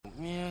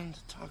on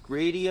to talk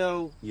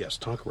radio? Yes,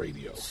 talk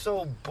radio.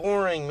 So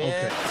boring,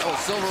 man. Okay. Oh,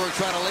 Silver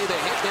trying to lay the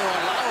hit there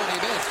on Lauer, and he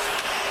missed.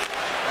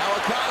 Now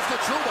across to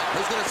Trouba,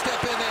 who's going to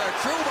step in there.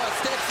 Trouba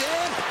steps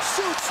in,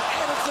 shoots,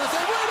 and it's going to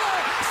say, winner,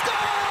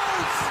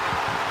 scores!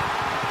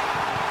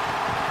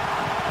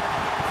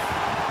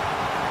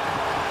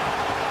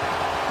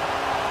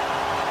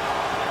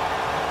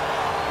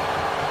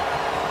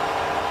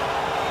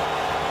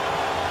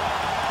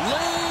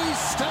 Lee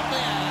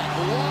Stempniak,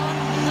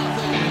 1-0.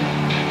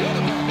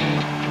 Winnipeg.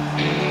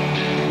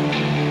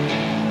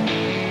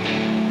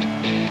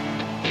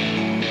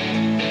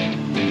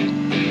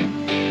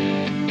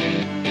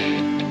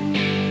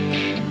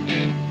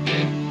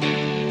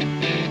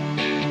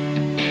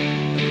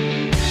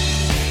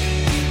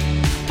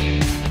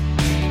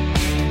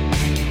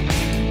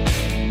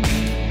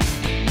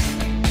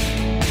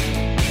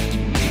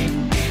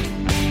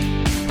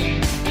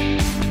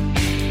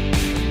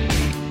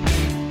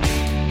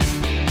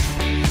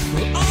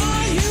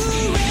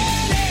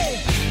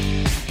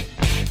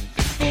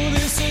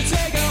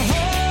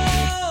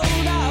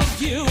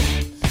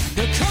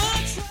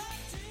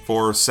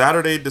 For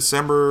Saturday,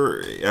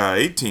 December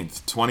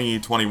 18th,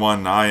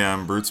 2021, I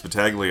am Bruce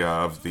Battaglia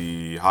of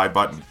the High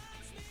Button.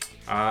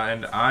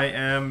 And I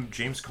am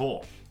James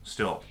Cole,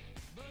 still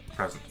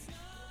present.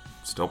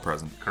 Still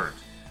present. Current.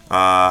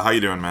 How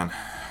you doing, man?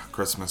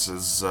 Christmas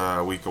is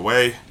a week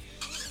away.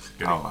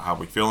 Good. How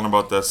we feeling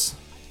about this?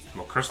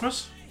 Well,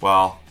 Christmas?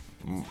 Well,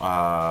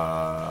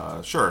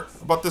 sure.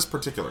 About this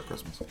particular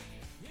Christmas.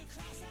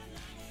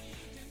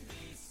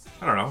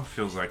 I don't know. It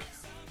feels like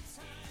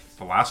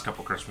the last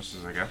couple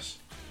Christmases, I guess.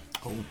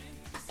 Oh.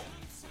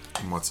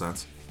 In what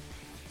sense?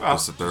 Well,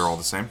 Just that they're all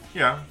the same?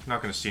 Yeah,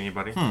 not going to see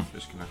anybody.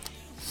 Just going to...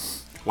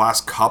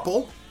 Last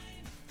couple?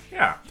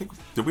 Yeah. I think,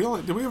 did we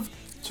have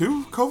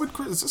two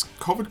COVID? Is this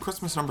COVID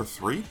Christmas number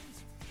 3?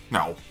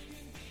 No.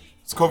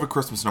 It's COVID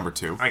Christmas number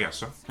 2. I guess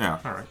so. Yeah.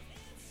 All right.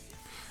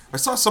 I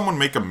saw someone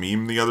make a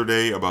meme the other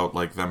day about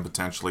like them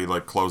potentially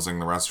like closing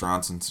the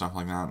restaurants and stuff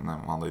like that, and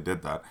then, well, they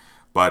did that.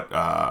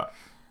 But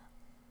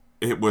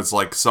it was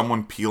like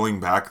someone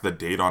peeling back the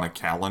date on a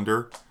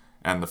calendar,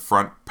 and the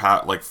front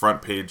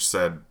page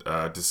said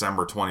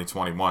December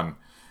 2021,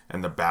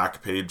 and the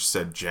back page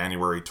said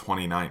January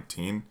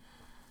 2019.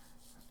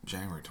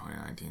 January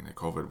 2019, the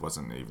COVID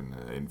wasn't even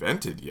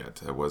invented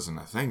yet. It wasn't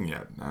a thing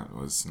yet. That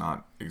was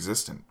not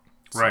existent.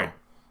 So Right.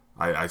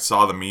 I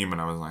saw the meme and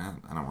I was like,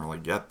 I don't really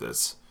get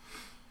this.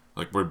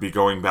 Like, we'd be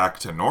going back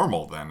to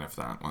normal then if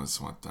that was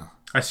what the...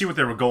 I see what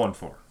they were going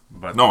for.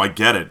 But No, I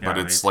get it, Yeah, but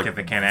it's they like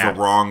can't the add.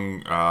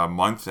 wrong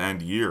month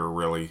and year,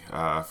 really,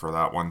 for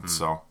that one.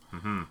 So,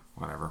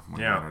 whatever.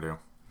 What are you going to do?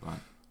 But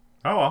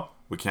oh, well.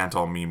 we can't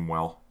all meme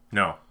well.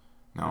 No.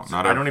 No,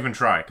 I don't even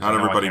try. 'cause I Not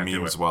know I everybody can't do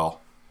memes it.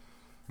 well.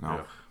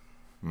 No.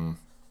 Ugh.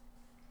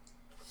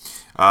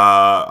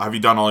 Have you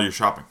done all your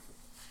shopping?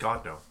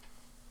 God, no.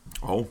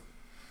 Oh.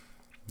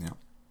 Yeah.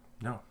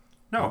 No.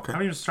 No, Okay. I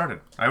haven't even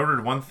started. I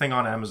ordered one thing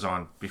on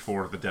Amazon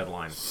before the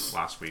deadline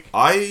last week.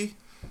 I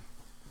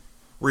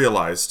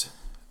realized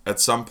at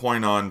some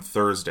point on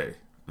Thursday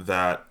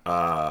that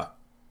I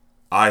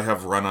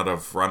have run out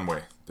of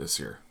runway this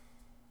year.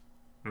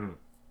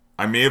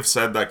 I may have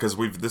said that because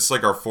this is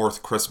like our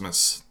 4th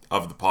Christmas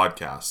of the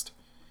podcast.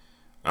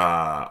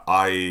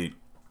 I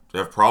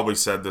have probably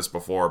said this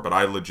before, but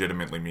I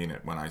legitimately mean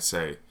it when I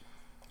say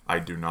I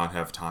do not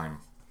have time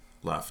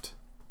left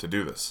to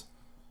do this.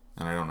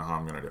 And I don't know how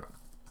I'm going to do it.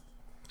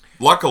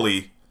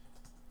 Luckily,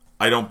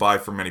 I don't buy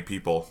for many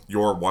people.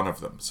 You're one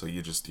of them, so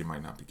you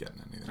might not be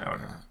getting anything. No,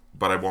 no.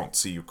 But I won't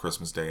see you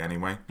Christmas Day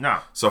anyway. No.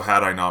 So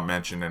had I not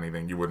mentioned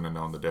anything, you wouldn't have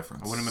known the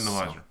difference. I wouldn't have been the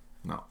So, wiser.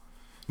 no.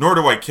 Nor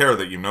do I care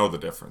that you know the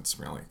difference,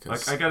 really.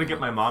 Like, I gotta get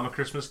my mom a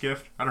Christmas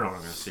gift. I don't know when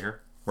I'm gonna see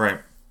her. Right.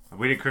 I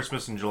waited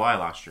Christmas in July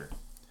last year.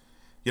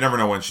 You never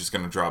know when she's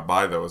going to drop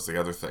by, though, is the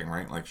other thing,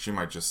 right? Like, she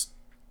might just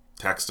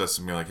text us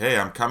and be like, hey,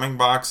 I'm coming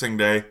Boxing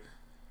Day.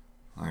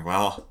 Like,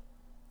 well,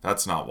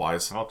 that's not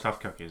wise. All tough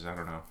cookies. I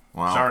don't know.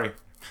 Wow. Sorry.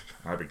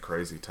 That'd be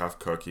crazy. Tough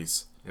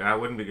cookies. Yeah, it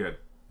wouldn't be good.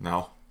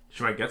 No.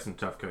 She might get some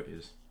tough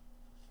cookies.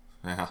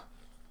 Yeah.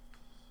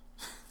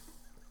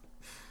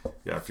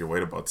 Yeah, if you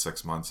wait about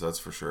 6 months, that's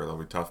for sure. They'll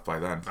be tough by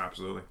then.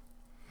 Absolutely.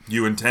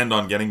 You intend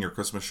on getting your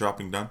Christmas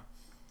shopping done?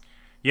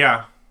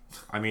 Yeah.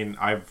 I mean,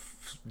 I've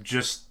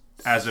just,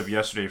 as of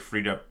yesterday,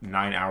 freed up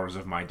 9 hours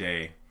of my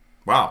day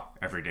Wow.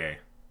 every day.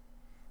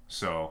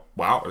 So,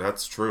 Wow,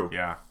 that's true.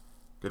 yeah.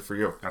 Good for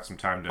you. Got some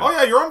time to... Oh,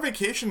 yeah, you're on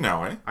vacation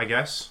now, eh? I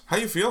guess. How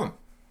you feeling?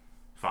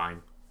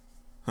 Fine.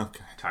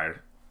 Okay. Tired.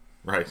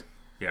 Right.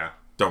 Yeah.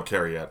 Don't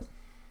care yet.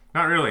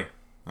 Not really.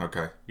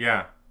 Okay.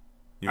 Yeah.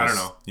 I don't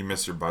know. You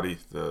miss your buddy,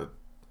 the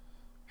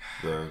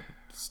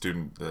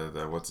student,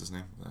 the what's his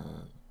name?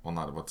 Well,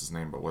 not what's his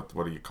name, but what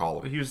do you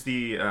call him? He was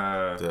the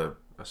The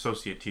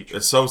associate teacher.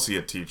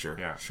 associate teacher.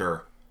 Yeah.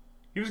 Sure.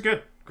 He was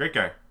good. Great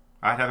guy.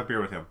 I'd have a beer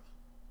with him.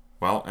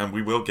 Well, and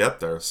we will get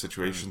there.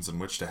 Situations in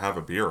which to have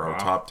a beer. Our Wow.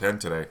 top 10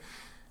 today.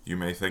 You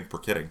may think we're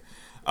kidding.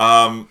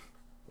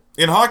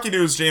 In hockey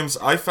news, James,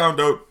 I found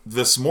out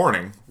this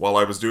morning while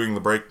I was doing the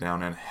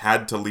breakdown and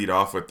had to lead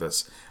off with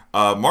this.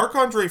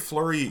 Marc-Andre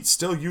Fleury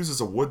still uses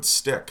a wood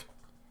stick,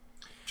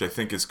 which I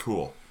think is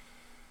cool.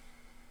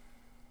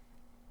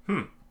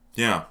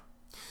 Yeah.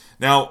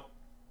 Now,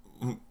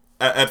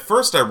 at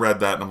first I read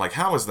that and I'm like,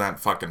 how is that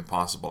fucking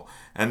possible?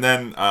 And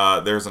then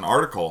there's an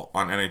article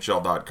on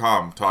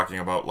NHL.com talking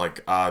about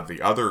like the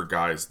other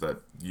guys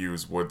that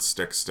use wood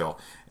sticks still.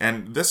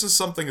 And this is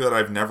something that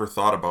I've never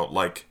thought about.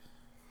 Like,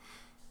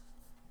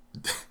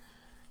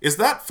 is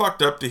that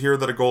fucked up to hear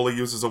that a goalie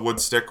uses a wood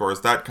stick, or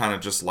is that kind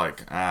of just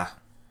like,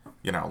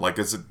 like,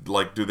 is it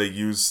like, do they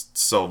use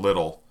so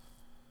little?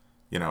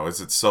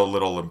 Is it so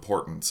little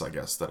importance, I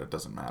guess, that it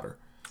doesn't matter?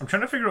 I'm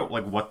trying to figure out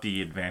like what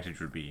the advantage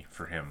would be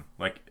for him.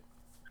 Like,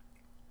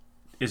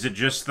 is it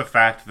just the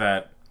fact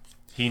that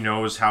he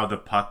knows how the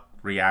puck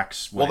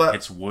reacts when it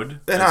hits wood?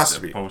 It has to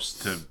be. As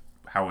opposed to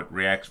how it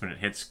reacts when it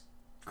hits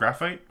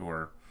graphite,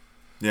 or...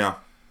 Yeah.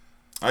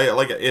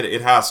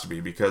 It has to be,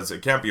 because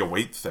it can't be a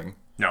weight thing.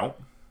 No.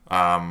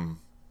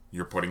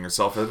 You're putting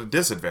yourself at a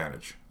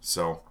disadvantage,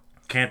 so...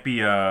 Can't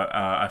be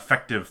a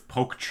effective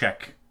poke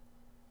check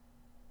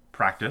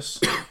practice,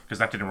 because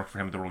that didn't work for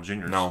him at the World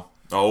Juniors. No.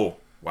 Oh,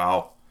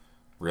 wow.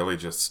 Really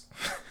just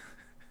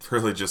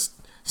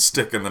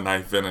sticking the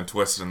knife in and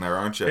twisting there,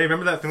 aren't you? Hey,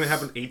 remember that thing that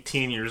happened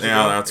 18 years ago?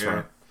 Yeah, that's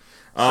right.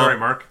 Sorry,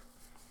 Mark.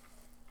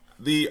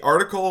 The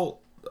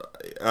article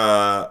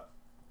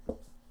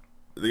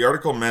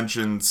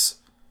mentions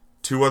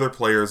 2 other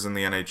players in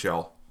the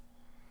NHL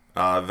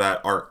that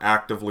are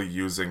actively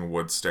using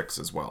wood sticks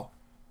as well.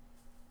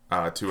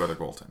 2 other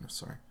goaltenders,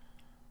 sorry.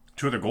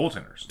 2 other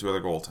goaltenders? 2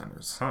 other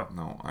goaltenders. Huh.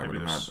 No,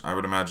 I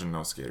would imagine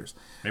no skaters.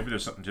 Maybe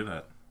there's something to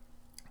that.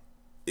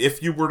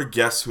 If you were to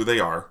guess who they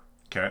are,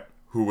 okay,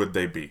 who would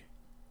they be?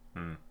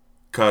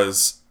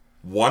 Because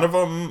one of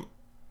them,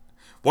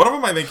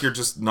 I think you're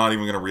just not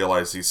even going to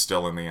realize he's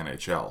still in the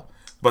NHL.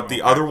 But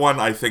the other one,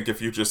 I think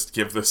if you just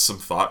give this some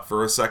thought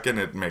for a second,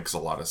 it makes a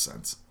lot of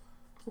sense.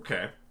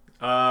 Okay.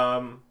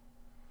 Well,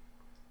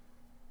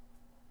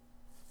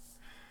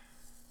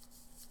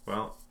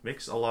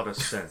 makes a lot of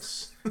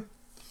sense.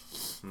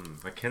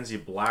 Mackenzie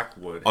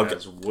Blackwood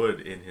has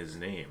wood in his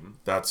name.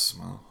 That's,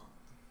 well...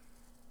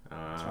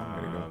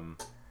 Oh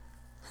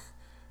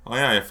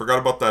yeah, I forgot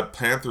about that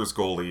Panthers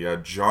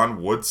goalie,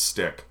 John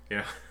Woodstick.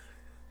 Yeah.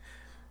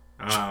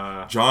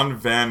 John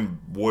Van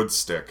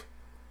Woodstick.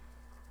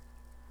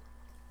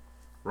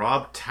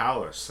 Rob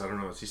Tallis. I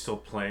don't know. Is he still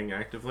playing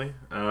actively?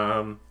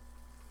 I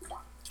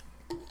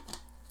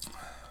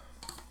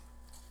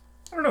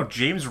don't know.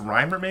 James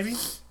Reimer, maybe?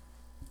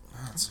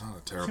 That's not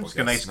a terrible Seems guess.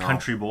 like a nice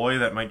country boy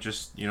that might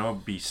just,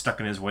 be stuck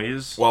in his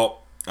ways.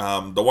 Well,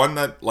 the one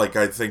that, like,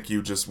 I think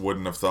you just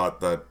wouldn't have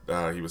thought that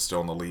he was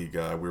still in the league,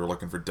 we were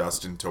looking for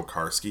Dustin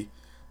Tokarski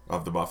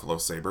of the Buffalo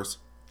Sabres.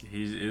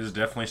 He is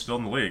definitely still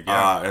in the league,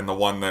 yeah. And the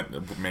one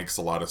that makes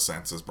a lot of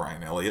sense is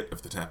Brian Elliott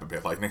of the Tampa Bay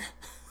Lightning.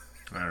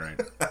 All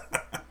right.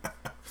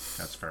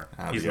 That's fair.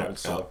 He's an old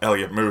soul.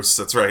 Elliott Moose,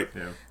 that's right.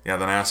 Yeah,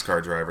 the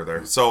NASCAR driver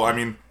there. So, I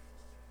mean,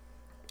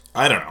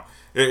 I don't know.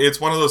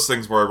 It's one of those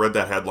things where I read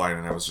that headline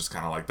and I was just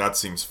kind of like, that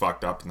seems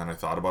fucked up. And then I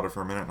thought about it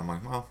for a minute and I'm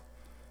like, well,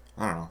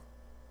 I don't know.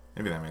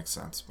 Maybe that makes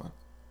sense, but...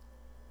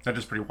 That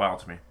is pretty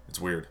wild to me.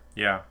 It's weird.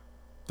 Yeah.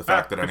 The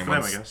fact that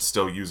anyone's them,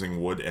 still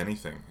using wood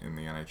anything in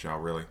the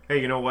NHL, really. Hey,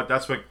 you know what?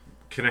 That's what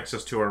connects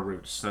us to our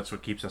roots. That's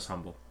what keeps us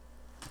humble.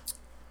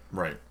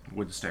 Right.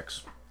 Wood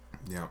sticks.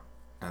 Yeah.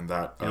 And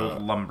that...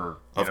 lumber.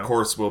 Of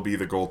course, will be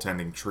the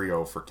goaltending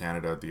trio for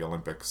Canada at the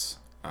Olympics.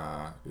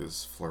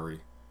 Is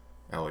Fleury,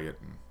 Elliott,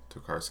 and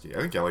Tokarski.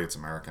 I think Elliott's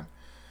American.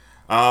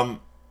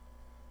 Paul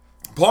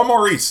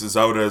Maurice is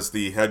out as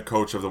the head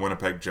coach of the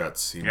Winnipeg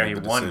Jets. He made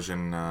the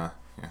decision.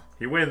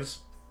 He wins.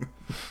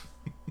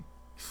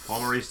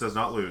 Paul Maurice does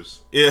not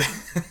lose. Yeah.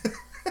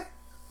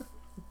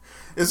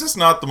 Is this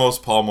not the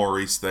most Paul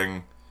Maurice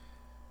thing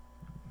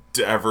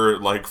to ever,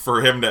 like,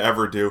 for him to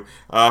ever do?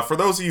 For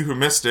those of you who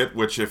missed it,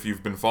 which if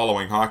you've been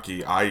following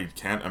hockey, I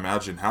can't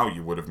imagine how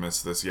you would have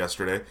missed this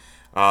yesterday.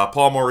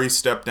 Paul Maurice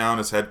stepped down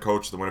as head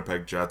coach of the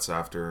Winnipeg Jets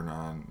after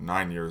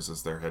 9 years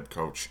as their head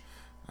coach.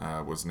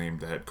 Was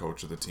named the head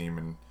coach of the team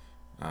in,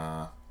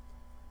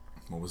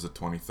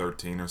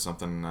 2013 or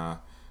something.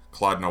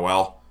 Claude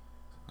Noel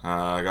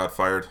got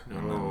fired.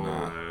 And then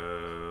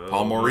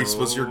Paul Maurice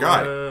was your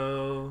guy.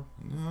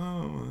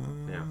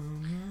 Yeah.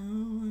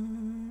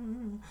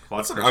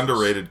 That's an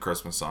underrated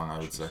Christmas song, I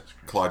would say.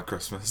 Claude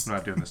Christmas. I'm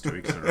not doing this 2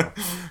 weeks in a row.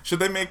 Should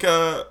they make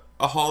a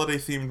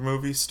holiday-themed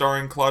movie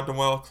starring Claude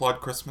Noel, Claude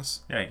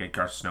Christmas? Yeah, you get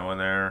Garth Snow in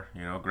there,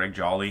 Greg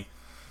Jolly.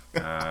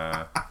 Who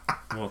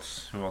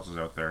else is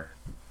out there?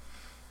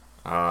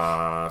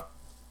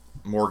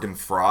 Morgan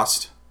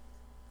Frost.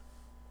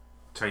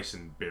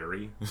 Tyson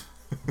Berry.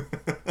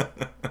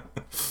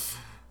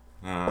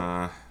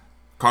 Connor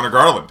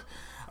Garland.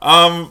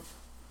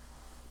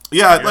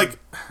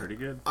 Pretty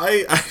good.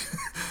 I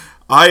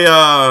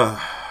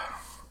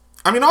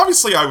mean,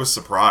 obviously I was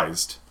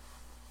surprised,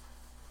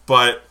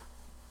 but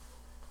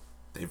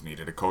they've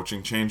needed a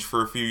coaching change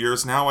for a few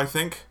years now, I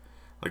think.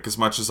 Like, as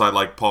much as I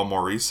like Paul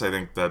Maurice, I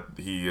think that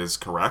he is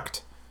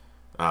correct.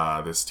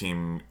 This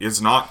team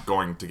is not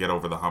going to get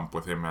over the hump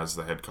with him as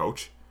the head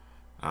coach.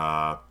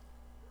 Are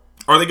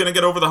they going to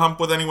get over the hump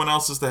with anyone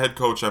else as the head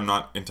coach? I'm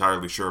not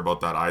entirely sure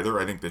about that either.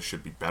 I think they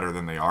should be better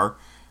than they are,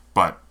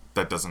 but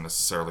that doesn't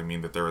necessarily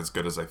mean that they're as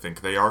good as I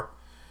think they are.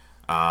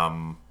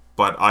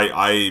 But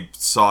I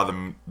saw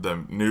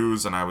the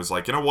news and I was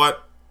like, you know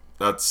what?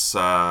 That's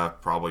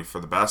probably for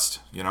the best,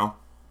 you know?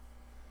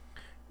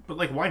 But,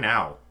 like, why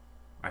now?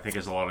 I think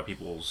is a lot of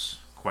people's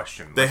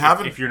question. They like,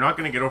 haven't... If you're not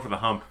going to get over the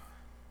hump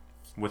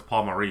with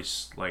Paul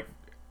Maurice, like,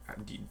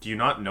 do you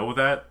not know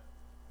that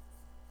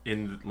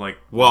in, like,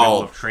 the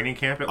middle of training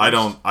camp at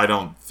least? I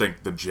don't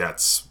think the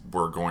Jets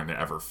were going to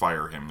ever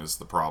fire him is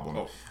the problem.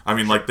 Oh, I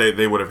mean, sure. like,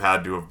 they would have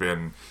had to have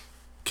been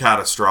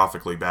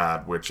catastrophically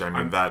bad, which, I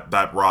mean,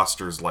 that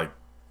roster's, like,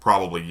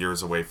 probably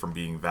years away from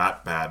being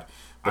that bad.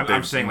 But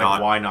I'm saying,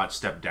 like, why not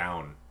step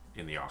down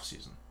in the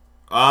offseason?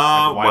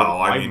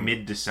 I mean,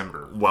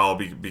 mid-December? Well,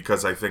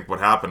 because I think what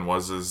happened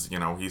was you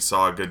know, he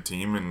saw a good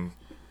team and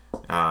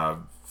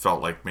felt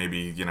like maybe,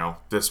 you know,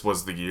 this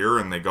was the year,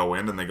 and they go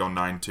in and they go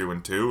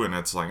 9-2-2, and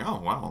it's like,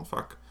 oh, wow,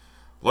 fuck.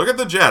 Look at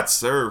the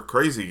Jets. They're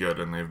crazy good,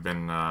 and they've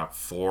been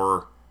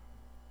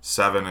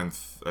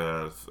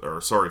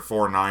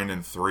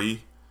 4-9-3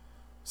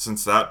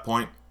 since that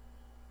point.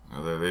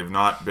 They've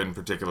not been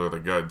particularly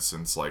good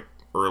since, like,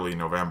 early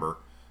November.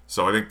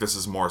 So I think this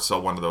is more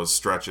so one of those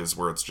stretches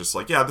where it's just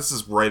like, yeah, this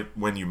is right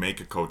when you make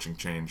a coaching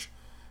change.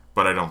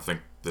 But I don't think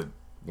the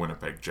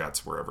Winnipeg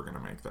Jets were ever going to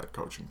make that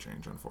coaching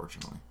change,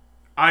 unfortunately.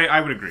 I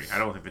would agree. I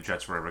don't think the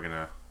Jets were ever going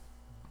to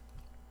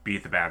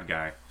beat the bad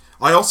guy.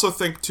 I also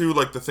think, too,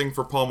 like, the thing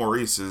for Paul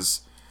Maurice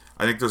is,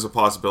 I think there's a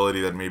possibility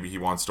that maybe he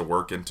wants to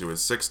work into his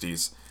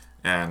 60s.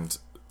 And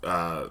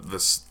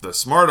the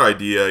smart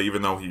idea,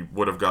 even though he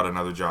would have got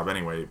another job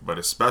anyway, but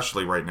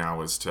especially right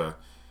now, is to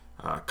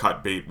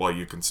cut bait while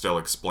you can still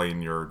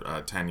explain your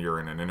tenure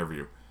in an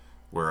interview.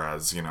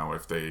 Whereas, you know,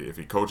 if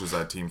he coaches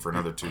that team for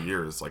another 2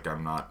 years, like,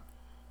 I'm not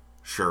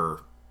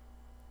sure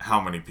how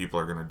many people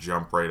are going to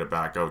jump right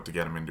back out to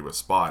get him into a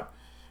spot.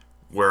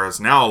 Whereas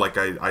now, like,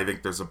 I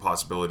think there's a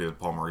possibility that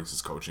Paul Maurice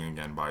is coaching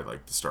again by,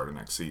 like, the start of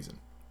next season.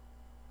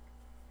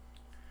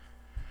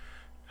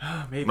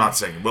 Maybe. I'm not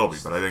saying it will be,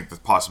 but I think the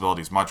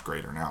possibility is much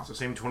greater now. It's the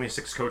same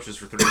 26 coaches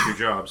for 32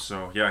 jobs,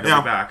 so yeah,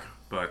 he'll be back.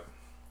 But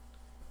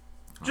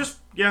just,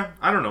 yeah,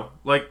 I don't know.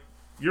 Like,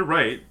 you're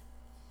right.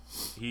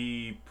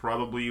 He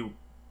probably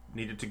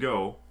needed to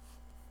go.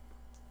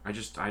 I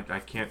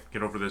can't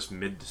get over this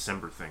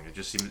mid-December thing.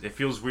 It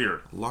feels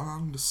weird.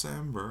 Long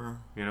December.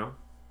 You know?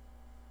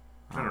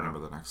 I don't remember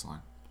the next line.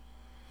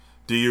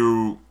 Do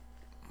you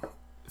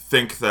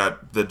think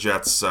that the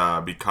Jets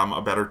become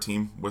a better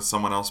team with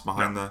someone else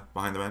behind the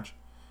bench?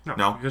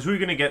 No? Because who are you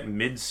going to get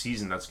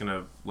mid-season that's going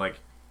to,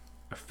 like,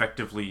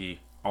 effectively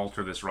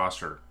alter this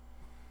roster?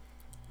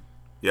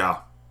 Yeah.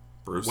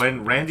 Bruce.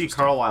 When Randy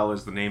Carlyle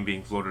is the name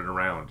being floated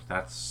around,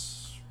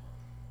 it's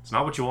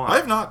not what you want.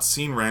 I've not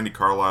seen Randy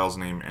Carlyle's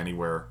name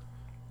anywhere,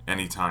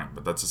 anytime,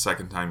 but that's the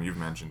second time you've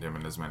mentioned him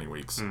in as many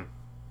weeks.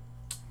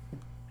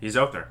 He's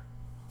out there.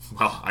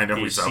 Well, I know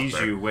he's out there. He sees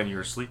you when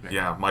you're sleeping.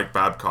 Yeah, Mike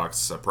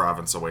Babcock's a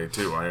province away,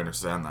 too. I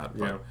understand that.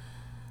 But yeah.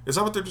 Is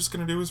that what they're just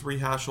going to do, is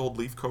rehash old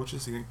Leaf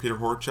coaches? You think Peter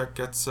Horachek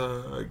gets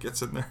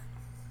in there?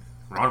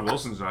 Ron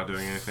Wilson's not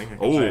doing anything, I can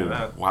tell you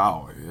that.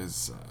 Wow.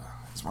 Is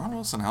Ron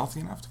Wilson healthy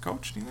enough to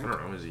coach, do you think? I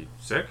don't know. Is he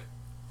sick?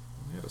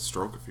 He had a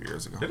stroke a few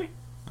years ago. Did he?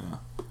 Yeah.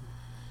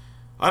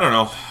 I don't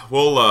know.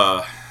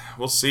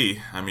 We'll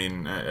see. I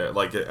mean,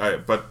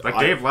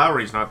 Dave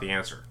Lowry's not the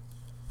answer.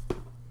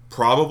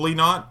 Probably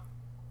not.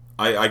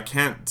 I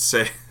can't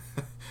say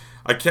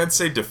I can't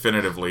say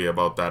definitively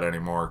about that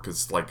anymore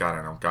because, like, I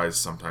don't know, guys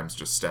sometimes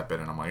just step in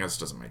and I'm like, this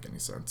doesn't make any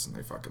sense, and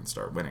they fucking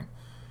start winning.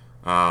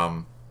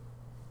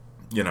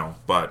 You know,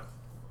 but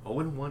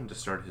 0-1 to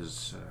start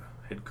his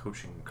head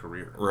coaching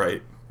career.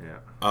 Right.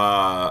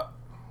 Yeah.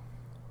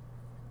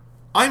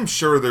 I'm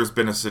sure there's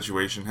been a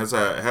situation. Has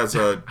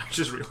a I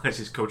just realized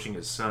he's coaching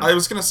his son. I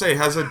was gonna say,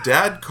 has a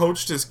dad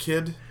coached his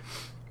kid?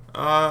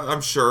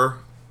 I'm sure.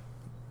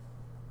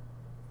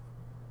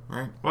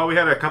 Right. Well, we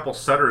had a couple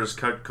Sutters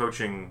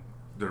coaching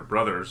their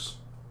brothers.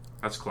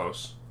 That's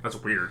close. That's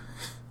weird.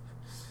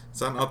 Is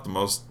that not the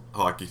most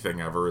hockey thing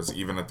ever? Is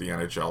even at the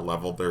NHL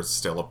level, there's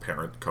still a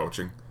parent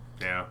coaching.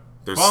 Yeah.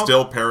 There's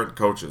still parent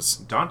coaches.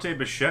 Dante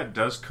Bichette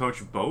does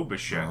coach Bo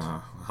Bichette.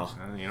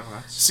 You know,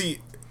 that's... See,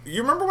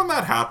 you remember when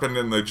that happened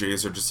and the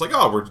Jays are just like,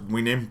 oh,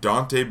 we named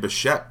Dante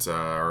Bichette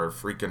our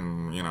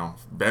freaking, you know,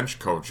 bench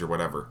coach or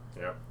whatever.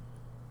 Yeah.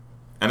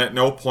 And at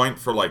no point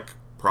for, like,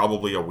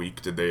 probably a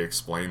week did they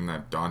explain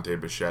that Dante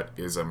Bichette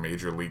is a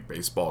Major League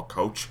Baseball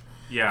coach.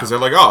 Yeah. Because they're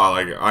like, oh,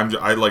 like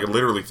I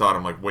literally thought,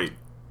 I'm like, wait,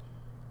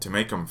 to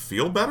make him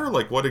feel better?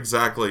 Like, what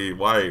exactly?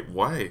 Why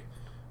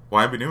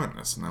are we doing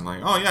this? And I'm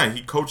like, oh yeah,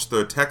 he coached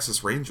the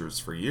Texas Rangers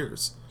for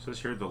years. It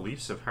says here the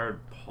Leafs have hired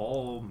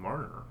Paul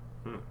Marner.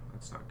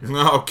 That's not good.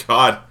 Oh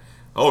God.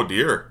 Oh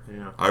dear.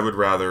 Yeah. I would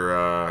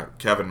rather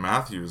Kevin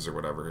Matthews or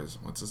whatever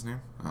what's his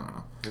name? I don't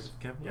know. Is it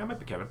Kevin? Yeah, it might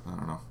be Kevin. I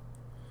don't know.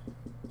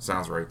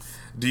 Sounds right.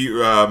 Do you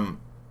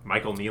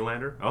Michael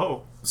Nylander?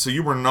 Oh. So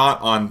you were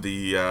not on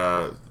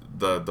the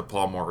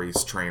Paul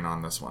Maurice train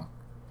on this one?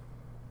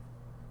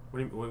 What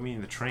do you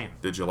mean the train?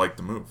 Did you like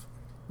the move?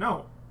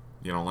 No.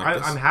 You don't like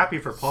this? I'm happy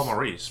for Paul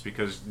Maurice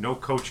because no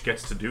coach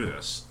gets to do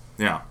this.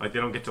 Yeah. Like, they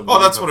don't get to... Oh,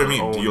 that's what I their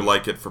mean. own- Do you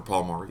like it for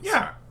Paul Maurice?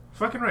 Yeah.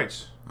 Fucking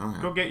right.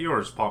 Okay. Go get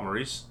yours, Paul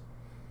Maurice.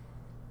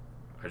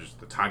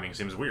 The timing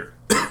seems weird.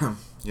 You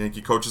think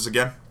he coaches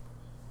again?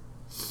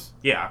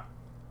 Yeah.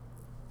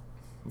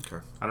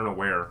 Okay. I don't know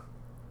where.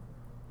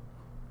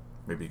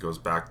 Maybe he goes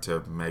back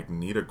to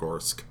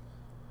Magnitogorsk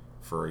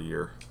for a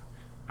year.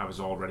 I was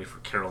all ready for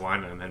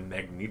Carolina, and then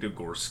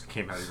Magnitogorsk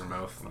came out of your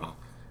mouth. Oh,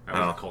 That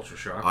was a culture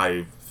shock.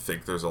 I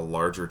think there's a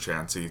larger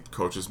chance he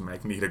coaches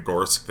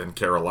Magnitogorsk than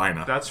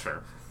Carolina. That's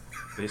fair.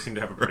 They seem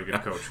to have a pretty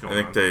good coach going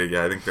I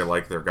think they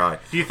like their guy.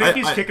 Do you think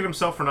he's kicking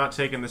himself for not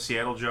taking the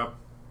Seattle job?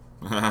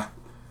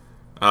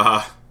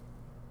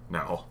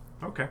 No.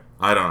 Okay.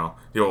 I don't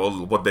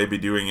know. Would they be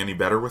doing any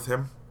better with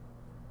him?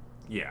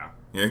 Yeah.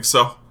 You think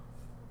so?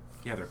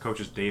 Yeah, their coach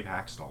is Dave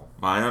Haxtell.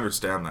 I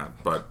understand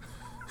that, but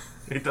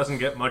It doesn't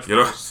get much you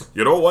know, worse.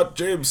 you know what,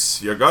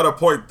 James? You got a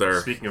point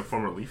there. Speaking of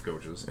former Leaf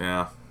coaches.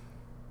 Yeah.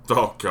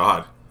 Oh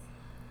God.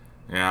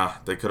 Yeah,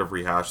 they could have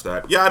rehashed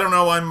that. Yeah, I don't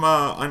know.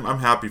 I'm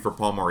happy for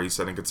Paul Maurice.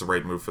 I think it's the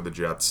right move for the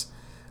Jets.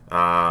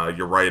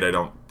 You're right. I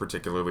don't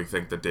particularly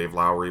think that Dave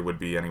Lowry would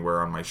be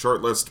anywhere on my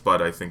short list,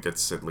 but I think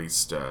it's at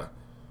least a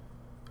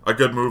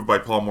good move by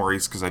Paul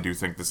Maurice because I do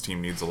think this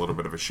team needs a little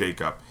bit of a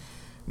shakeup.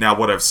 Now,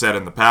 what I've said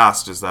in the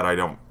past is that I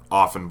don't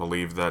often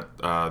believe that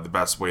the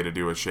best way to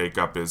do a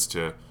shakeup is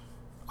to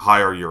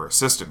hire your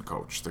assistant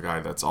coach, the guy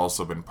that's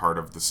also been part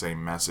of the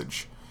same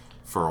message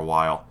for a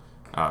while.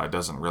 It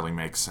doesn't really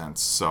make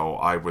sense. So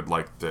I would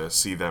like to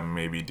see them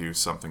maybe do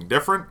something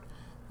different.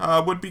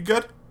 Would be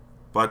good.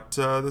 But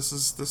this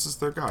is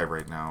their guy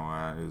right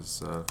now.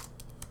 Is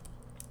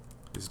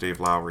Dave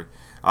Lowry?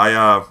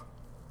 I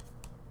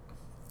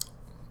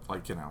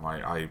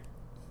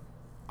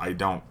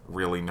don't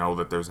really know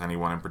that there's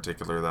anyone in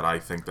particular that I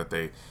think that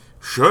they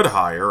should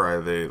hire.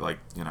 They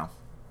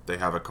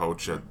have a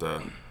coach at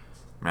the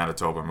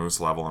Manitoba Moose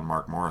level and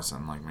Mark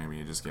Morrison. Like, maybe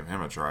you just give him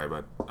a try.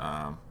 But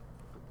I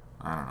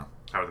don't know.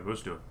 How are the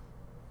Moose doing?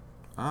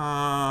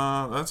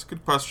 That's a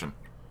good question.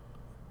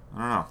 I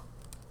don't know.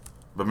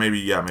 But maybe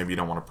you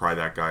don't want to pry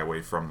that guy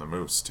away from the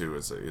Moose, too,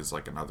 is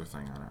like another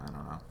thing. I don't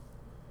know.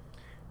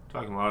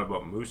 Talking a lot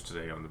about Moose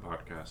today on the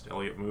podcast.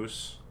 Elliot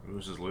Moose.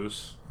 Moose is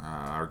loose.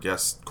 Our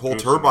guest, Cole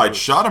Moose Turbide,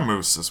 shot a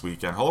moose this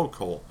weekend. Hello,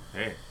 Cole.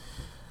 Hey.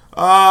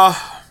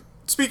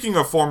 Speaking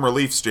of former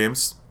Leafs,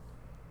 James,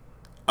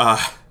 Phil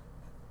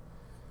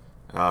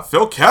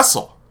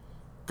Kessel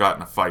got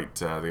in a fight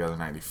the other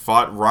night. He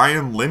fought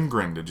Ryan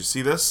Lindgren. Did you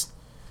see this?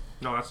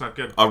 No, that's not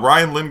good.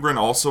 Ryan Lindgren,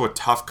 also a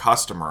tough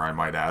customer, I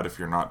might add, if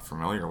you're not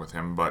familiar with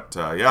him. But,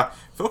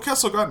 Phil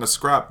Kessel got in a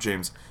scrap,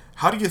 James.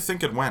 How do you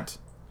think it went?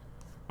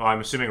 Well,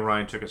 I'm assuming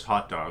Ryan took his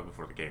hot dog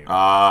before the game.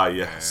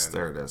 Yes,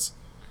 there it is.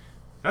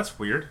 That's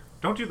weird.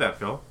 Don't do that,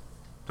 Phil.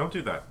 Don't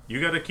do that.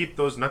 You got to keep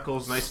those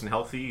knuckles nice and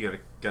healthy. You got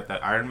to get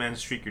that Iron Man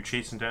streak you're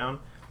chasing down.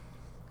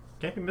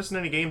 Can't be missing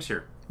any games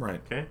here. Right.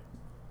 Okay?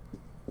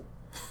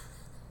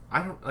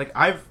 I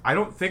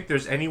don't think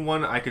there's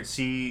anyone I could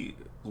see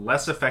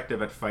less effective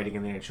at fighting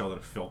in the NHL than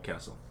Phil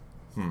Kessel.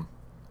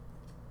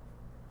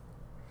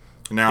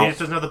 Now, He just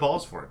doesn't have the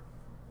balls for it.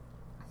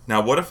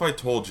 Now, what if I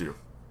told you?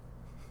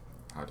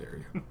 How dare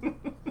you?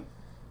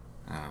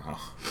 I don't know.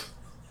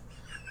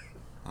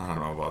 I don't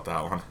know about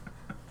that one.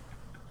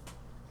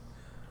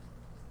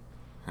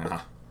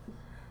 Yeah.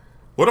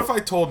 What if I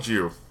told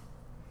you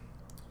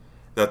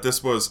that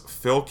this was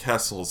Phil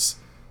Kessel's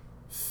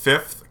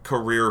 5th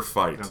career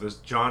fight? Now, does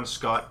John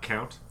Scott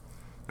count?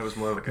 That was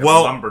more like a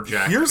Well,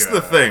 lumberjack. here's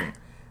the thing.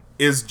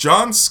 Is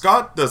John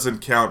Scott doesn't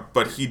count,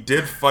 but he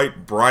did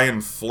fight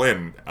Brian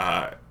Flynn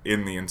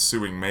in the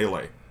ensuing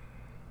melee.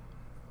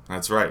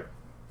 That's right.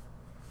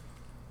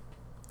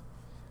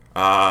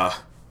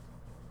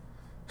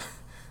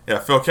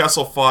 Phil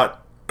Kessel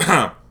fought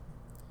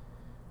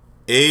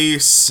A.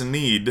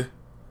 Sneed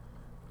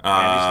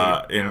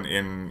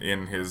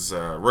in his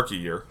rookie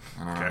year.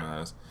 I don't know who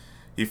that is.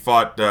 He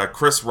fought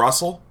Chris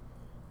Russell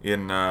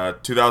in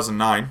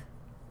 2009.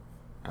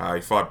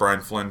 He fought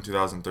Brian Flynn in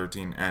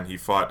 2013, and he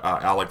fought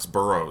Alex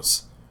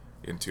Burrows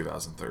in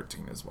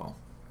 2013 as well.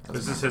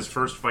 This is his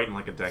first fight in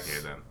like a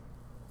decade, then.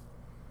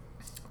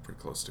 Pretty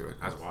close to it.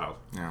 That's wild.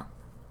 Yeah.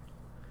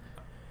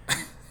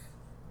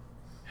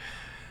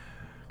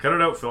 Cut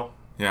it out, Phil.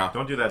 Yeah.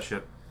 Don't do that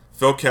shit.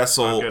 Phil Not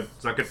Kessel, good.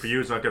 It's not good for you.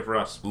 It's not good for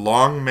us.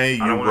 long may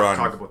you I don't want run.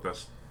 to talk about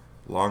this.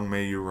 Long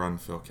may you run,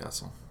 Phil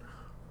Kessel.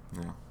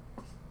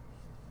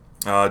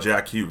 Yeah.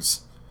 Jack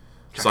Hughes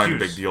signed a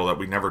big deal that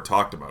we never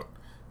talked about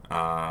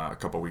a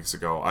couple weeks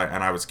ago.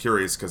 I was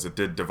curious because it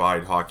did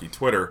divide hockey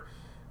Twitter.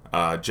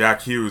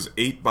 Jack Hughes,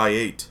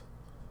 8x8.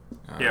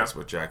 That's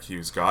what Jack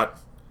Hughes got.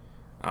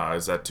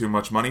 Is that too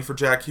much money for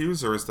Jack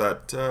Hughes, or is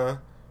that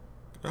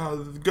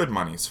good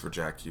monies for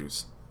Jack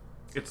Hughes?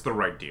 It's the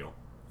right deal.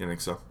 You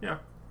think so? Yeah.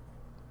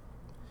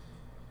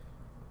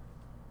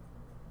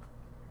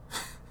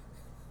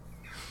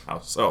 How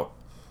so?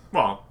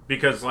 Well,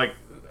 because I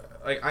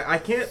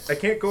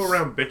can't go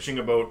around bitching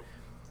about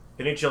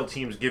NHL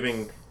teams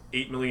giving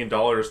 $8 million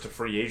to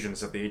free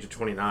agents at the age of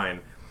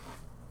 29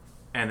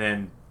 and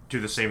then do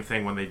the same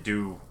thing when they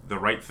do the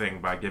right thing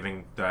by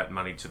giving that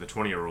money to the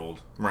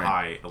 20-year-old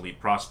high elite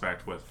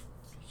prospect with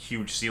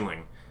huge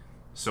ceiling.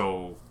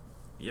 So,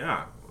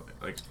 yeah,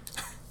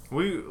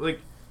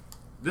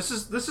 this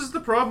is the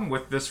problem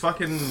with this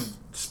fucking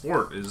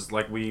sport is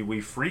like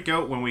we freak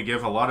out when we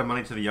give a lot of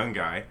money to the young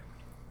guy,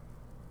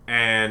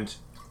 and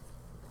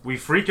we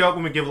freak out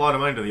when we give a lot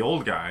of money to the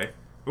old guy.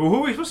 Well, who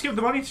are we supposed to give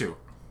the money to?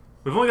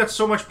 We've only got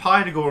so much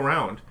pie to go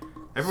around.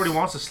 Everybody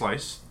wants a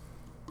slice.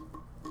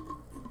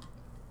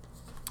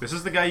 This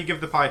is the guy you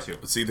give the pie to.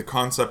 See, the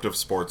concept of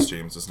sports,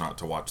 James, is not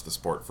to watch the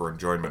sport for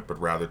enjoyment, but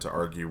rather to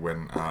argue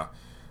when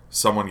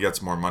someone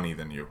gets more money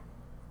than you,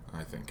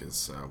 I think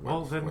is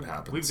what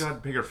happens. We've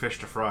got bigger fish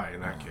to fry in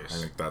that case. I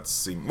think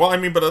that's... Well, I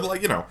mean, but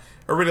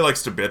everybody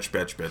likes to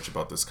bitch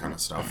about this kind of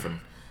stuff,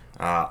 and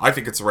I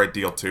think it's the right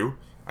deal, too.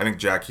 I think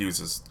Jack Hughes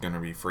is going to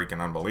be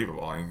freaking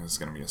unbelievable. I think it's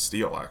going to be a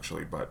steal,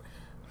 actually, but...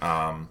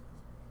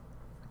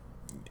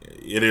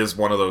 it is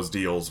one of those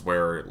deals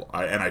where...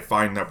 I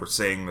find that we're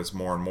saying this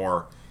more and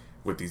more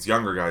with these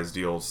younger guys'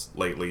 deals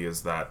lately,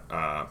 is that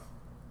I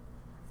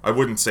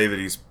wouldn't say that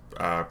he's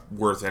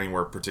worth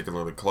anywhere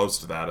particularly close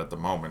to that at the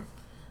moment,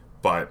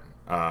 but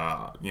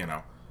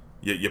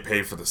you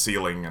pay for the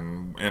ceiling,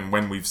 and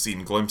when we've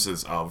seen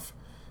glimpses of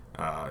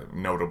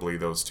notably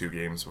those 2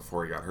 games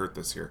before he got hurt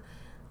this year,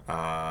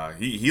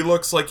 he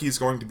looks like he's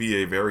going to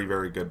be a very,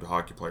 very good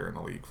hockey player in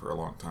the league for a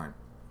long time.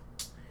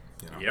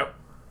 Yep.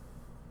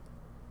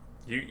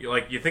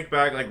 You think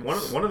back, like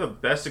one of the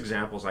best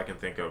examples I can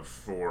think of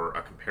for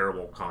a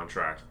comparable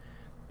contract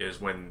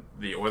is when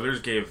the Oilers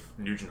gave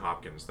Nugent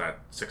Hopkins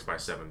that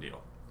 6x7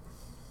 deal,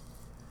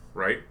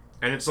 right?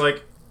 And it's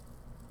like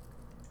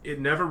it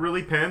never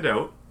really panned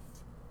out,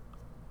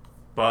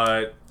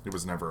 but it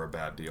was never a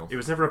bad deal. It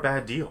was never a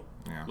bad deal.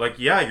 Yeah. Like,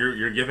 yeah,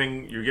 you're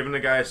giving the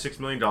guy $6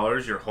 million.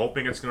 You're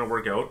hoping it's going to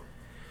work out.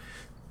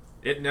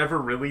 It never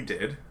really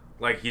did.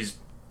 Like, he's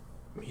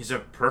a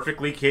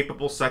perfectly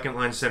capable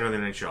second-line center in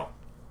the NHL.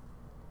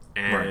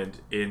 And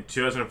in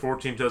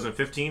 2014,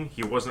 2015,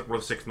 he wasn't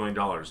worth $6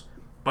 million.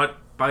 But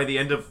by the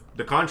end of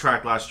the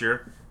contract last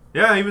year,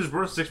 yeah, he was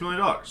worth $6 million.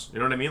 You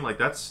know what I mean? Like,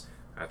 that's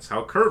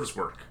how curves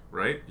work,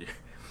 right?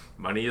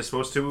 Money is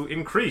supposed to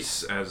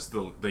increase as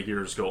the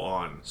years go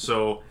on.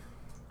 So,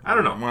 I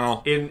don't know.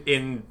 Well,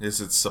 in is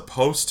it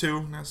supposed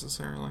to,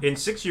 necessarily? In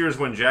 6 years,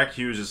 when Jack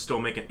Hughes is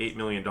still making $8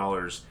 million,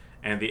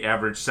 and the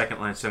average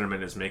second-line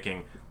centerman is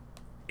making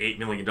 $8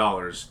 million,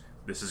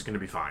 this is going to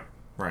be fine.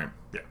 Right.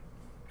 Yeah.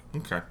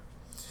 Okay.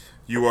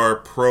 You are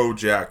pro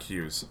Jack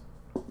Hughes.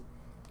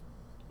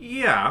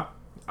 Yeah.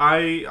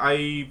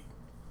 I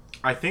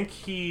think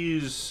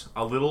he's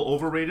a little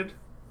overrated,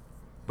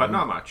 but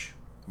not much.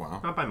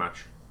 Wow. Not by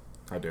much.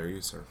 How dare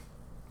you, sir?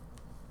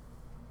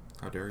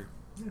 How dare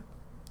you?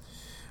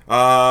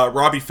 Yeah.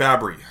 Robbie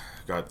Fabry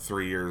got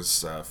 3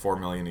 years, $4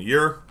 million a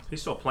year.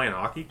 He's still playing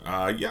hockey?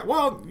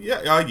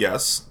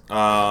 Yes.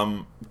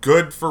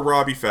 Good for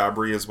Robbie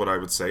Fabry is what I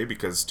would say,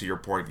 because to your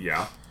point,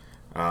 there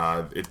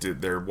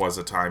was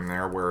a time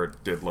there where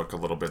it did look a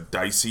little bit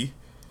dicey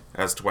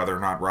as to whether or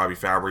not Robbie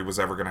Fabry was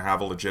ever going to have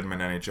a legitimate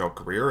NHL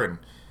career, and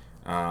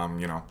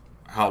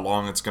how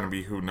long it's going to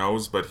be, who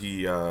knows, but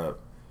he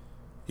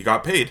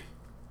got paid.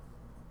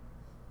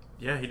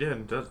 Yeah, he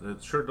did.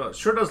 It sure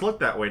does look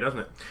that way, doesn't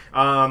it?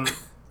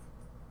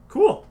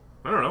 Cool.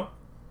 I don't know.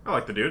 I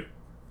like the dude.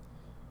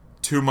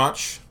 Too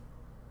much?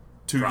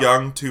 Too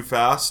young? Too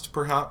fast,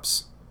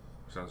 perhaps?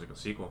 Sounds like a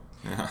sequel.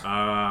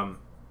 Yeah.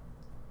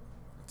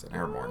 It's an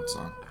Airborne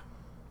song.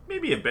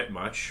 Maybe a bit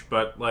much,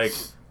 but like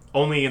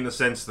only in the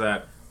sense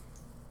that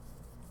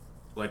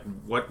like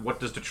what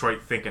does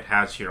Detroit think it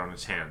has here on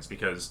its hands?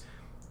 Because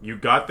you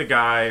got the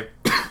guy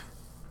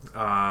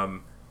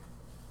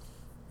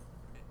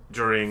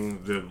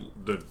during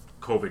the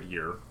COVID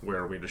year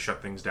where we had to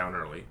shut things down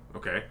early.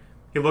 Okay.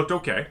 He looked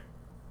okay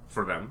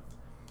for them.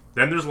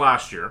 Then there's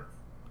last year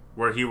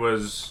where he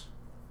was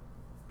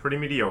pretty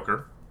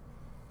mediocre,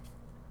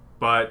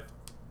 but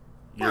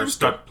you're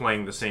stuck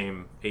playing the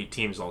same 8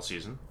 teams all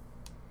season.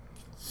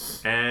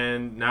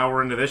 And now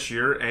we're into this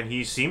year, and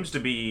he seems to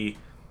be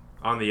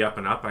on the up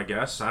and up, I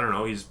guess. I don't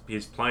know.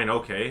 He's playing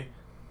okay,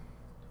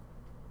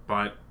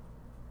 but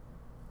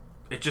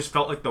it just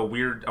felt like a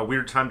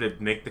weird time to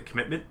make the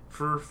commitment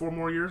for 4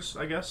 more years,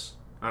 I guess.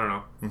 I don't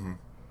know. Mm-hmm.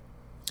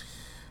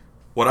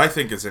 What I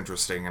think is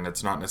interesting, and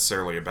it's not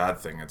necessarily a bad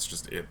thing,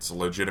 it's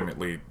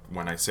legitimately,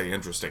 when I say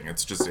interesting,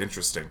 it's just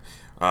interesting.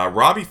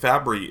 Robbie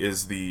Fabry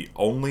is the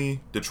only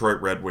Detroit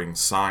Red Wing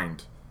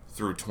signed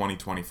through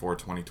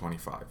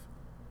 2024-2025.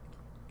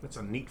 That's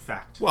a neat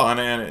fact. Well,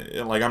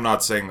 and like, I'm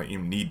not saying that you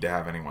need to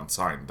have anyone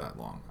signed that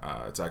long.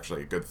 It's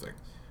actually a good thing.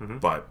 Mm-hmm.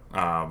 But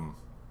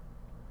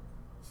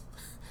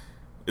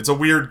it's a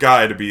weird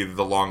guy to be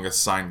the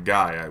longest signed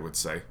guy, I would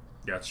say.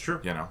 Yeah, it's true.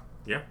 You know?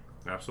 Yeah,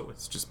 absolutely.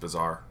 It's just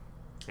bizarre.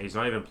 He's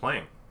not even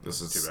playing. This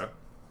is too bad.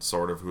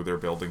 Sort of who they're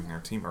building their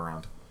team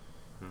around.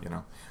 Mm-hmm. You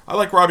know, I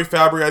like Robbie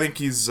Fabry. I think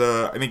he's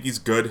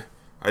good.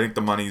 I think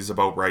the money's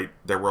about right.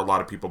 There were a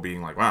lot of people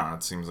being like, wow,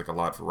 that seems like a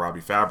lot for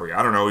Robbie Fabry.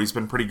 I don't know. He's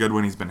been pretty good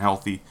when he's been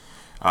healthy.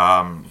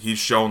 He's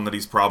shown that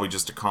he's probably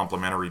just a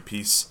complimentary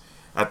piece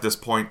at this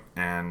point,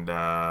 and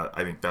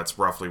I think that's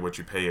roughly what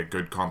you pay a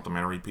good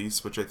complimentary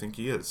piece, which I think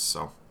he is.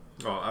 So,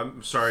 well,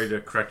 I'm sorry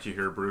to correct you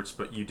here, Brutes,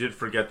 but you did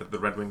forget that the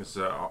Red Wings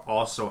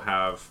also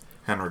have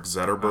Henrik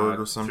Zetterberg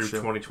or some through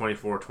shit.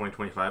 2024,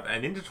 2025,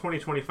 and into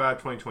 2025,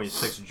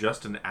 2026,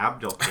 Justin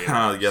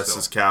Abdelkader. Yes,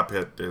 his cap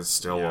hit is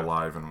still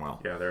alive and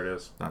well. Yeah, there it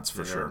is. That's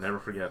for sure. Never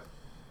forget.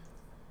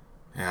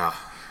 Yeah.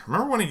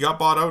 Remember when he got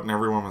bought out and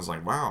everyone was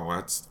like, wow,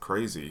 that's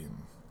crazy.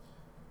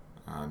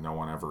 No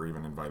one ever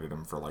even invited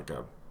him for like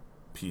a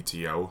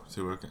PTO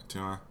to a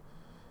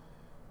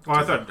Well,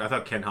 I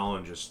thought Ken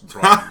Holland just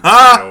brought him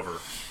right over.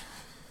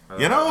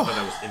 I thought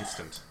that was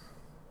instant.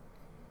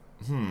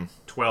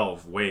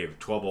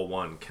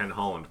 1201 Ken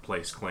Holland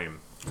place claim.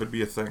 Could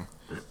be a thing.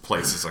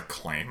 Places a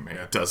claim, man.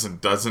 It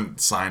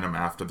doesn't sign him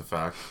after the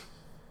fact.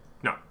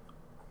 No.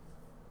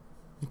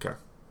 Okay.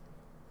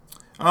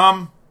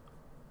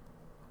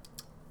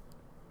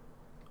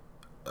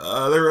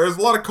 There's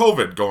a lot of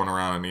COVID going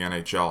around in the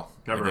NHL.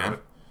 Never again. heard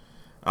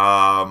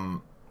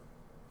it.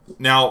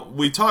 Now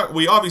we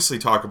obviously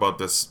talk about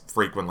this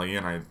frequently,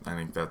 and I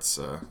think that's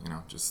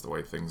just the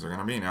way things are going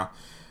to be now.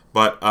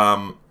 But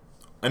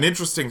an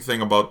interesting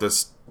thing about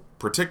this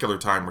particular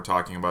time we're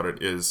talking about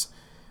it is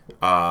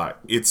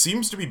it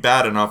seems to be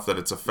bad enough that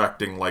it's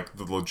affecting like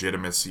the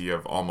legitimacy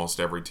of almost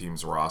every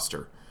team's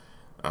roster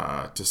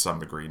to some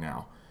degree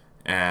now.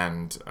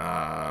 And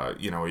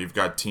you've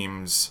got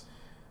teams.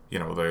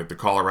 The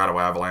Colorado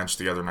Avalanche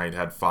the other night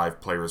had 5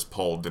 players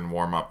pulled in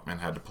warm-up and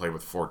had to play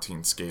with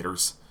 14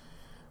 skaters.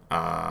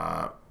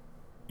 Where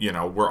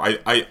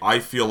I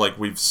feel like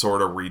we've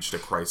sort of reached a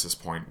crisis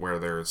point where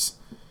there's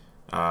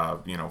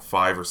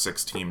 5 or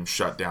 6 teams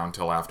shut down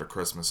till after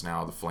Christmas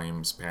now, the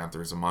Flames,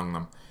 Panthers among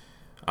them.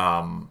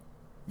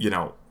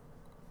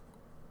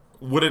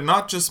 Would it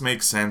not just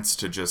make sense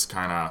to just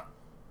kind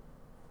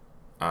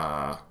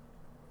of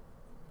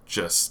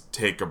just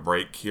take a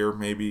break here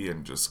maybe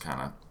and just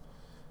kind of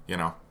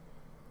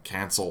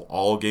cancel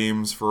all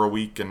games for a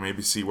week and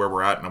maybe see where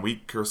we're at in a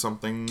week or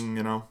something,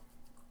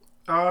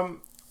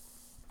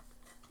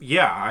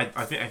 Yeah,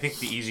 I think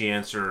the easy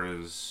answer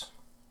is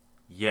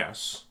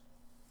yes.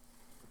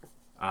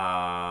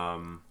 I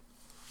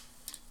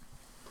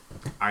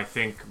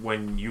think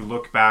when you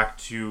look back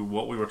to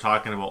what we were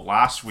talking about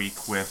last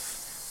week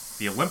with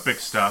the Olympic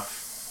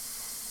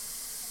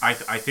stuff, I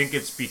think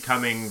it's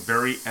becoming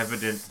very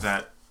evident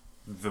that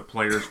the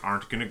players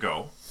aren't going to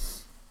go.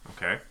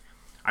 Okay?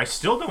 I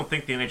still don't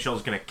think the NHL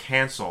is going to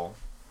cancel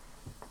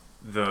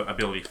the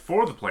ability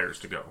for the players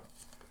to go.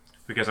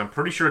 Because I'm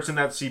pretty sure it's in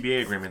that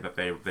CBA agreement that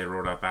they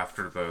wrote up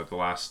after the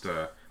last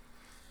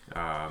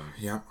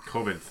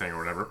COVID thing or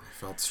whatever. I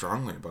felt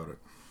strongly about it.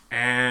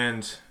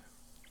 And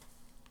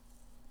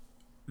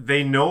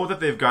they know that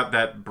they've got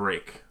that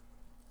break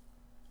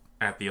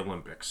at the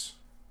Olympics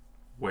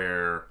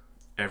where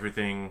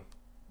everything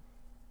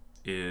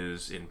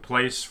is in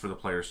place for the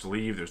players to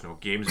leave. There's no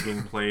games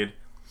being played.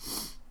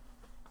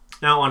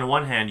 Now, on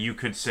one hand, you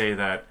could say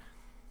that,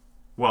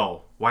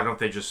 well, why don't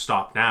they just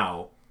stop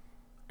now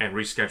and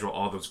reschedule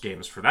all those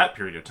games for that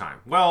period of time?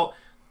 Well,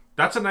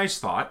 that's a nice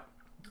thought.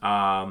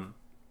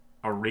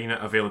 Arena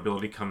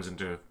availability comes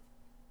into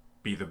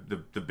be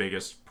the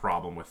biggest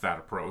problem with that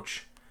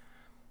approach.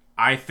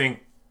 I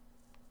think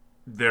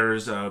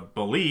there's a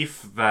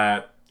belief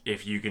that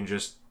if you can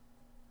just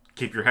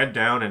keep your head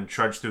down and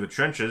trudge through the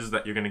trenches,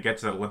 that you're going to get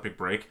to that Olympic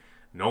break.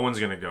 No one's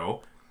going to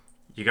go.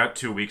 You got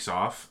 2 weeks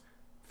off.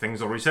 Things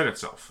will reset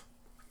itself.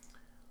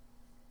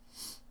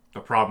 The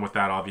problem with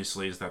that,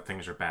 obviously, is that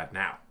things are bad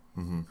now.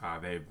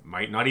 Mm-hmm. They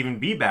might not even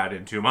be bad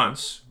in 2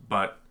 months,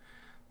 but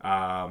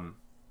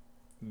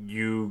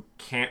you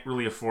can't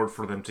really afford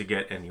for them to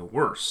get any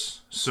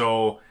worse.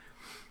 So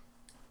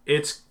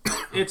it's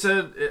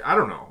I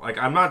don't know. Like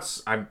I'm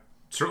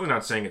certainly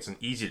not saying it's an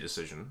easy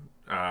decision.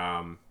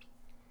 The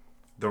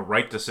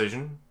right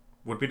decision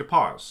would be to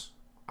pause.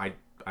 I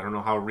don't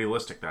know how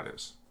realistic that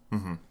is.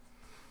 Mm-hmm.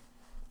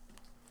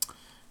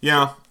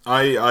 Yeah,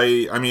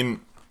 I mean,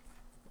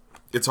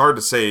 it's hard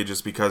to say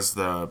just because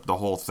the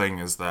whole thing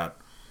is that,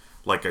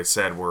 like I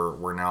said,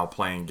 we're now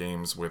playing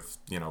games with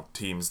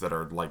teams that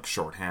are like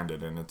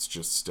shorthanded, and it's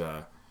just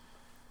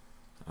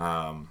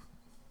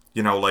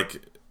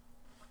like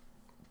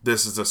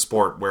this is a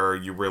sport where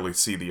you really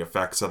see the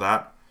effects of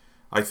that.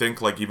 I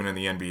think like even in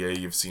the NBA,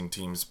 you've seen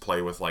teams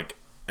play with like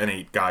an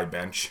 8-guy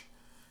bench.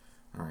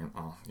 All right,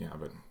 well, yeah,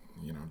 but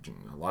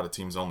a lot of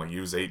teams only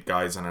use 8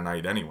 guys in a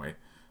night anyway,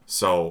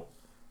 so.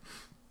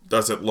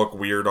 Does it look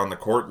weird on the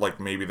court? Like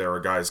maybe there are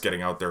guys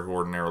getting out there who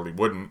ordinarily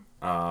wouldn't,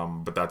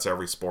 but that's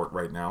every sport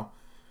right now.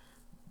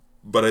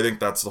 But I think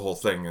that's the whole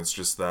thing. It's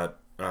just that,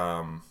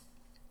 the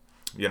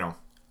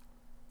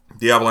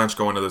Avalanche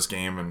go into this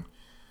game and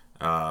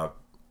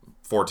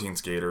 14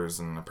 skaters,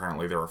 and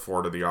apparently they're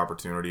afforded the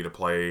opportunity to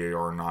play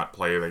or not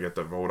play. They get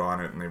to vote on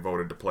it, and they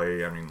voted to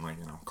play. I mean,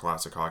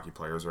 classic hockey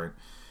players, right?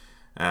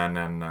 And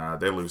then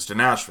they lose to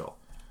Nashville.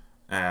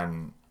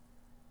 And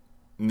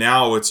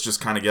now it's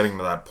just kind of getting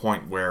to that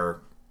point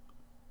where,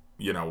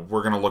 you know,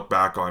 we're going to look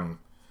back on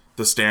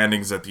the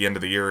standings at the end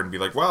of the year and be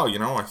like, wow, you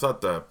know, I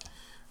thought the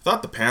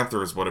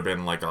Panthers would have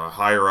been like a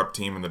higher up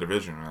team in the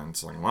division. And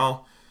it's like,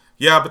 well,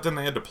 yeah, but then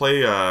they had to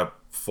play 4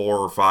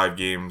 or 5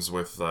 games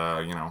with,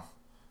 you know,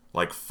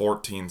 like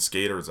 14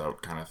 skaters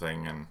out kind of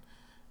thing. And,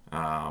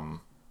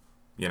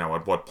 you know,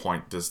 at what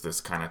point does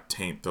this kind of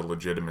taint the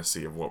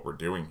legitimacy of what we're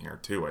doing here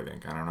too, I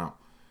think. I don't know.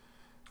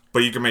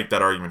 But you can make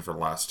that argument for the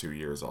last 2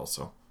 years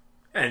also.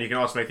 And you can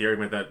also make the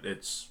argument that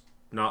it's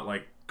not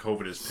like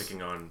COVID is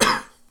picking on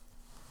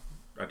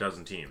a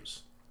dozen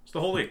teams. It's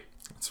the whole league.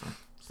 That's right.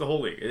 It's the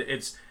whole league.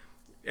 It's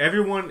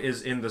everyone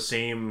is in the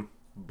same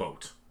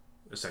boat,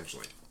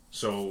 essentially.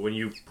 So when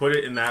you put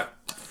it in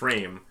that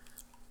frame,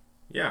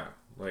 yeah,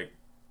 like,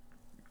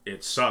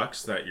 it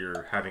sucks that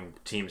you're having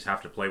teams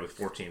have to play with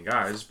 14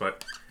 guys,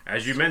 but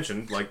as you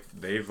mentioned, like,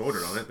 they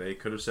voted on it. They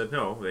could have said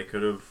no. They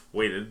could have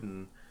waited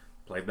and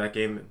played that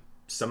game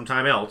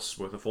sometime else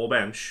with a full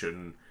bench,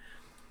 and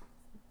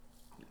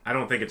I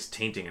don't think it's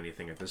tainting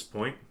anything at this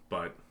point,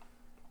 but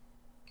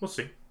we'll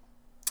see.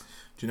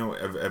 Do you know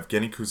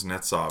Evgeny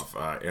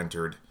Kuznetsov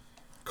entered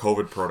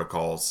COVID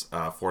protocols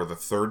for the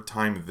 3rd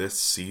time this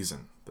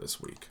season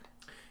this week?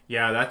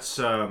 Yeah,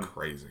 that's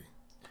crazy.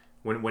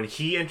 When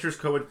he enters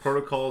COVID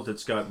protocols,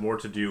 it's got more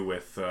to do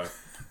with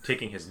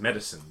taking his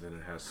medicine than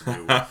it has to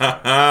do with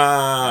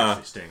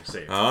actually staying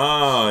safe.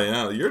 Oh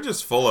yeah, you're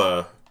just full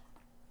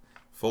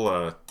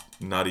of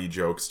nutty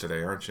jokes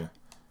today, aren't you?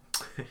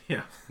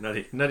 Yeah,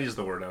 nutty. Nutty is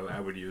the word I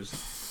would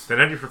use. The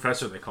nutty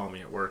professor, they call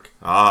me at work.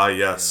 Ah,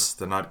 yes,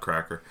 yeah. The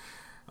nutcracker.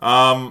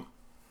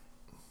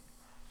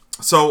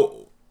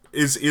 So,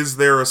 is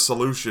there a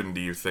solution,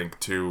 do you think,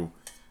 to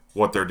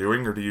what they're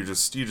doing, or do you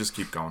just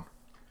keep going?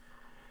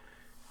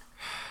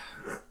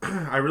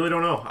 I really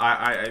don't know.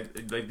 I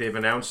like they've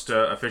announced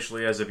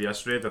officially as of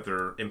yesterday that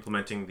they're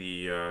implementing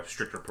the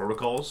stricter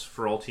protocols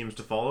for all teams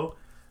to follow.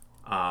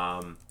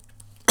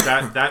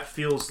 That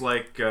feels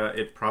like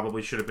it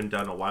probably should have been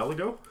done a while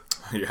ago.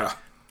 Yeah.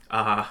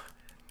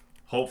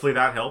 Hopefully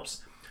that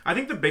helps. I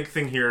think the big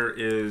thing here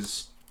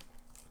is,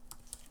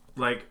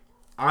 like,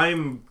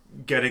 I'm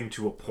getting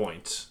to a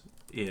point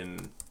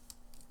in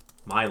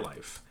my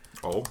life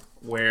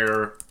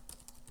where,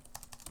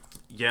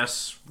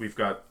 yes, we've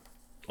got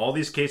all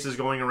these cases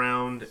going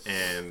around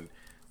and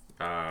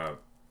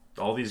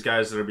all these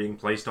guys that are being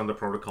placed on the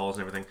protocols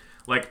and everything.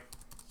 Like,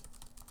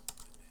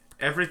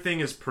 everything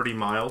is pretty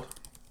mild,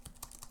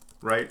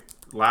 right?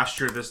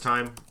 Last year, this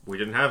time, we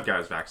didn't have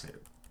guys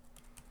vaccinated.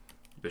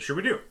 This year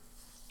we do.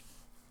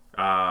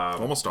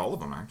 Almost all of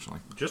them, actually.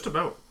 Just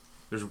about.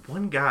 There's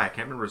one guy, I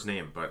can't remember his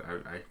name, but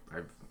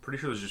I'm pretty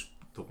sure there's just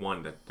the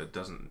one that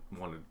doesn't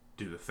want to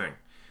do the thing.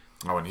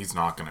 Oh, and he's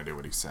not going to do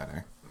what he said,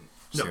 eh?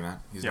 No. See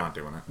that? He's not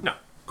doing it. No.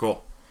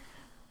 Cool.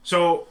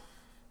 So,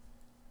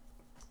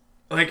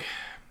 like,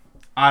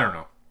 I don't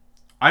know.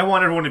 I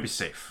want everyone to be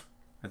safe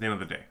at the end of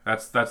the day.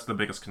 That's the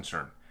biggest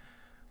concern.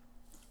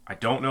 I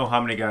don't know how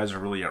many guys are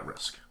really at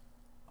risk.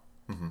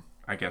 Mm-hmm.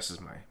 I guess is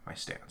my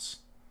stance.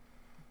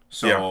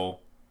 So,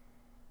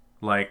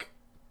 like,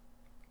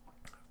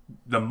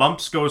 the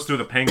mumps goes through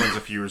the Penguins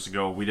a few years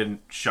ago. We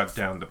didn't shut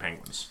down the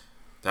Penguins.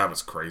 That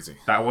was crazy.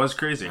 That was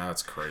crazy.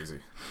 That's crazy.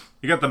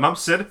 You got the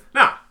mumps, Sid?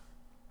 Nah.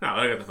 No,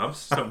 I got the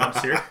mumps. No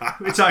mumps here.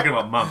 We're talking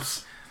about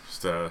mumps.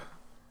 Just a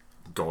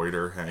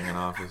goiter hanging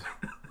off his...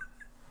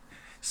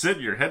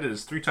 Sid, your head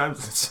is 3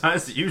 times the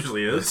size it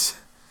usually is.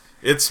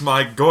 It's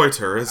my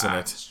goiter, isn't it?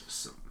 It's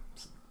just some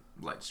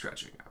light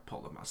stretching. I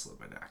pulled a muscle in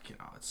my neck. You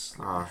know, it's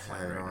I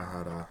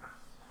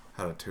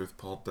had a tooth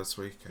pulled this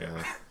week.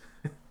 Yeah.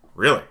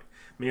 Really?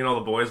 Me and all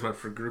the boys went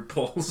for group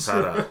pulls.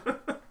 Had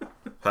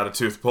a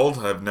tooth pulled.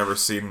 I've never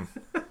seen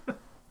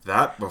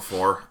that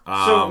before.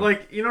 So,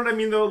 like, you know what I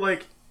mean, though?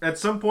 Like, at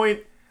some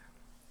point,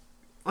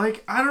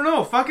 like, I don't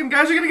know. Fucking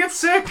guys are gonna get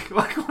sick.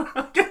 Like,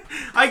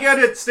 I get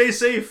it. Stay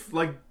safe.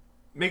 Like,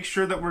 make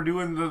sure that we're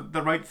doing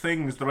the right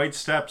things, the right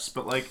steps.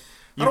 But, like,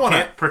 you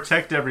can't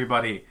protect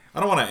everybody. I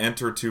don't want to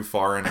enter too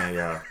far in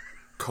a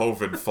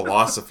COVID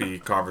philosophy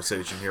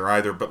conversation here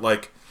either. But,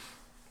 like,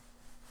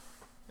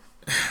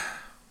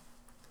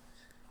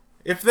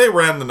 if they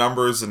ran the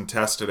numbers and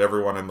tested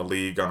everyone in the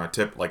league on a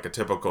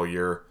typical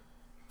year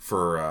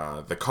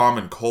for the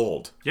common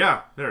cold,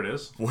 yeah, there it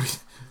is.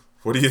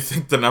 What do you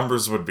think the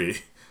numbers would be?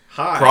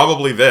 High.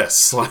 Probably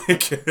this.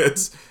 Like,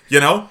 it's, you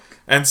know,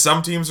 and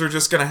some teams are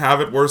just going to have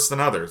it worse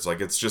than others.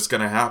 Like, it's just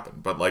going to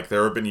happen. But, like,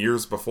 there have been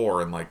years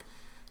before in, like,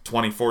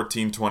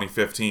 2014,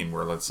 2015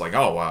 where it's like,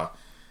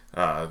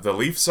 the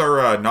Leafs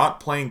are not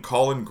playing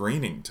Colin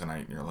Greening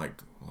tonight. And you're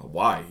like, well,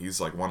 why? He's,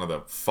 like, one of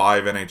the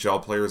 5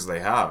 NHL players they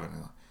have.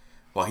 And,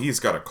 well, he's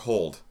got a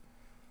cold.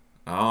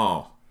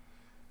 Oh.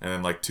 And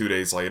then, like, 2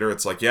 days later,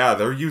 it's like, yeah,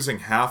 they're using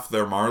half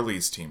their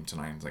Marlies team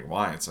tonight. It's like,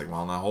 why? It's like,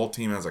 well, the whole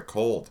team has a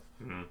cold.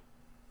 Mm-hmm.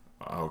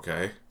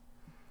 Okay.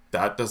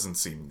 That doesn't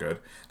seem good.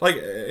 Like,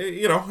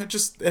 you know,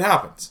 it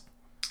happens.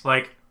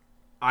 Like,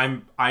 I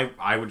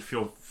would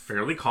feel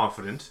fairly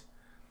confident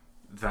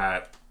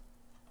that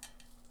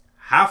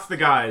half the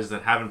guys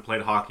that haven't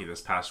played hockey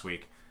this past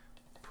week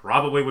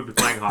probably would be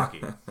playing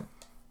hockey.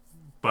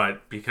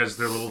 But because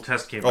their little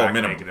test came back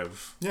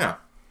negative,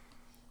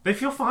 they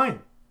feel fine.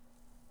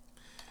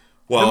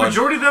 Well, the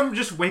majority of them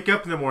just wake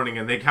up in the morning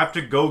and they have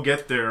to go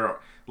get their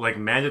like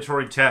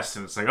mandatory test,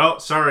 and it's like, oh,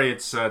 sorry,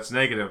 it's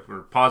negative or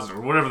positive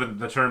or whatever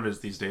the term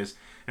is these days.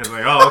 And it's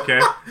like, oh, okay.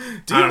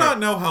 Do you not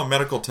know how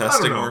medical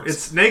testing works?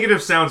 It's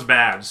negative sounds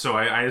bad, so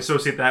I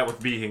associate that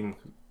with being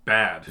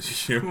bad.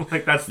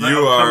 Like that's the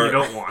outcome you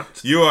don't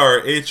want. You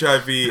are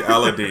HIV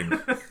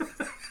Aladdin.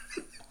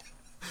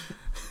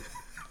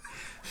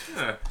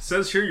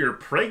 Says here you're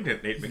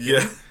pregnant, Nate McKinnon.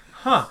 Yeah.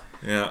 Huh.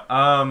 Yeah.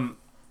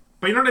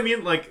 But you know what I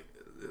mean? Like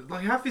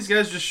half these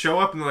guys just show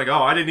up and they're like,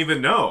 oh, I didn't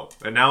even know.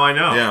 And now I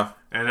know. Yeah.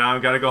 And now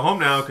I've got to go home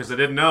now because I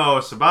didn't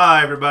know. So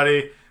bye,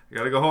 everybody. I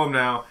got to go home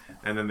now.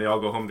 And then they all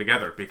go home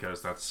together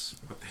because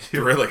that's what they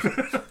do. Really?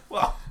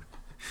 Well,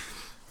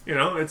 you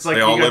know, it's like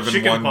they you all got live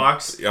chicken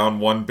pox. on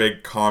one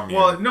big commune.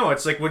 Well, no,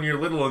 it's like when you're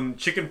little and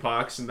chicken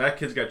pox and that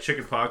kid's got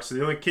chicken pox. So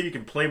the only kid you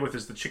can play with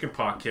is the chicken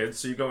pox kid.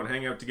 So you go and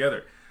hang out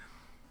together.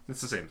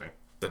 It's the same thing.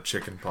 The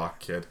chicken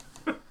pox kid.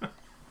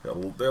 A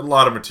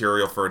lot of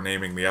material for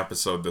naming the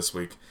episode this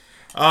week.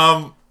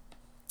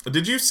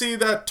 Did you see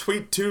that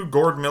tweet too?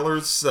 Gord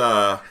Miller's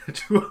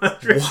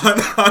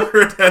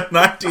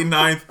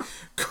 199th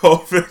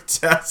COVID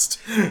test.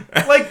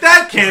 Like,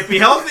 that can't be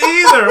healthy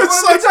either. What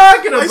are you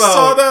talking about? I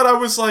saw that. I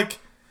was like,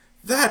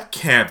 that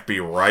can't be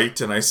right.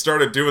 And I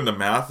started doing the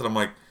math, and I'm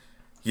like,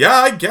 yeah,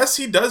 I guess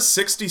he does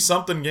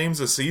 60-something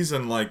games a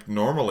season, like,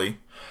 normally.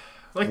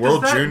 Like,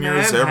 World does that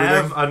Juniors, man everything.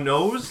 have a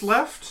nose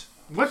left?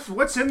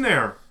 What's in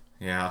there?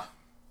 Yeah.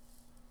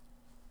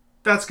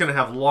 That's going to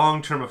have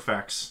long-term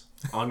effects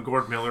on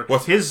Gord Miller.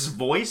 His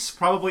voice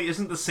probably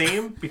isn't the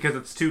same because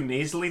it's too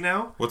nasally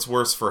now. What's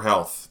worse for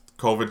health?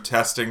 COVID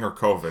testing or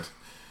COVID?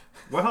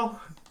 Well,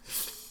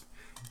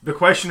 the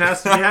question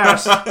has to be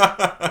asked.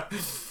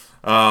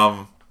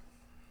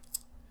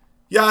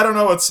 Yeah, I don't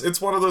know.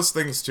 It's one of those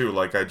things too.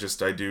 Like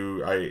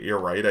you're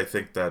right. I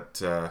think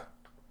that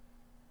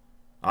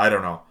I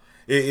don't know.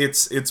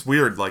 It's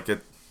weird. Like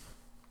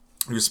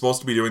you're supposed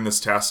to be doing this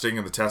testing,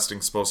 and the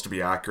testing's supposed to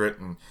be accurate,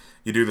 and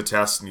you do the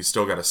test, and you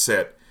still got to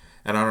sit.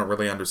 And I don't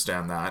really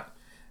understand that.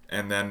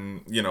 And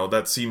then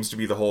that seems to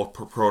be the whole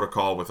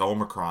protocol with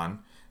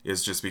Omicron.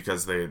 Is just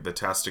because the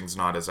testing's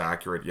not as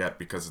accurate yet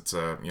because it's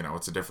a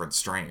different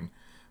strain.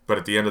 But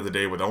at the end of the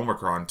day with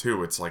Omicron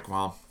too, it's like,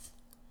 well,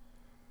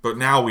 but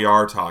now we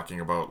are talking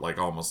about like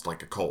almost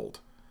like a cold.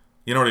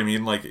 You know what I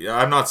mean? Like,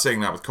 I'm not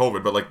saying that with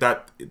COVID, but like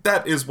that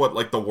is what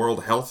like the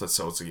World Health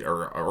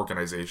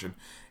Organization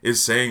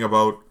is saying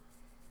about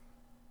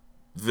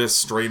this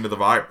strain of the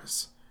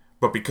virus.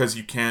 But because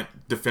you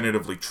can't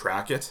definitively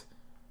track it,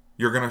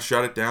 you're going to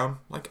shut it down?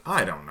 Like,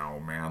 I don't know,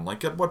 man.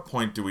 Like, at what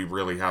point do we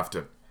really have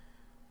to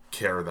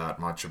care that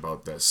much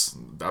about this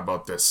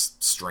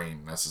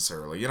strain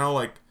necessarily?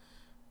 Like,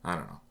 I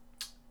don't know.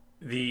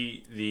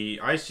 The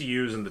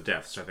ICUs and the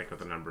deaths, I think, are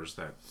the numbers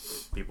that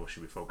people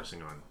should be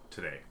focusing on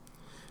today.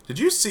 Did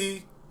you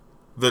see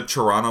the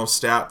Toronto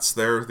stats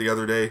there the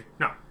other day?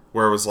 No.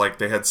 Where it was like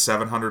they had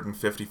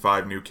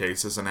 755 new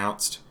cases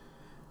announced,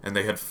 and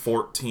they had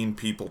 14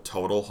 people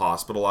total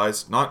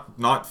hospitalized.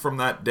 Not from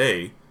that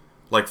day,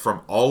 like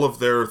from all of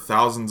their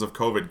thousands of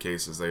COVID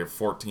cases, they have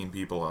 14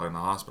 people in the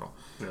hospital.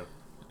 Yeah.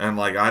 And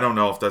like, I don't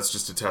know if that's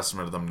just a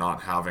testament to them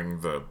not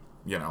having the,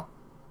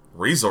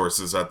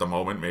 resources at the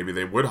moment. Maybe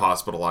they would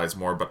hospitalize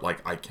more, but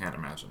like, I can't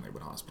imagine they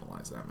would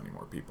hospitalize that many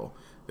more people.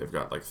 They've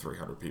got like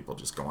 300 people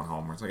just going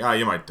home where it's like,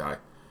 you might die.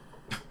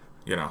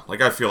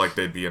 Like, I feel like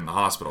they'd be in the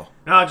hospital.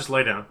 No, just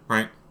lay down.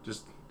 Right?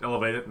 Just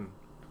elevate it and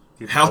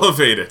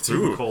elevate it.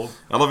 Ooh. Cold.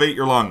 Elevate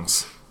your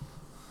lungs.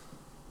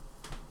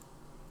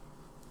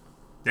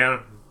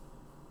 Yeah.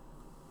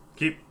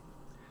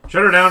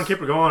 Shut her down, keep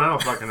her going. I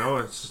don't fucking know.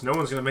 It's just, no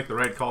one's gonna make the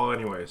right call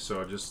anyway.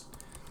 So just,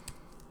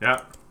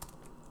 yeah.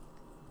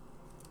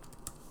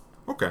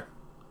 Okay.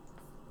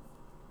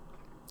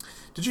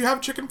 Did you have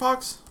chicken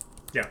pox?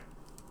 Yeah.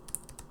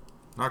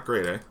 Not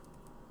great, eh?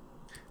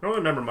 I don't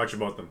remember much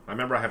about them. I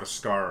remember I have a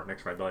scar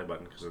next to my belly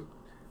button because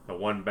the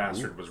one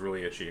bastard was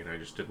really itchy, and I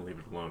just didn't leave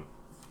it alone.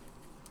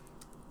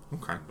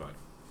 Okay. But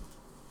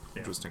yeah.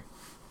 Interesting.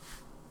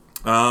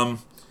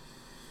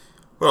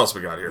 What else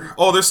we got here?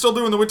 Oh, they're still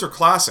doing the Winter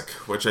Classic,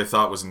 which I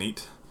thought was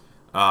neat.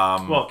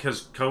 Well,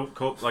 because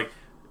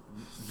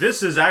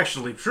this is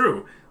actually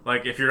true.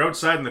 Like, if you're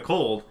outside in the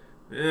cold,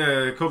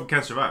 COVID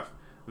can't survive.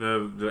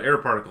 The air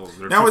particles.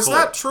 Now, is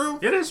that true?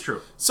 It is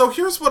true. So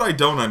here's what I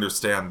don't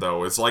understand,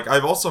 though. Is like,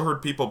 I've also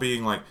heard people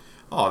being like,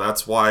 "Oh,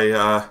 that's why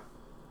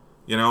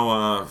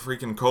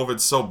freaking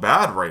COVID's so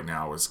bad right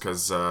now is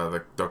because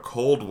the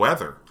cold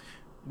weather."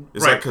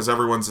 Is that because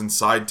everyone's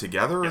inside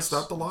together? Yes. Is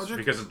that the logic?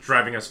 Because it's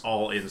driving us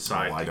all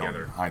inside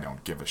together. I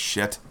don't give a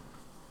shit.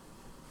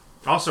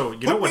 Also,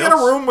 you know what else? Put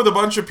me in a room with a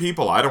bunch of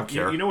people. I don't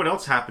care. You know what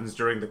else happens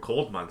during the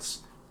cold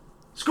months?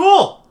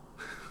 School!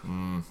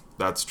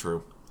 That's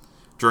true.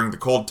 During the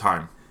cold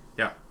time.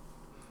 Yeah.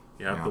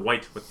 Yeah, the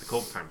white with the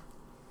cold time.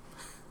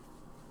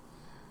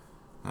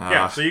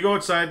 Yeah, so you go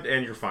outside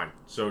and you're fine.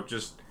 So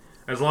just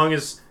as long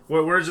as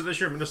where is it this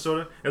year,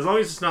 Minnesota? As long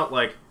as it's not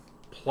like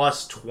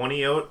plus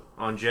 20 out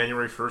on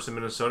January 1st in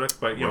Minnesota,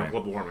 but you know, Right.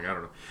 global warming, I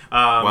don't know.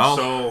 Well,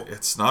 So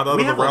it's not out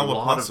we of the have realm a of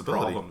lot of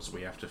possibility. problems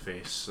we have to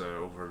face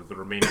over the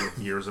remaining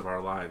years of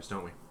our lives,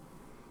 don't we?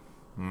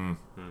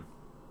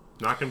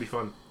 Not gonna be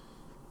fun.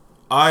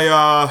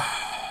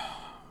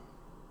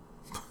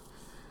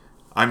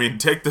 I mean,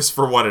 take this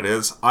for what it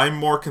is. I'm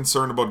more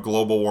concerned about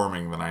global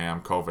warming than I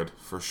am COVID,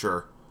 for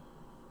sure.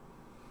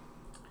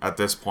 At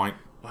this point.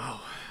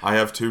 Wow. I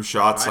have 2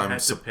 shots. I I'm had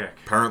to pick.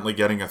 apparently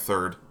getting a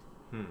 3rd.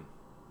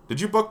 Did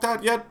you book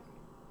that yet?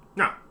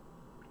 No,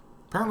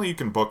 Apparently you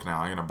can book now.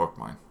 I'm going to book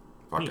mine.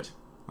 Fuck Neat. it.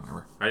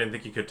 Whatever. I didn't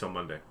think you could till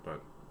Monday,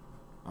 but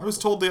I was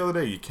told the other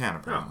day you can,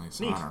 apparently.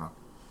 So neat. I don't know.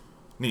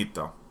 Neat,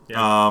 though.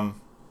 Yeah.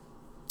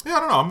 Yeah, I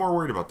don't know. I'm more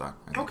worried about that.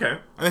 I think.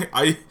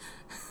 okay.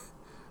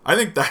 I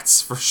think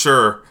that's for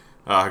sure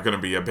going to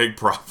be a big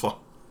problem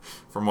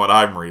from what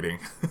I'm reading.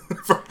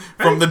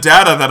 from the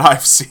data that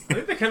I've seen. I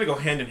think they kind of go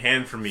hand in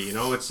hand for me. You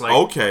know, it's like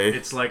Okay.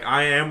 It's like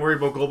I am worried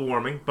about global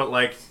warming, but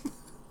like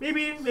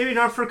maybe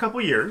not for a couple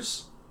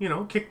years. You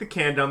know, kick the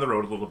can down the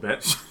road a little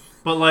bit.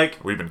 But like,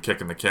 We've been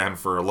kicking the can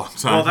for a long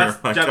time. well, here.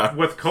 My that's God.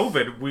 with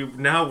COVID.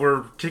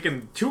 We're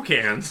kicking 2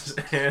 cans.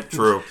 And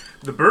True.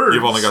 The birds.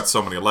 You've only got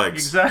so many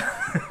legs.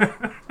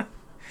 exactly.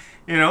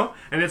 You know,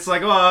 and it's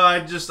like, oh,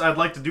 I'd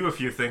like to do a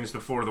few things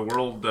before the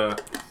world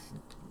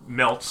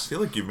melts. I feel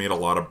like you've made a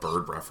lot of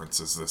bird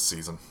references this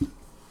season.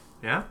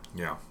 Yeah.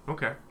 Yeah.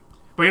 Okay.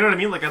 But you know what I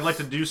mean? Like, I'd like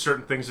to do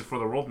certain things before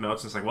the world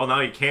melts. And it's like, well, now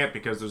you can't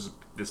because there's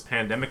this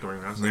pandemic going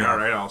around. It's like, Yeah. all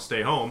right, I'll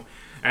stay home.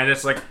 And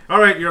it's like, all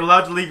right, you're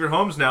allowed to leave your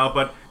homes now,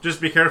 but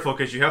just be careful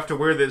because you have to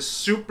wear this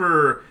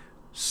super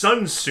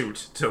sun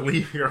suit to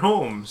leave your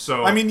home.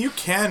 So I mean, you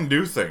can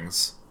do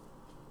things.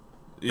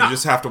 You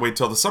just have to wait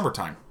till the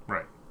summertime.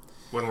 right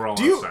when we're all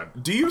Do you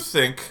outside. do you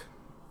think?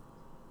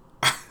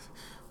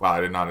 Wow,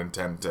 I did not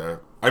intend to.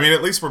 I mean,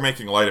 at least we're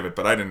making light of it,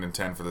 but I didn't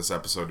intend for this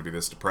episode to be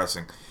this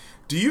depressing.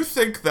 Do you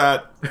think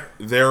that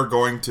they're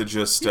going to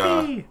just?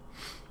 Yay.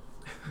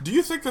 Do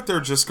you think that they're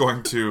just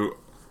going to?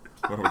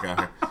 What do we got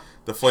here?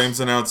 The Flames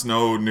announced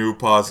no new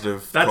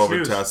positive That's COVID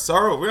news. tests.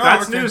 Oh,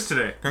 That's okay. news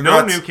today.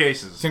 Congrats. No new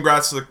cases.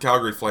 Congrats to the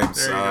Calgary Flames.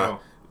 There you go.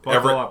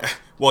 Buckle up.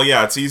 Well,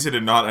 yeah, it's easy to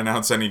not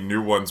announce any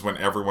new ones when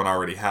everyone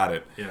already had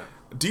it. Yeah.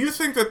 Do you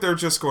think that they're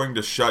just going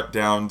to shut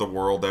down the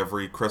world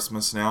every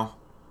Christmas now?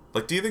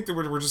 Like, do you think that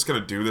we're just going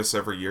to do this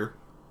every year?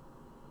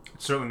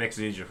 It certainly makes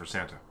it easier for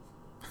Santa.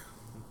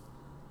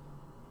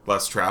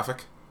 Less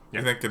traffic? Yeah.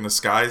 You think in the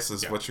skies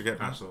is Yeah, what you're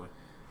getting? Absolutely.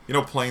 You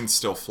know, planes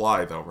still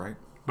fly, though, right?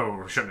 But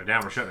we're shutting it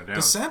down.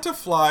 Does Santa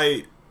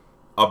fly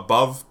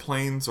above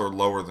planes or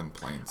lower than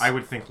planes? I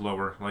would think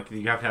lower. Like,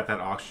 you have to have that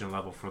oxygen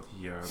level for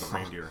the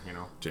reindeer, you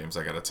know? James,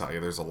 I gotta tell you,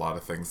 there's a lot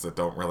of things that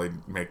don't really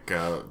make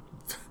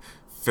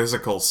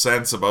physical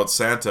sense about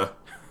Santa.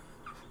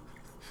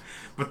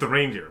 But the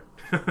reindeer.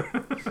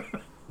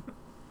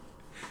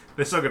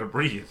 They still gotta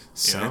breathe. You know?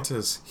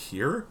 Santa's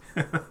here?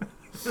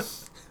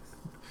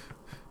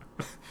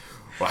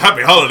 Well,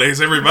 happy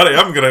holidays, everybody.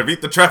 I'm gonna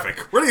beat the traffic.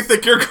 Where do you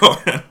think you're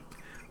going?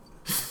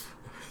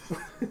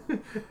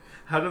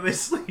 How do they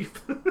sleep?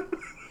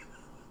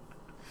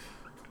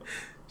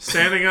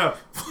 Standing up.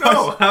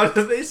 No, how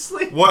do they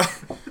sleep?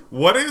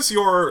 What is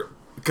your...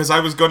 Because I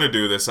was going to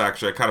do this,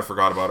 actually. I kind of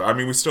forgot about it. I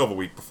mean, we still have a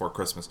week before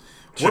Christmas.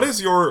 Sure. What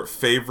is your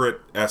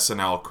favorite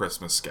SNL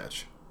Christmas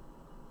sketch?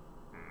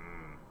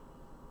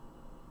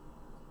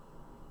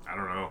 I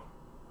don't know.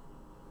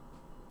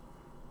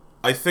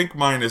 I think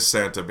mine is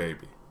Santa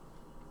Baby.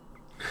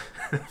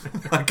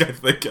 Like, I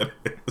think it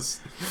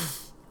is.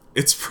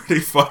 It's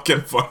pretty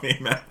fucking funny,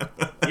 man.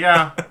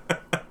 Yeah.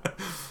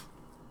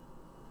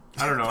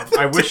 I don't know.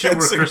 I wish it were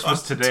Dancing Christmas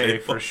on the today.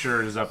 table. For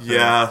sure is up there.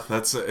 Yeah,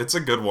 it's a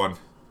good one.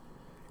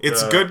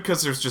 It's The- good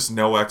because there's just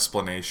no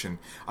explanation.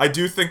 I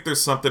do think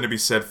there's something to be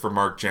said for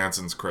Mark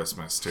Jansen's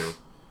Christmas, too.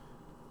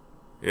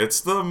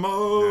 It's the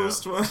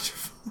most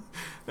wonderful...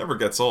 Never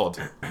gets old.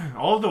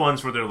 All of the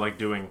ones where they're like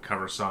doing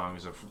cover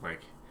songs of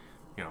like,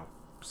 you know,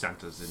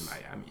 Santa's in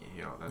Miami.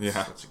 You know,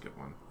 that's a good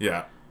one.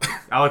 Yeah.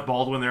 Alec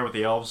Baldwin there with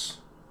the elves.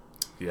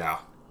 Yeah.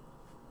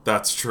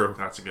 That's true.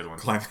 That's a good one.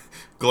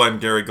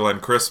 Glenn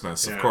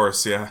Christmas, of Yeah.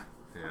 course, yeah.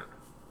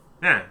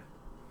 Yeah.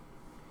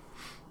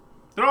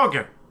 They're all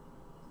good.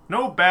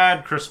 No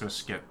bad Christmas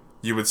skit.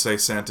 You would say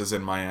Santa's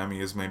in Miami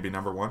is maybe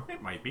number one?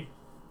 It might be.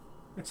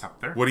 It's up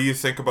there. What do you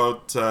think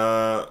about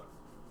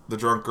the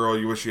drunk girl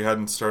you wish you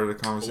hadn't started a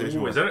conversation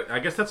Ooh, with? is that I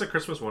guess that's a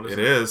Christmas one, isn't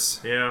It is.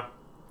 Yeah.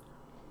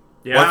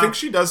 Yeah. Well, I think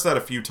she does that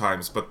a few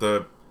times, but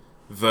the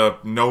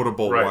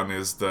notable Right. one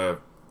is the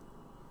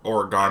I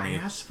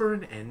origami asked for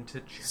an end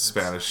to genocide,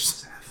 Spanish.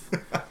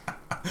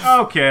 Seth.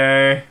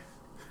 Okay.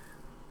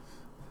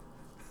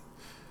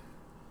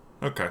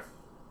 Okay.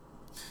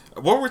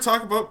 What were we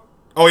talking about?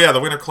 Oh yeah, the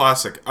Winter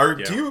Classic. Yeah.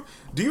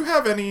 Do you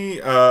have any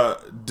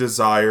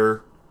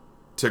desire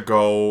to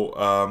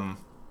go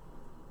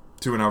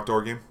to an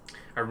outdoor game?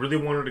 I really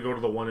wanted to go to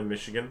the one in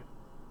Michigan,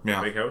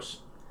 Yeah. Big House.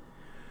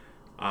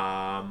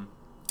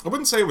 I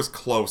wouldn't say it was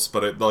close,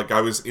 but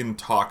I was in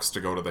talks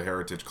to go to the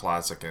Heritage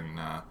Classic in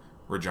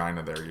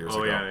Regina there years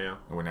ago. Yeah.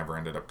 And we never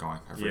ended up going.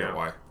 I forget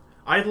why.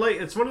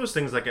 It's one of those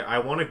things, like, I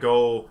want to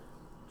go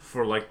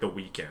for, like, the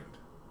weekend.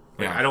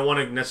 Like, Yeah. I don't want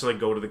to necessarily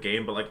go to the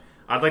game, but, like,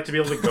 I'd like to be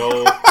able to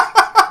go...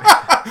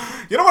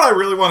 You know what I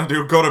really want to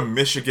do? Go to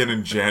Michigan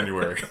in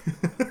January.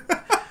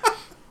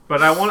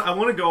 But I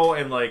want to go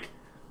and, like,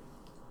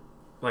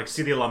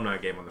 see the alumni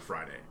game on the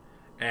Friday.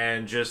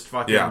 And just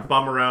fucking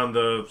bum around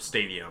the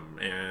stadium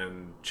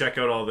and check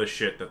out all this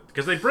shit.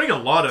 Because they bring a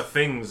lot of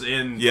things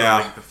in for,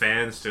 like, the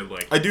fans to,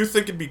 like... I do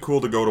think it'd be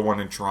cool to go to one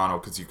in Toronto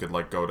because you could,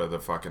 like, go to the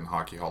fucking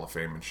Hockey Hall of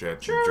Fame and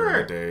shit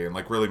during the day and,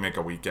 like, really make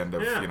a weekend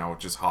of, you know,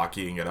 just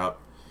hockeying it up.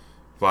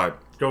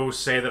 But... Go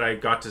say that I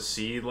got to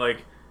see,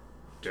 like,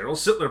 Daryl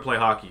Sittler play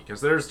hockey.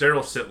 Because there's Daryl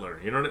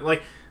Sittler. You know what I mean?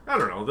 Like, I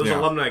don't know. Those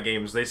alumni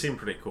games, they seem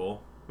pretty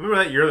cool.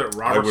 Remember that year that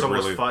Roberts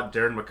almost fought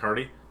Darren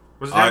McCarty?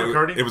 Was it Darren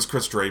McCarty? It was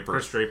Chris Draper.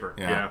 Chris Draper,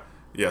 yeah.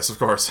 Yes, of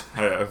course.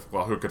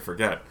 Well, who could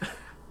forget?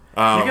 You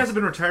guys have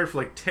been retired for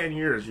like 10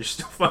 years. You're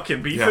still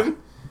fucking beefing? Yeah.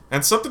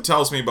 And something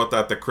tells me about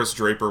that Chris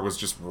Draper was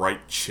just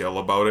right chill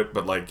about it,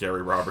 but like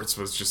Gary Roberts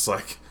was just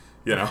like,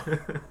 you know,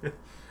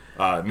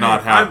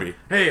 not happy.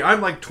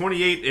 I'm like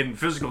 28 in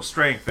physical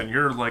strength, and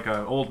you're like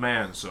an old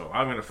man, so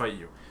I'm going to fight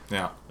you.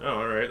 Yeah. Oh,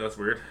 alright, that's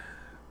weird.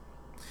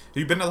 Have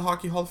you been to the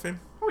Hockey Hall of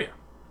Fame? Oh, yeah.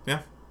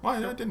 Yeah?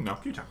 Well, I didn't know. A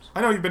few times.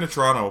 I know you've been to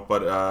Toronto,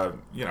 but,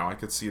 you know, I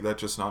could see that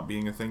just not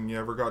being a thing you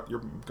ever got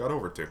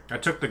over to. I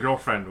took the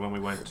girlfriend when we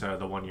went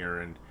the one year,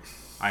 and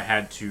I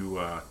had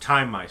to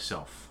time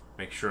myself.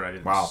 Make sure I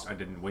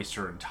didn't waste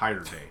her entire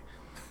day.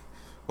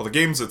 Well, the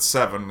game's at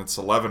 7. It's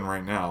 11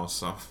 right now,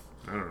 so...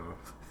 I don't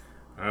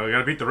know. We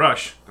gotta beat the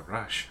Rush. The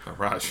Rush. The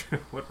Rush.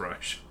 What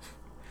Rush?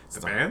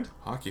 The band?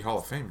 Hockey Hall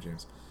of Fame,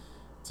 James.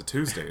 It's a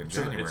Tuesday in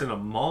January. It's in a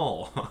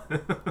mall.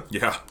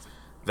 Yeah.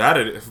 That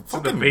is... It's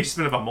in the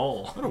basement of a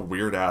mall. What a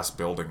weird-ass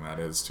building that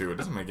is, too. It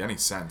doesn't make any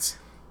sense.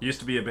 Used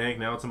to be a bank,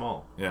 now it's a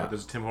mall. Yeah. But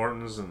there's Tim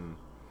Hortons, and...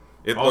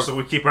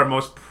 we keep our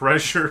most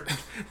pressure...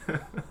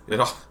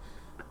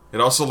 It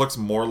also looks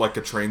more like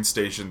a train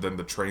station than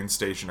the train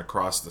station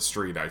across the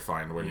street, I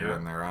find, when you're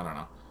in there. I don't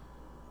know.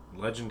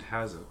 Legend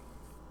has it.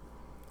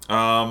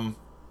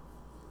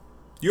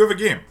 You have a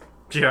game.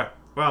 Yeah.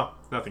 Well,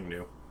 nothing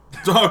new.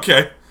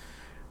 Okay.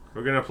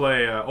 We're going to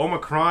play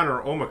Omicron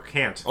or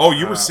Omicant. Oh,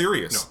 you were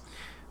serious?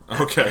 No.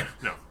 Okay.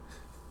 No.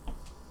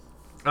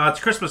 It's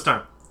Christmas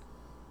time.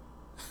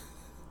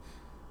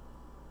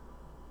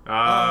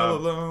 All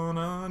alone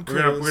on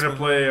Christmas. We're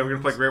gonna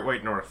play Great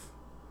White North.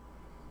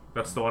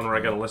 That's the one where I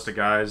got a list of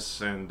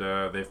guys, and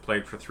they've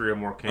played for 3 or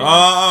more teams.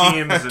 Oh, and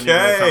you gotta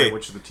tell me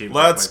which of the teams.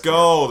 Let's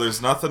go.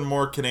 There's nothing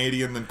more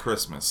Canadian than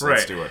Christmas.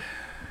 Let's do it.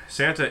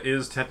 Santa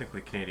is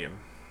technically Canadian,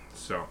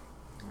 so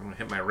I'm gonna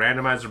hit my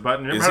randomizer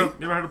button. You ever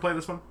heard how to play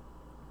this one?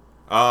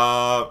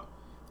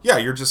 Yeah.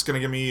 You're just gonna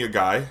give me a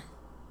guy.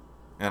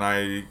 And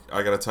I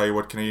gotta tell you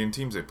what Canadian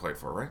teams they play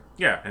for, right?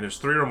 Yeah, and there's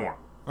 3 or more.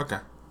 Okay.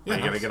 Yeah,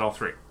 and you gotta get all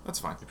 3. That's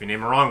fine. If you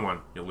name a wrong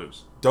one, you'll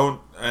lose.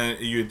 Don't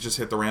you just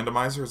hit the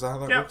randomizer? Is that how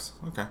that works?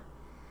 Okay.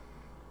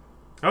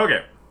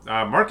 Okay.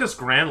 Marcus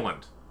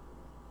Granlund.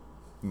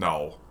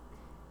 No.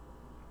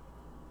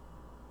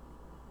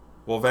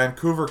 Well,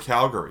 Vancouver,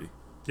 Calgary.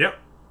 Yep.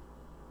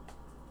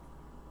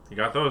 You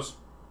got those.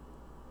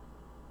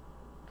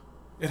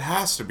 It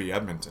has to be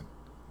Edmonton.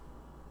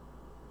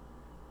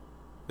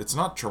 It's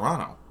not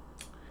Toronto.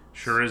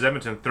 Sure is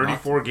Edmonton.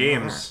 34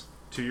 games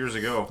 2 years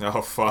ago.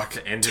 Oh, fuck.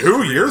 To end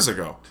 2 years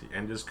ago. To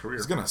end his career. I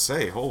was going to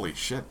say, holy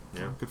shit.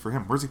 Yeah. Good for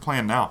him. Where's he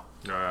playing now?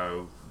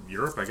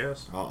 Europe, I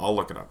guess. I'll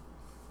look it up.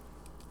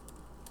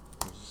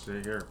 Let's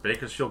see here.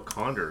 Bakersfield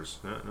Condors.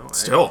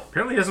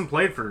 Apparently he hasn't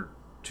played for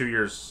 2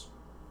 years.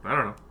 I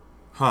don't know.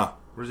 Huh.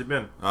 Where's he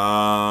been?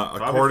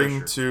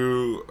 According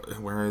to...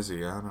 Where is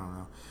he? I don't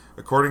know.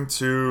 According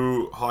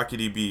to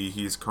HockeyDB,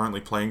 he's currently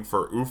playing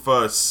for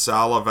Ufa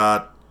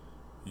Salavat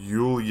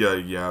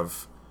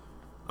Yuliayev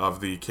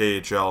of the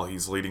KHL.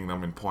 He's leading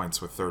them in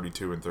points with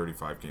 32 and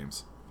 35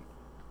 games.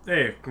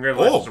 Hey,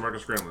 congratulations to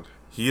Marcus Granlund.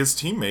 He is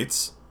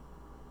teammates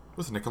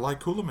with Nikolai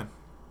Kulemin.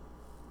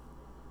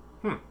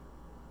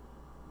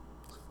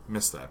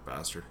 Missed that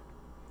bastard.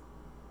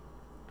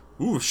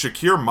 Ooh,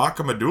 Shakir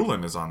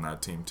Makamadulin is on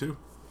that team too.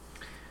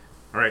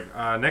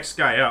 Alright, next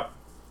guy up.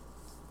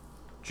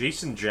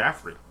 Jason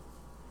Jaffrey.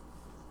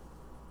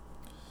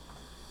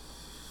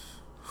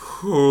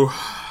 Whew.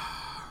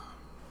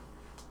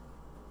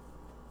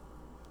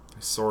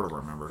 I sort of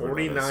remember.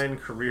 49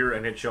 career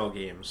NHL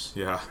games.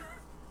 Yeah.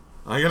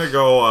 I'm going to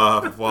go,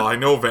 well, I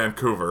know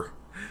Vancouver.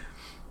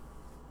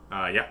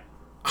 Yeah.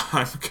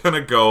 I'm going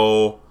to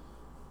go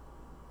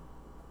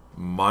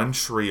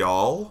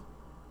Montreal.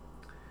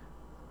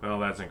 Well,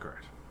 that's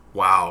incorrect.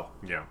 Wow.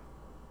 Yeah.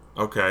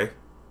 Okay.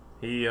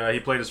 He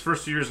played his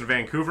first 2 years in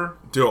Vancouver.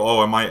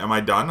 Am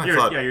I done?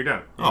 Yeah, you're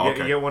done. You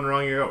get one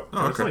wrong, you go.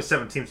 There's okay. only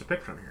 7 teams to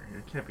pick from here.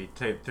 You can't be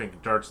taking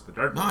darts at the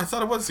dartboard. No, I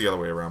thought it was the other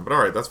way around, but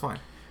alright, that's fine.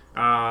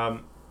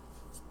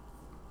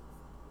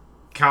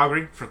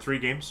 Calgary for 3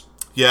 games.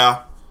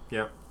 Yeah.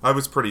 Yeah. I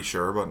was pretty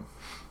sure, but...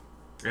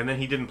 And then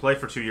he didn't play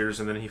for 2 years,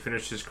 and then he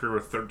finished his career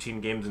with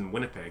 13 games in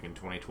Winnipeg in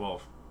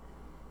 2012.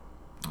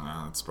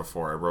 That's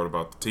before I wrote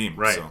about the team.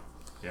 Right. So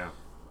Yeah.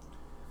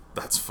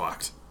 that's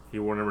fucked. He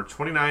wore number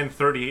 29,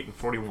 38, and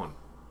 41.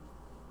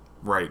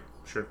 Right.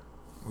 Sure.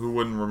 Who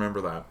wouldn't remember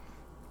that?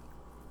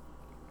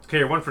 Okay,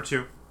 you're 1 for 2.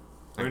 We're going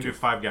Thank to you. do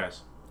 5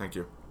 guys. Thank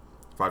you.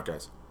 5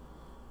 guys.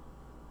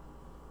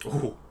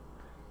 Ooh.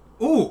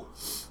 Ooh!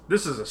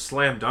 This is a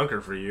slam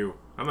dunker for you.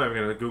 I'm not even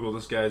going to Google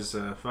this guy's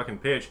fucking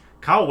page.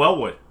 Kyle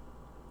Wellwood.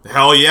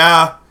 Hell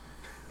yeah.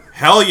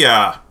 Hell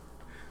yeah.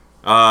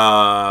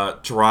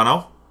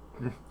 Toronto,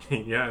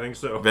 Yeah, I think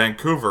so.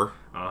 Vancouver,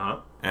 Uh-huh.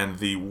 and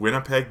the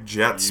Winnipeg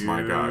Jets,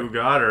 my guy. You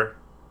got her.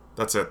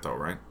 That's it, though,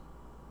 right?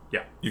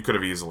 Yeah. You could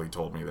have easily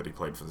told me that he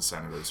played for the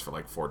Senators for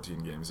like 14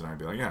 games, and I'd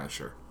be like, yeah,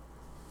 sure.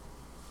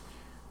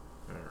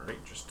 All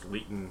right, just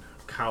deleting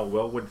Kyle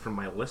Wellwood from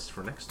my list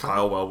for next time.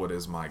 Kyle Wellwood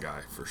is my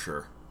guy, for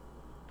sure.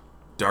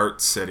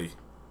 Dart City.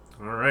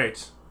 All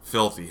right.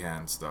 Filthy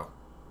hands, though.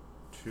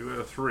 2 out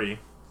of 3.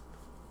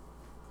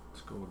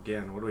 Let's go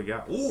again. What do we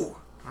got? Ooh!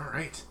 All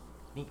right.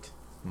 Neat.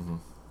 Mm-hmm.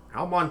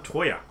 Al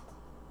Montoya.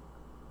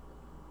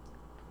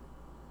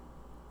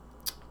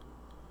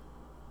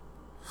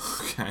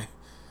 Okay.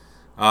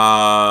 The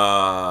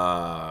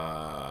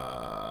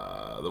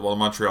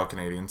Montreal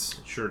Canadiens.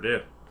 Sure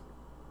did.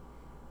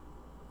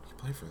 He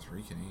played for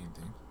 3 Canadian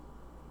teams.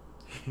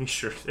 He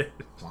sure did.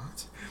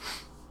 What?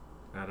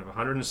 Out of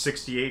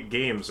 168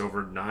 games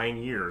over 9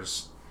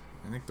 years.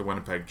 I think the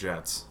Winnipeg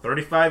Jets.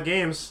 35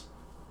 games.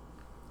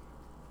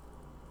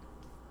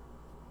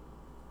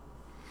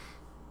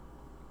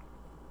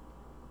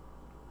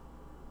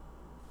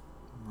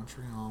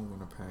 Montreal,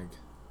 Winnipeg.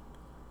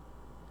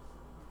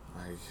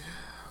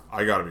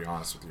 I gotta be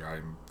honest with you.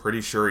 I'm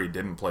pretty sure he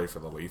didn't play for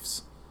the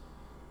Leafs.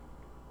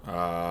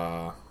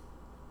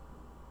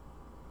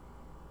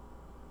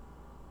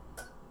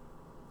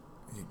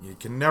 You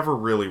can never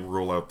really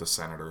rule out the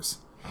Senators.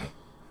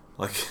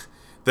 Like,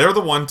 they're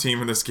the one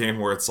team in this game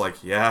where it's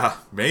like, yeah,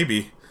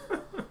 maybe.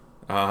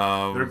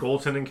 Their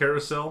goaltending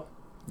carousel.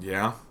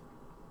 Yeah.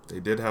 They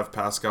did have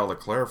Pascal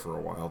Leclerc for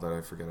a while that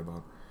I forget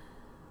about.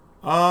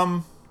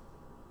 I'm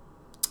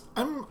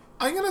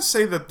gonna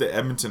say that the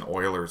Edmonton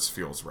Oilers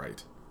feels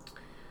right.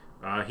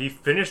 He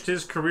finished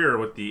his career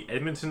with the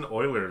Edmonton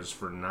Oilers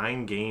for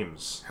 9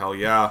 games. Hell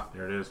yeah.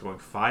 There it is, going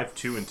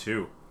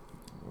 5-2-2.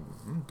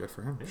 Good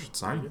for him. Should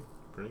sign him.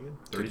 Pretty good.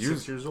 Could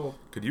 36 years old.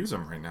 Could use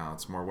him right now.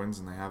 It's more wins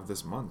than they have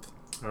this month.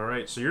 All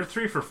right, so you're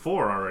 3 for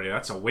 4 already.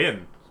 That's a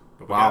win.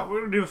 But Wow. we're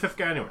gonna do a 5th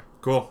guy anyway.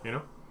 Cool. You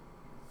know.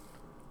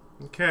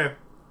 Okay.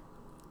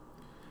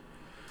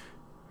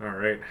 All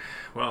right.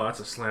 Well,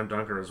 that's a slam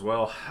dunker as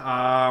well.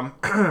 Dion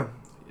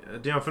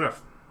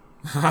Phaneuf.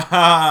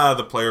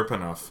 The player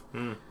Phaneuf.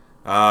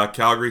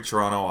 Calgary,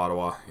 Toronto,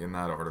 Ottawa, in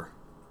that order.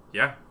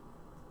 Yeah,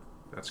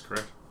 that's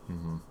correct.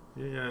 Mm-hmm.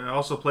 Yeah,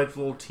 also played for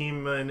a little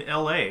team in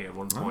L.A. at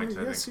one point.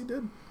 I yes, think. he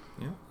did.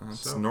 Yeah, that's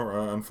So-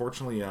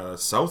 unfortunately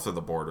south of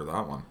the border.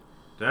 That one.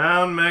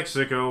 Down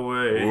Mexico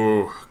way.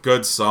 Ooh,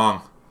 good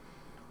song.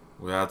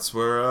 That's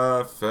where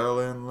I fell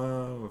in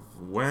love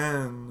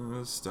when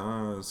the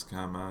stars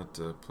come out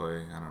to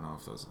play. I don't know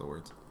if those are the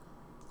words.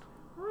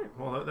 All right.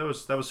 Well,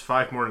 that was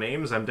 5 more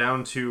names. I'm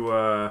down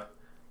to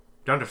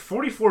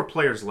 44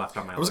 players left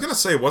on my list. I was gonna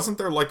say, wasn't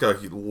there like a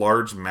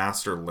large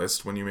master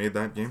list when you made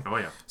that game? Oh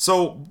yeah.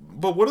 So,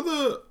 but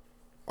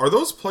are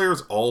those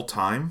players all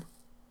time?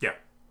 Yeah.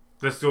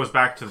 This goes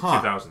back to the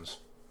 2000s.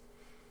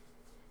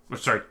 Oh,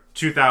 sorry,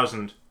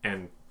 2000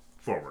 and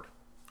forward.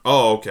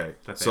 Oh, okay.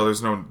 That's So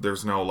it.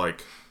 there's no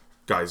like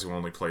guys who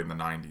only played in the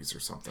 90s or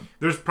something.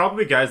 There's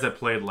probably guys that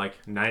played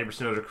like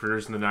 90% of their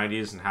careers in the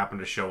 90s and happened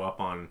to show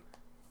up on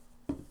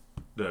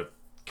the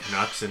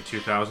Canucks in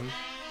 2000.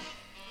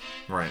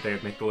 Right. They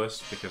would make the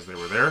list because they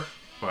were there,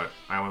 but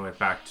I only went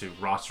back to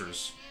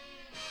rosters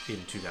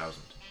in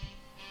 2000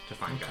 to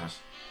find guys.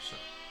 So,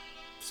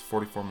 It's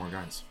 44 more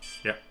guys.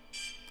 yeah.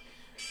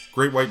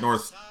 Great White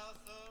North.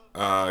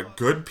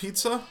 Good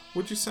pizza,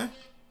 would you say?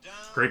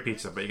 Great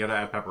pizza, but you gotta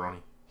add pepperoni.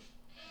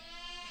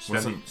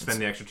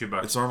 Spend the extra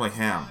 $2. It's normally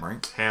ham,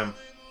 right? Ham.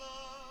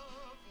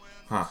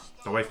 Huh.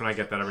 The wife and I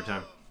get that every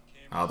time.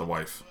 The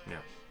wife. Yeah.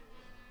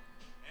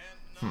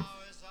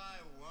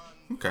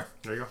 Okay.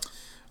 There you go.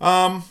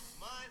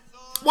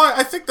 Well,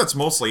 I think that's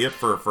mostly it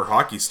for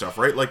hockey stuff,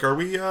 right? Like, are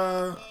we,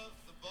 I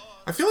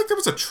feel like there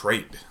was a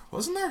trade,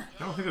 wasn't there?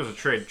 I don't think there was a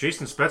trade.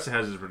 Jason Spezza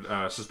has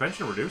his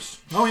suspension reduced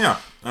Oh, yeah.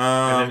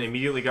 and then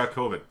immediately got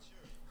COVID.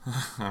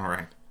 All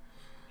right.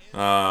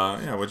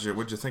 Yeah,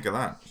 what'd you think of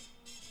that?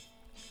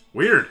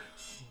 Weird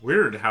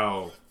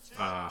how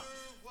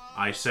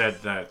I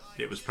said that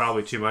it was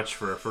probably too much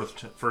for a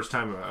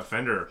first-time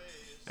offender,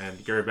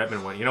 and Gary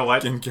Bettman went, you know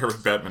what? And Gary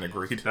Bettman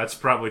agreed. That's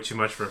probably too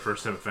much for a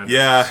first-time offender.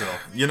 Yeah,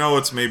 So,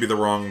 it's maybe the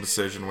wrong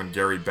decision when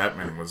Gary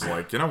Bettman was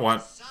like, you know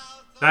what?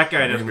 that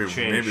guy doesn't Maybe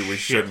change we shit.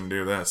 shouldn't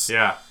do this.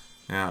 Yeah.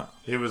 Yeah.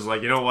 He was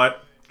like, you know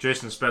what?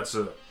 Jason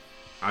Spezza,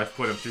 I've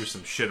put him through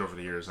some shit over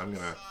the years. I'm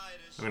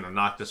gonna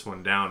knock this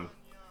one down.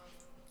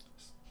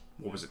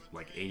 What was it,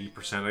 like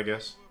 80%, I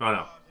guess? Oh,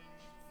 no.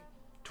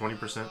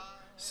 20%?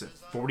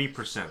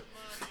 40%.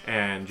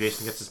 And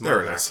Jason gets his money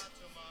There it back. is.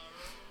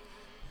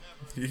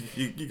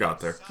 You got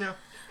there. Yeah.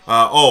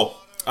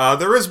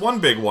 There is one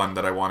big one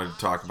that I wanted to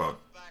talk about.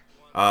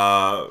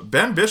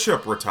 Ben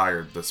Bishop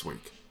retired this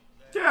week.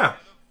 Yeah.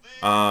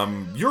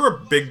 You're a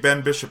big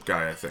Ben Bishop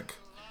guy, I think.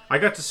 I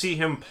got to see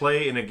him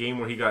play in a game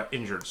where he got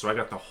injured, so I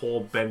got the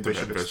whole Ben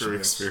Bishop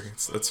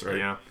experience. That's right.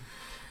 Yeah.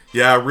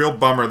 Yeah, real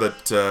bummer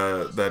that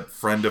that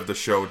friend of the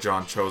show,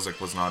 John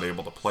Chozik, was not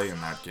able to play in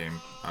that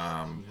game.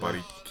 But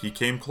he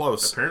came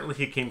close. Apparently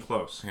he came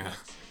close. Yeah,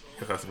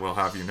 we'll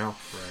have you know.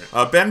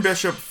 Right. Ben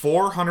Bishop,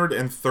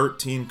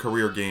 413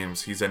 career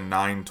games. He's a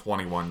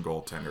 921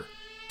 goaltender,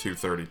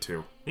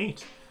 232.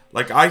 Neat.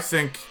 Like, I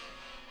think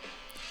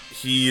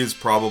he is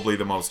probably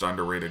the most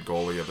underrated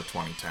goalie of the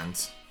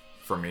 2010s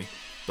for me,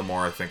 the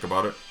more I think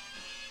about it.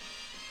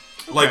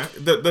 Okay. Like,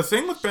 the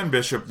thing with Ben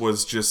Bishop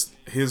was just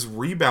his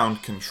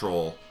rebound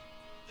control,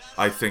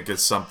 I think,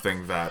 is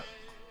something that,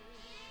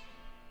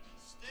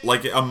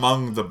 like,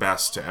 among the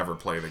best to ever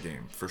play the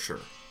game, for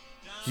sure.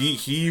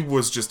 He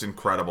was just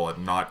incredible at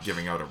not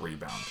giving out a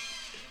rebound.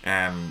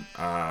 And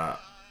that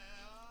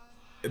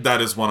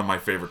is one of my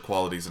favorite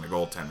qualities in a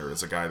goaltender,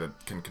 is a guy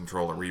that can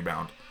control a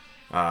rebound.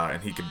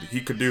 And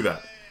he could do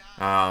that.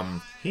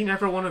 He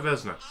never won a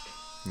Vezina.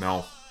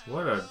 No.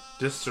 What a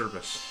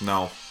disservice.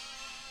 No.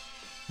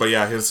 But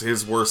yeah,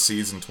 his worst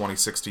season,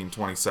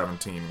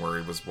 2016-2017, where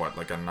he was, what,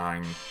 like a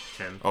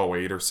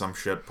 9.08 or some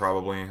shit,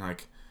 probably.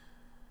 Like,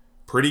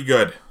 pretty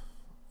good.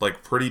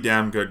 Like, pretty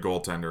damn good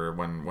goaltender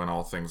when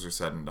all things are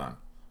said and done.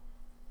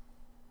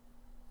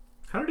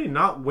 How did he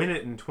not win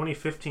it in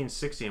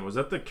 2015-16? Was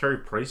that the Carey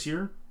Price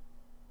year?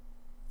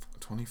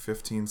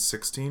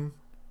 2015-16?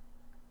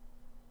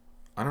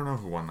 I don't know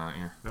who won that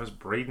year. That was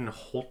Braden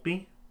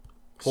Holtby?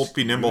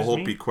 Holtby Nimble, Excuse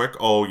me? Holtby Quick.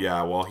 Oh,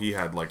 yeah. Well, he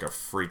had like a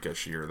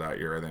freakish year that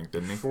year, I think,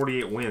 didn't he?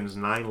 48 wins,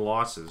 9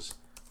 losses.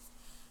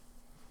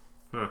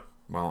 Huh.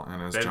 Well,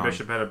 and as Ben John...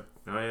 Bishop had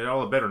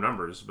all the better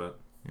numbers, but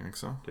You think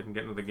so? didn't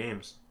get into the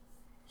games.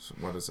 So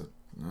what is it?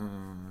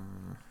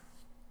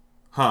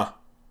 Huh.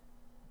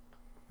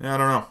 Yeah, I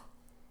don't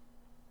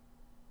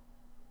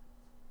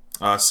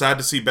know. Sad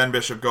to see Ben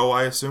Bishop go,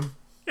 I assume.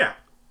 Yeah.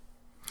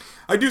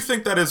 I do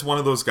think that is one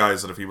of those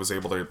guys that if he was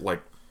able to,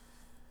 like...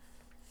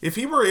 If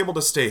he were able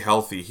to stay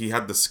healthy, he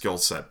had the skill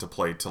set to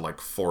play to,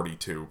 like,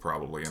 42,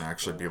 probably, and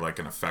actually be, like,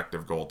 an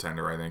effective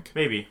goaltender, I think.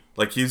 Maybe.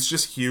 Like, he's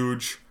just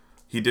huge.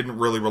 He didn't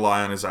really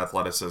rely on his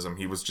athleticism.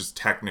 He was just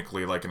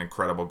technically, like, an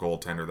incredible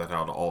goaltender that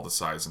had all the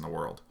size in the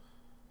world.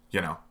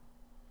 You know?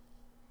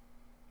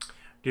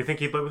 Do you think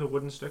he played with a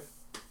wooden stick?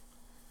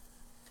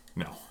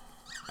 No.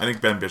 I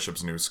think Ben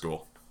Bishop's new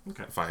school,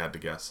 Okay. if I had to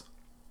guess.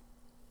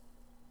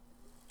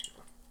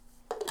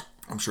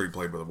 I'm sure he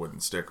played with a wooden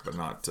stick, but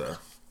not,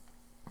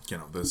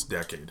 this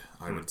decade,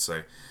 I would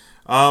say.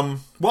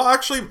 Well,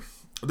 actually,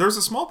 there's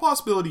a small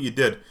possibility you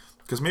did,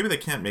 because maybe they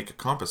can't make a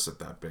composite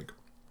that big.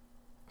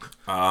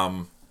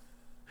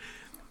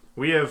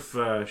 We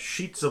have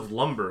sheets of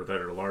lumber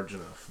that are large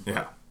enough.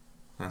 Yeah,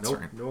 that's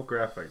right. No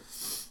graphite.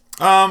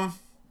 For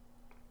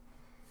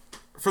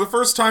the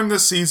first time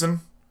this season,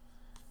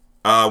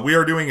 we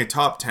are doing a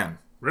top 10.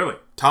 Really?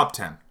 Top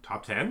 10.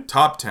 Top 10?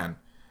 Top 10.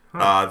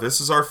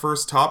 This is our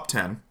first top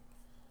 10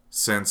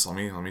 since, let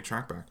me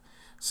track back,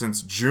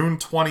 since June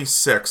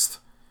 26th,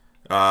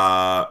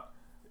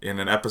 in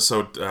an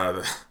episode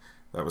that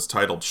was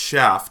titled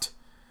Shaft,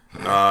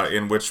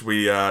 in which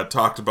we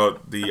talked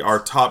about our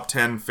top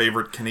 10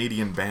 favorite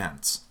Canadian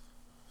bands.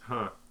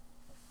 Huh.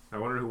 I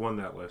wonder who won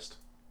that list.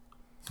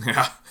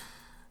 Yeah,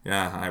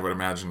 I would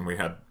imagine we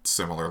had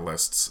similar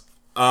lists.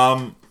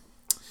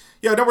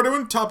 Yeah, no, we're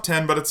doing top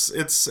 10, but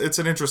it's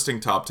an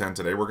interesting top 10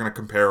 today. We're going to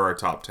compare our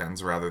top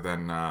 10s rather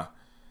than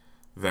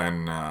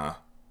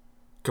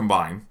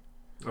combine.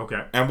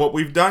 Okay. And what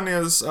we've done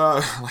is,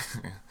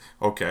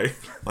 okay,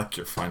 like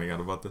you're finding out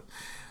about this.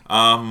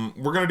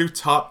 We're going to do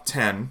top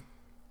 10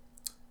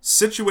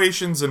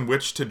 situations in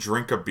which to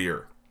drink a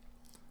beer.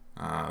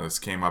 This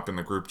came up in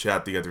the group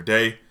chat the other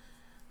day.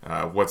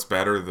 What's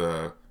better,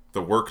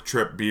 the work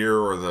trip beer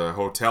or the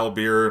hotel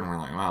beer? And we're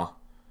like, well,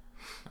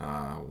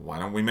 why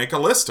don't we make a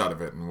list out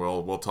of it, and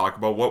we'll talk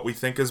about what we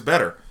think is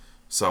better.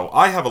 So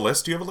I have a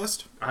list. Do you have a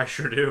list? I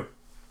sure do.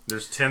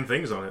 There's 10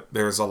 things on it.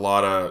 There's a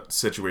lot of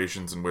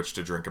situations in which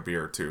to drink a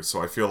beer, too.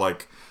 So I feel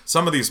like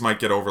some of these might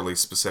get overly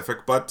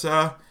specific, but,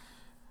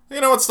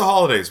 it's the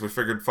holidays. We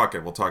figured, fuck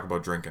it, we'll talk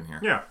about drinking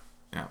here. Yeah.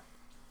 Yeah.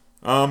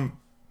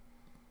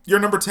 You're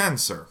number 10,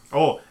 sir.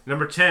 Oh,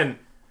 number 10,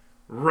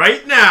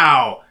 right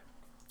now.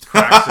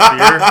 Cracks a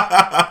beer.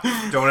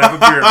 Don't have a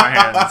beer in my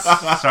hands.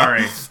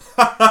 Sorry.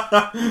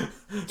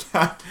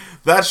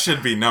 That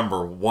should be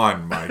number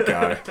 1, my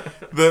guy.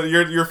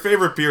 Your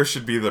favorite beer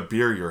should be the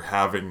beer you're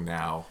having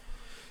now.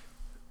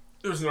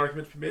 There's an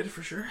argument to be made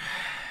for sure.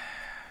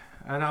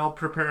 And I'll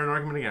prepare an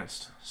argument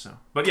against.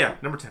 But yeah,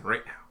 number 10,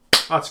 right now.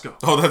 Let's go.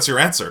 Oh, that's your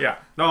answer? Yeah.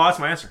 No, that's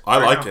my answer. I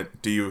right like now.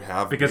 it. Do you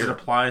have Because beer? it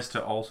applies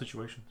to all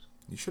situations.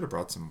 You should have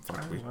brought some.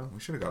 Fuck, we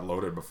should have got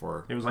loaded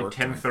before. It was like work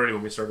 10:30 tonight.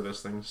 when we started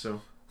this thing,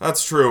 so.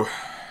 That's true.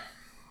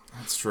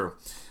 That's true.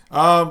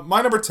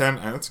 My number 10,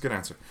 that's a good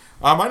answer.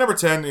 My number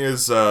 10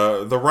 is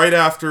the right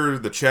after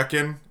the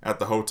check-in at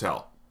the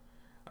hotel.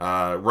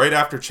 Right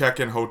after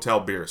check-in hotel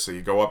beer. So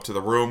you go up to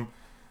the room,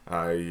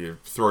 you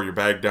throw your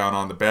bag down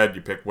on the bed,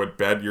 you pick what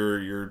bed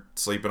you're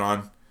sleeping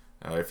on,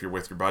 if you're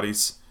with your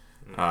buddies.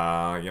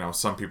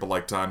 Some people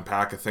like to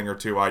unpack a thing or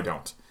two. I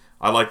don't.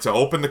 I like to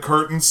open the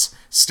curtains,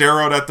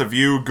 stare out at the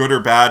view, good or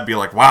bad, be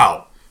like,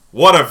 wow,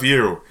 what a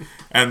view.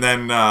 And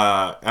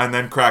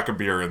then crack a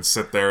beer and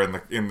sit there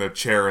in the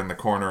chair in the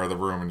corner of the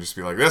room and just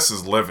be like, this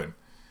is living.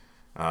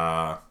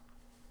 Right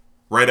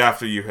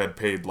after you had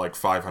paid like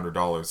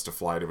 $500 to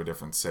fly to a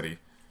different city.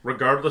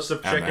 Regardless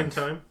of check-in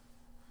time?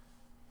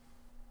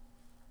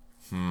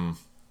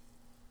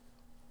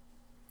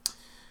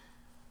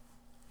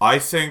 I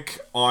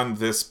think on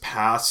this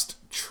past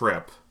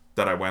trip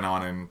that I went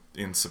on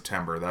in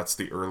September, that's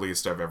the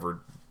earliest I've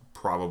ever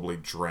probably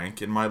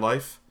drank in my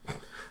life.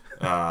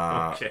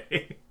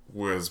 Okay.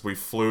 Was we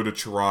flew to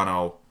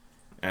Toronto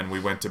and we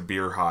went to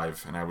Beer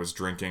Hive and I was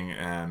drinking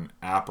an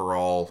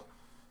Aperol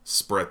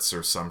Spritz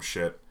or some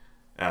shit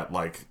at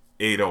like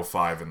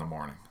 8:05 in the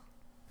morning.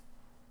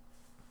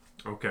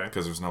 Okay.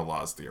 Because there's no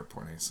laws at the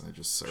airport, so they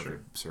just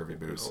serve you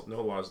booze.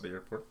 No laws at the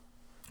airport.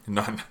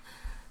 None.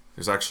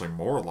 There's actually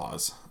more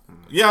laws.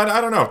 Yeah, I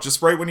don't know.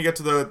 Just right when you get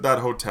to that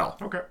hotel.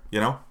 Okay. You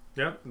know?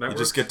 Yeah, that works.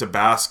 Just get to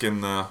bask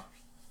in the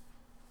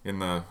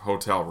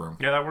hotel room.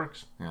 Yeah, that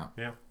works. Yeah.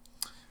 Yeah.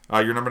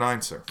 You're number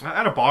 9, sir.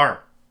 At a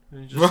bar.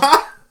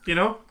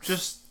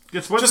 Just,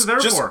 it's what it's there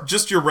for.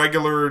 Just your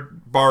regular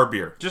bar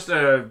beer. Just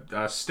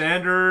a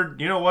standard,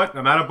 you know what?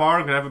 I'm at a bar,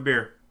 I'm going to have a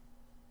beer.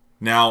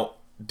 Now,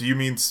 do you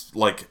mean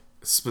like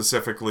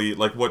specifically,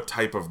 like what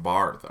type of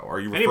bar, though? Are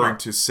you referring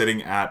to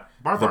sitting at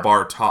the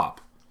bar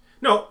top?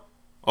 No.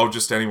 Oh,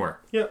 just anywhere?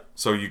 Yeah.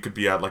 So you could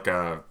be at like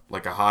a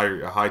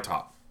high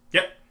top?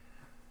 Yep.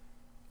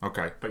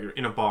 Okay. But you're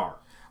in a bar.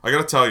 I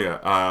gotta tell you,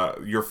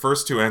 your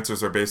first two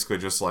answers are basically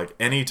just like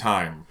any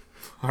time.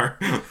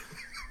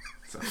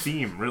 It's a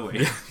theme,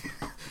 really.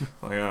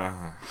 Like,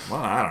 well,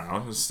 I don't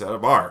know, just at a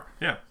bar.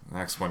 Yeah.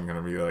 Next one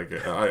gonna be like,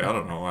 I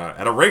don't know,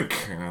 at a rink.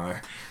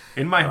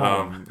 In my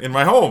home. In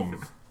my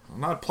home.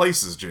 Not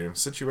places,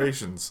 James.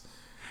 Situations.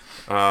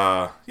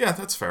 Yeah,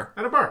 that's fair.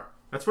 At a bar.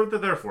 That's what they're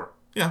there for.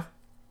 Yeah.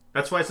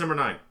 That's why it's number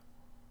 9.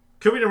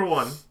 Could be number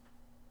 1,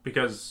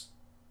 because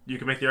you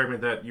can make the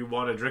argument that you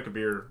want to drink a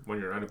beer when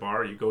you're at a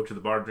bar. You go to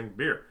the bar to drink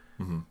beer.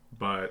 Mm-hmm.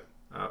 But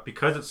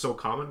because it's so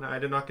common, I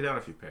did knock it down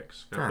a few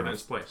pegs. Put it in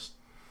its place.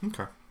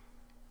 Okay.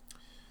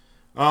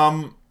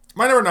 My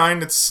number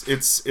 9.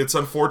 It's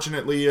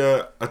unfortunately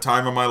a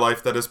time of my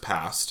life that has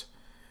passed.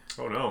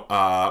 Oh no.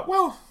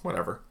 Well,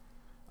 whatever.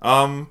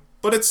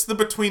 But it's the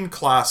between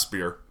class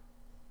beer.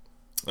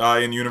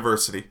 In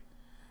university,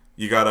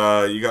 you got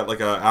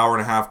like an hour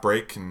and a half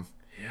break, and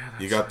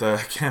you got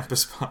the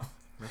campus pub.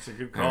 That's a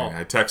good call. And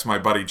I text my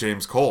buddy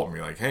James Cole and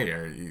be like, "Hey,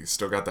 you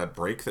still got that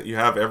break that you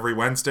have every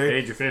Wednesday?" Hey,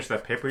 did you finish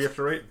that paper you have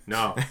to write?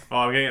 No. Oh,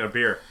 I'm getting a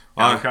beer.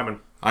 I'm coming.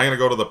 I'm gonna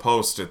go to the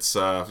post. It's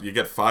you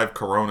get 5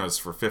 Coronas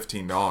for $15,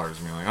 and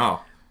you're like,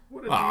 "Oh,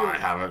 I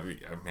have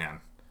it, man."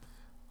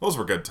 Those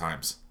were good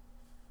times.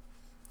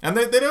 And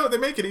they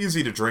make it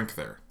easy to drink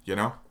there, you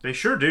know? They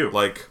sure do.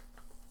 Like,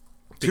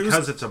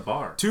 because it's a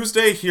bar.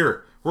 Tuesday,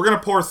 here, we're going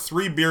to pour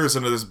 3 beers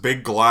into this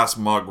big glass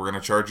mug. We're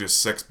going to charge you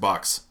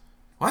 $6.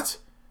 What?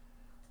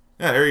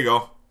 Yeah, there you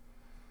go.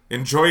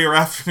 Enjoy your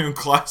afternoon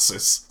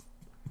classes.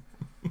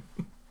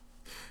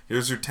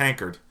 Here's your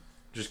tankard.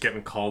 Just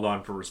getting called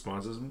on for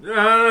responses.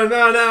 No.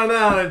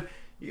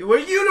 Well,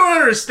 you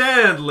don't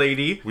understand,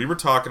 lady. We were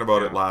talking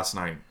about it last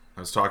night.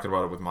 I was talking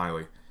about it with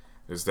Miley.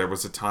 There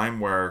was a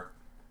time where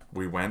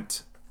we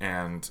went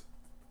and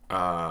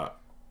had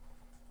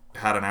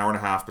an hour and a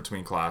half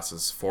between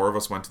classes. 4 of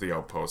us went to the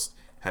outpost,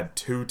 had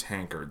 2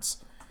 tankards.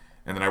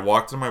 And then I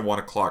walked into my 1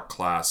 o'clock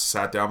class,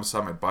 sat down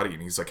beside my buddy,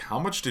 and he's like, "How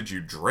much did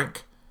you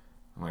drink?"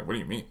 I'm like, "What do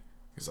you mean?"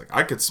 He's like,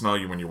 "I could smell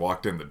you when you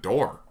walked in the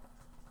door."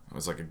 It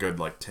was like a good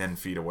 10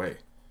 feet away.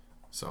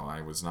 So I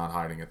was not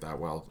hiding it that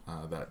well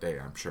that day,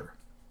 I'm sure.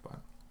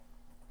 But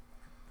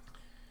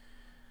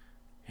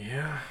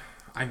yeah,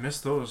 I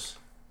miss those.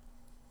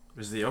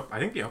 I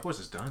think the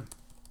outpost is done.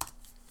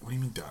 What do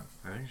you mean done?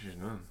 I think she's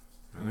done.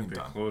 I think they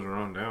closed her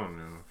on down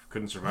and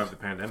couldn't survive the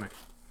pandemic.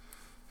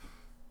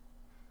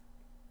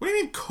 What do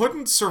you mean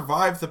couldn't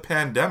survive the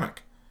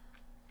pandemic?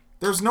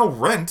 There's no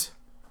rent.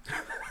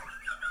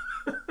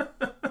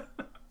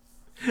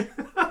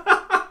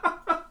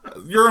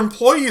 Your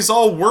employees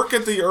all work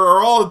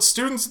are all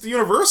students at the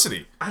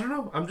university. I don't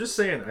know. I'm just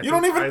saying. You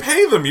don't even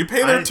pay them. You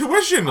pay their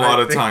tuition a lot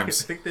of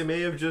times. I think they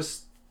may have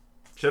just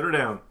shut her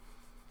down.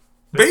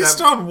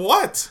 Based on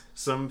what?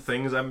 Some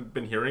things I've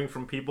been hearing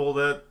from people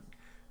that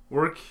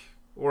work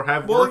or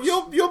have worked.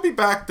 Well, you'll be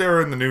back there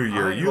in the new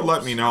year. You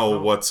let me know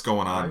what's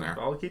going on there.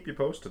 I'll keep you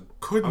posted.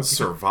 Couldn't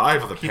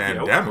survive the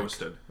pandemic.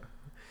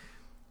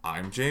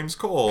 I'm James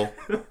Cole,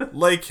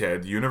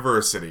 Lakehead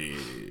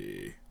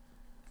University.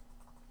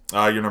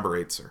 You're number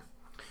 8, sir.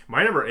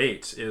 My number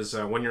 8 is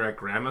when you're at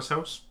Grandma's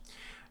house.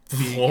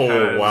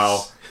 Oh,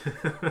 wow.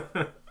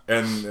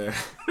 And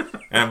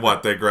And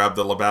what, they grabbed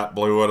the Labatt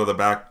Blue out of the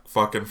back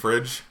fucking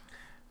fridge?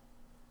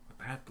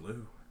 Labatt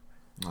Blue.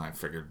 I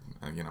figured,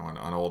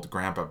 an old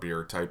grandpa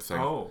beer type thing.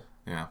 Oh.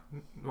 Yeah.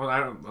 Well, I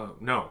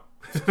don't... no.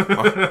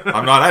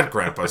 I'm not at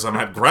grandpa's, I'm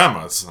at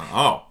grandma's.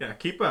 Oh. Yeah,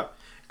 keep up.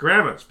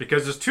 Grandma's,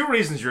 because there's 2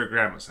 reasons you're at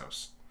grandma's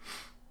house.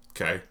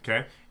 Okay.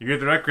 Okay? You're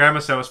either at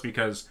grandma's house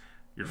because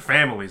your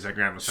family's at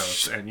grandma's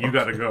house and you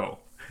gotta go.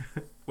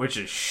 Which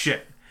is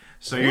shit.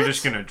 So you're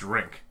just gonna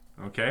drink.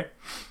 Okay?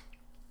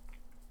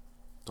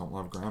 Don't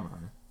love grandma.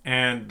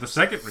 And the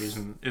second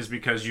reason is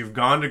because you've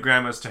gone to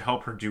grandma's to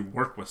help her do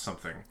work with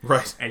something.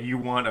 Right. And you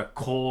want a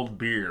cold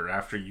beer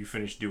after you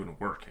finish doing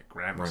work at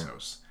grandma's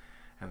house.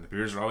 And the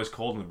beers are always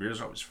cold and the beers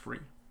are always free.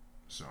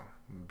 So,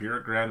 beer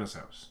at grandma's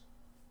house.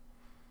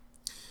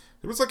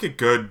 It was like a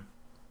good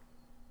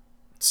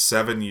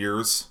 7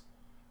 years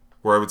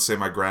where I would say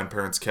my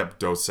grandparents kept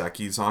Dos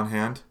Equis on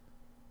hand.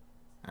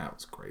 That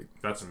was great.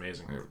 That's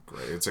amazing. It was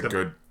great. It's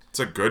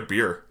a good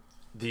beer.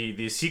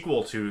 The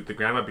sequel to the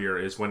grandma beer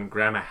is when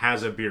grandma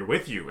has a beer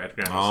with you at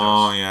grandma's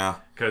house. Oh, yeah.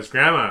 Because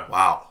grandma...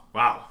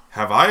 Wow.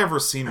 Have I ever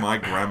seen my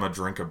grandma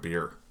drink a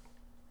beer?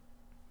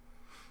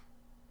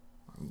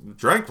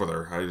 Drank with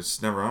her. I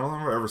don't know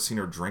if I've ever seen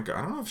her drink.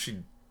 I don't know if she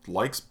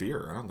likes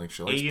beer. I don't think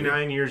she likes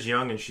 89 beer. years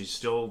young and she's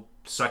still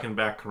sucking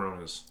back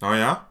Coronas. Oh,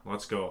 yeah?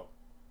 Let's go.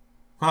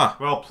 Huh.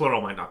 Well,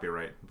 plural might not be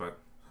right, but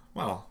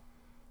Well,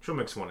 she'll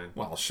mix one in.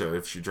 Well, shit,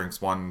 if she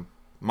drinks one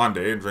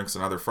Monday and drinks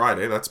another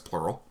Friday, that's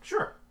plural.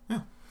 Sure.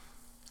 Yeah.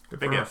 Good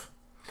Big for her. F.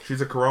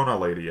 She's a Corona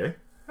lady, eh?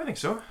 I think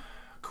so.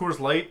 Coors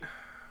Light,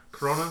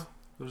 Corona,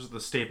 those are the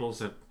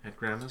staples at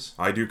grandma's.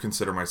 I do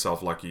consider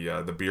myself lucky.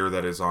 The beer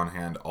that is on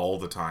hand all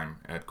the time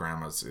at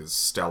grandma's is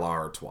Stella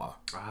Artois.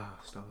 Ah,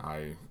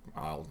 Stella.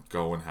 I'll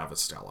go and have a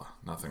Stella.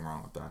 Nothing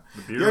wrong with that.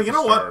 The beer Yeah, of you the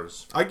know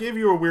stars. what? I gave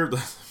you a weird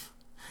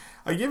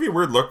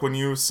look when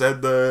you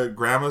said the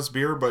grandma's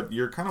beer, but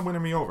you're kind of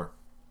winning me over.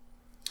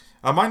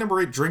 My number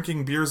 8,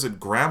 drinking beers at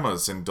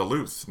grandma's in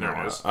Duluth.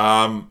 There it is.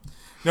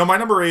 No, my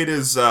number 8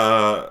 is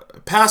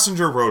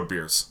passenger road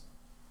beers.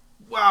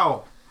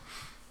 Wow.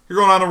 You're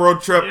going on a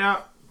road trip.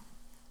 Yeah.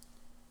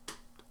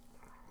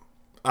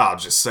 I'll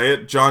just say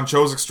it. John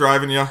Chozik's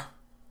driving you.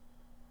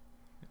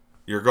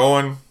 You're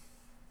going.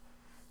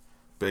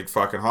 Big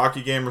fucking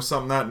hockey game or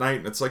something that night.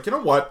 And it's like, you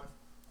know what?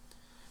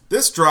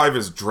 This drive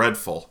is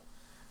dreadful.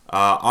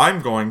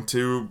 I'm going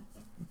to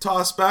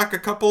toss back a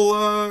couple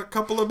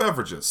of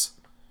beverages.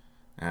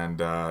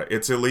 And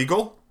it's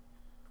illegal.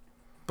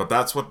 But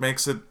that's what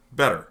makes it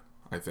better,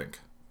 I think.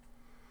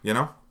 You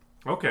know?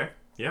 Okay.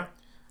 Yeah.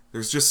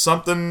 There's just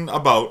something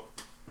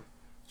about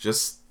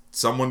just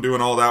someone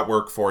doing all that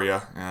work for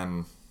you,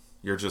 and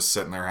you're just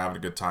sitting there having a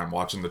good time,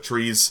 watching the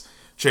trees,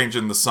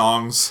 changing the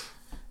songs.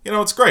 You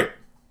know, it's great.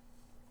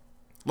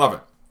 Love it.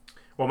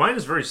 Well, mine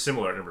is very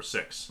similar at number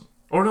 6.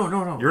 Oh,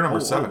 no. You're number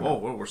 7. Oh,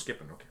 we're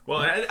skipping. Okay.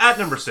 Well, at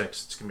number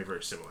 6, it's going to be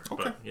very similar.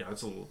 Okay. But, yeah,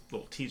 it's a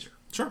little teaser.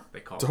 Sure.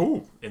 They call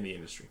Oh. it in the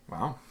industry.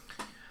 Wow.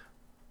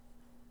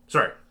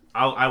 Sorry.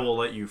 I will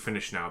let you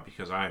finish now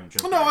because I'm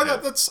jumping No,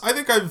 ahead. I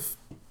think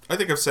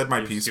I've said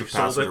my piece you've with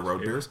sold passenger it?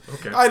 road Yeah. beers.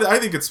 Okay. I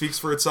think it speaks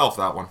for itself,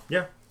 that one.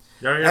 Yeah.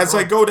 As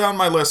I go down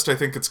my list, I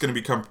think it's going to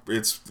become...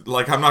 It's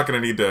like I'm not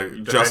going to need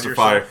to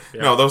justify... yourself?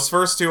 Yeah. No, those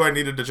first 2 I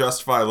needed to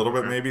justify a little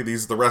bit, maybe.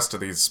 The rest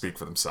of these speak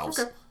for themselves.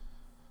 Okay.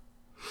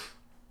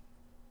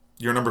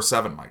 You're number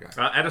 7, my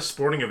guy. At a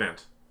sporting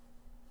event.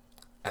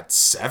 At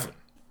 7?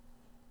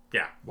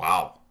 Yeah.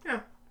 Wow. Yeah.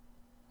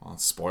 Well,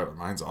 spoiler.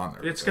 Mine's on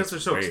there. It's because they're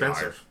so way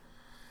expensive. higher.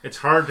 It's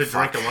hard to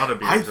drink a lot of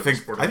beers. I at a think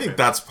sporting event.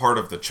 that's part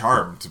of the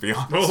charm, to be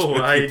honest. Oh,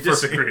 with I you, for me.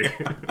 disagree.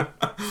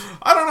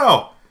 I don't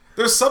know.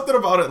 There's something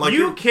about it. Like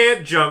You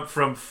can't jump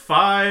from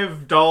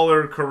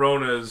 $5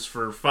 Coronas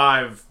for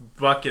 5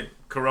 bucket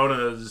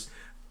Coronas.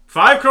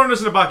 5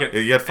 Coronas in a bucket.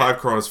 you get 5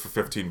 Coronas for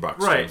 $15.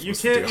 Right. James, You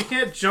what's the deal?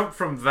 can't jump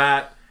from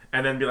that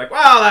and then be like,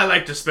 well, I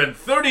like to spend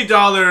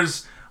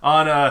 $30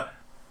 on a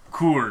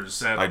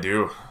Coors. And, I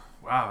do.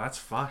 wow, that's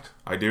fucked.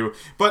 I do.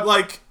 But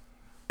like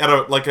at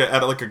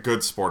a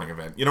good sporting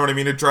event. You know what I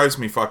mean? It drives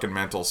me fucking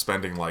mental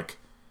spending like,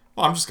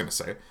 well, I'm just going to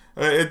say it.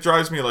 It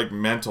drives me like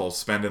mental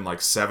spending like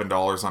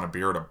 $7 on a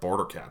beer at a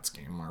Border Cats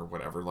game or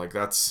whatever. Like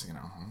that's,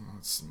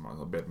 it's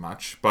a bit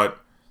much. But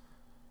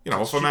It's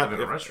if I'm cheaper at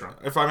than a restaurant.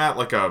 if I'm at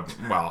like a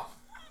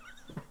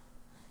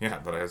yeah,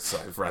 but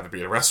I'd rather be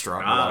at a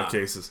restaurant in a lot of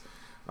cases.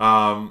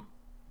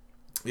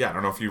 Yeah, I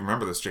don't know if you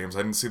remember this, James. I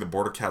didn't see the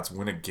Border Cats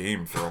win a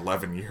game for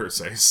 11 years,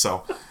 eh?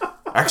 So,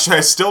 actually, I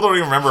still don't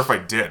even remember if I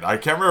did. I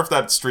can't remember if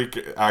that streak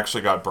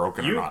actually got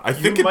broken or not. I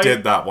think it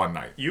did that one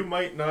night. You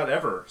might not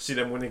ever see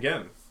them win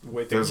again. The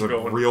way things There's are a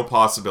going. real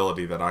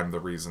possibility that I'm the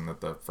reason that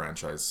the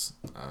franchise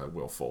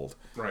will fold.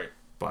 Right.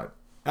 But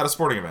at a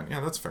sporting event, yeah,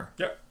 that's fair.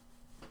 Yep.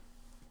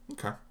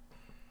 Okay.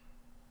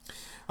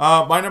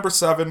 My number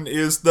 7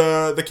 is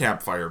the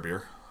campfire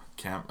beer.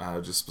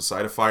 Just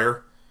beside a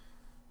fire.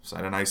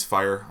 Beside a nice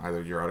fire.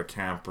 Either you're out of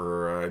camp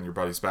or in your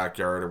buddy's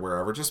backyard or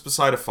wherever. Just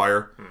beside a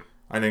fire.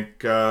 I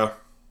think,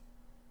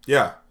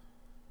 yeah.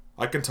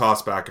 I can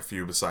toss back a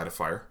few beside a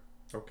fire.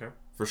 Okay.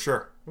 For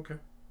sure. Okay.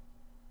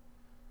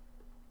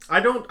 I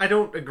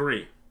don't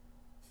agree.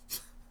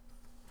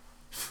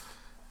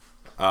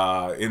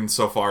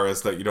 insofar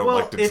as that you don't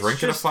like to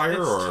drink in a fire,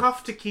 it's or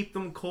tough to keep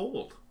them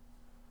cold.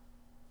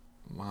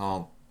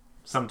 well,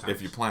 Sometimes.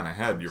 if you plan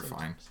ahead, you're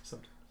fine.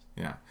 Sometimes.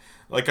 Yeah.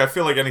 Like, I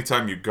feel like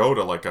anytime you go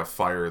to, like, a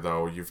fire,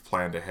 though, you've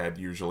planned ahead,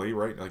 usually,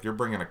 right? Like, you're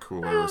bringing a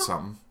cooler or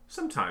something.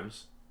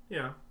 Sometimes.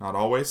 Yeah. Not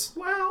always.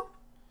 Well.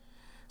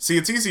 See,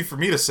 it's easy for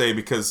me to say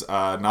because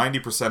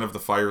 90% of the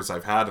fires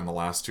I've had in the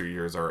last 2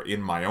 years are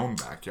in my own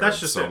backyard. That's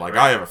just so, it, like,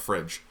 right? I have a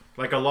fridge.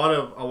 Like, a lot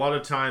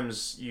of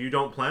times, you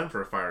don't plan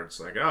for a fire. It's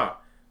like, what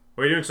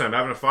are you doing tonight? I'm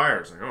having a fire.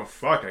 It's like, oh,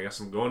 fuck, I guess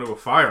I'm going to a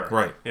fire.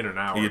 Right. In an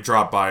hour. You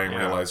drop by and Yeah.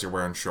 realize you're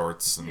wearing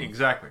shorts. And,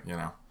 Exactly. You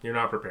know. You're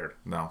not prepared.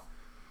 No.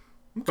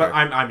 Okay. But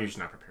I'm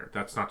usually not prepared.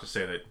 That's not to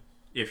say that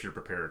if you're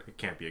prepared, it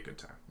can't be a good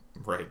time.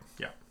 Right.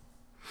 Yeah.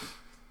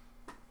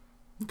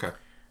 Okay.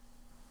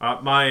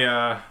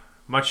 My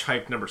much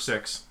hyped number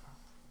 6.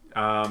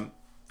 On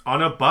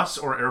a bus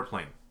or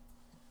airplane.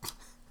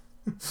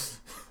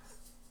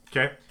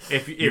 Okay?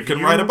 If You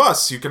can ride a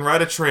bus. You can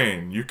ride a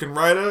train. You can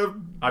ride a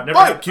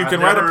bike. You can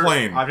ride a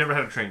plane. I've never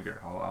had a train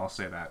beer. I'll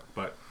say that.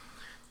 But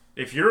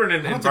if you're in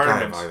an don't think I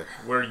have environment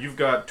either. where you've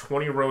got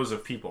 20 rows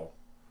of people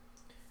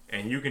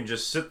and you can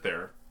just sit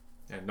there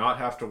and not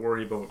have to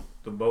worry about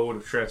the mode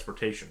of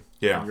transportation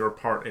and your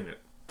part in it.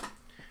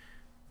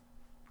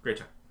 Great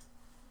time.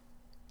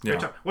 Yeah.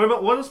 Great time.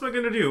 What else am I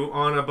going to do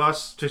on a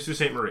bus to Sault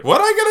Ste. Marie? What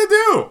am I going to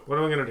do? What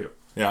am I going to do?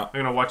 Yeah. I'm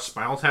going to watch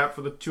Spinal Tap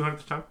for the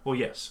 200th time? Well,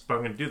 yes, but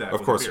I'm going to do that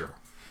Of with course a beer.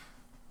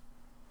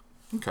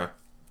 you are. Okay.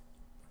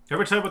 Did I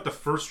ever tell you about the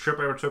first trip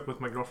I ever took with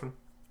my girlfriend?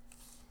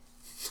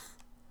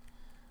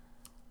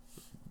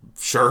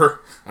 Sure.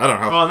 I don't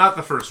know. Well, not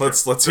the first trip.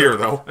 Let's hear,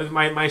 though.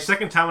 My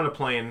second time on a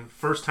plane,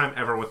 first time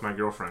ever with my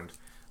girlfriend.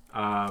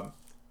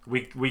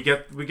 We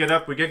get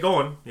up, we get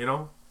going,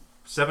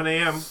 7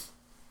 a.m.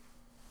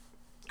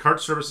 Cart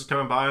service is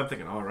coming by. I'm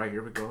thinking, all right,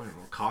 here we go. A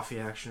little coffee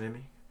action in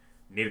me.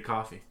 Need a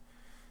coffee.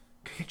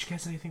 Can I get you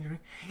guys anything to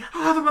drink?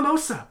 I'll have a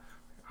mimosa.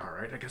 All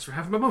right, I guess we're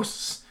having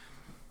mimosas.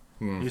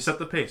 You set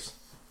the pace.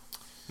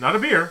 Not a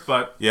beer,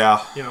 but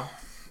Yeah. you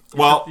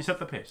set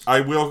the pace.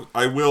 I will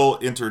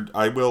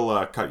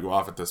cut you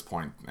off at this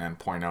point and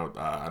point out.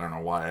 I don't know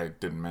why I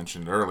didn't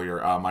mention it earlier.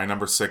 My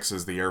number 6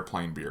 is the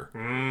airplane beer.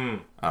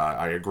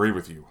 I agree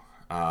with you.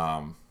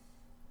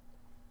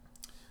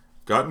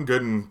 Gotten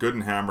good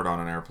and hammered on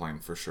an airplane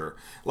for sure.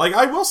 Like,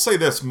 I will say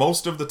this: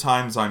 most of the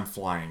times I'm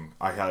flying,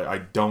 I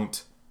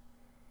don't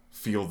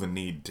feel the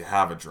need to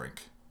have a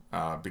drink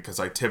because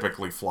I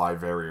typically fly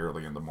very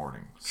early in the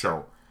morning.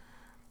 So,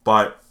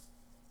 but.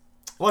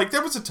 Like,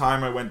 there was a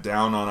time I went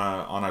down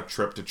on a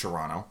trip to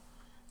Toronto.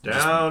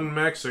 Down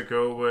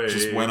Mexico way.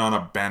 Just went on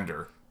a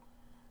bender.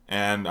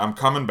 And I'm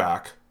coming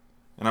back,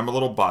 and I'm a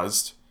little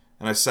buzzed,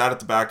 and I sat at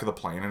the back of the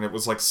plane, and it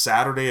was like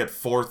Saturday at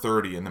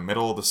 4:30 in the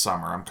middle of the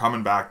summer. I'm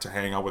coming back to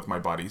hang out with my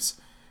buddies,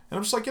 and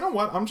I'm just like, you know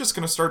what? I'm just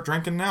going to start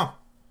drinking now.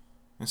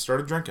 And I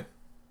started drinking.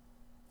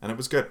 And it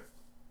was good.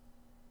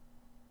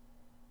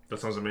 That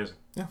sounds amazing.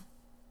 Yeah.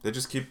 They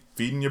just keep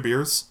feeding you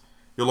beers.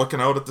 You're looking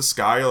out at the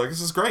sky, you're like,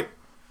 this is great.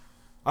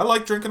 I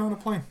like drinking on a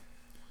plane.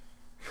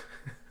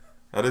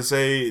 That is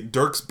a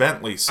Dierks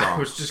Bentley song. I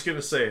was just going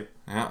to say,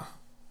 Yeah.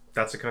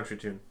 that's a country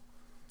tune.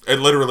 It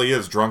literally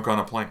is Drunk on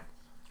a Plane.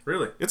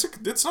 Really?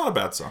 It's not a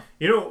bad song.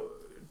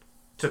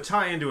 To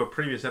tie into a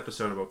previous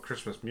episode about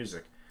Christmas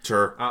music,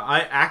 Sure.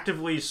 I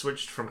actively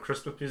switched from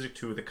Christmas music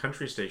to the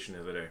country station the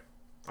other day.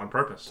 On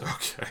purpose.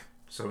 Okay.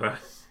 So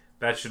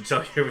that should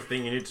tell you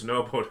everything you need to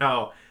know about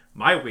how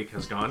my week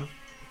has gone.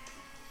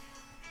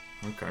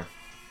 Okay.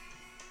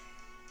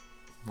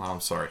 Well,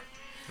 I'm sorry.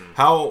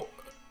 How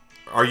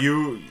are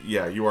you?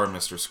 Yeah, you are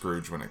Mr.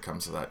 Scrooge when it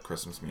comes to that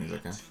Christmas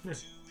music, eh?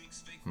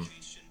 Yeah.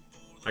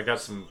 I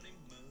got some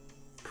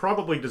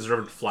probably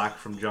deserved flack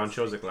from John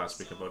Chosick last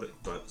week about it,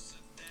 but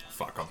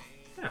Fuck them.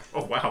 yeah.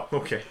 Oh wow.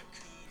 Okay.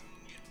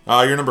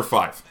 You're number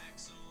 5.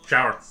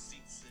 Shower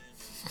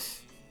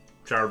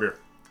beer.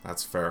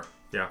 That's fair.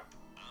 Yeah.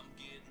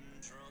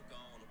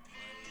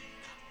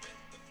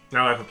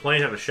 Now, if a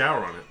plane had a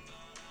shower on it,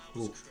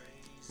 ooh,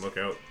 look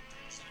out.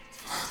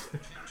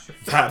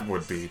 That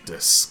would be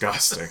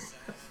disgusting.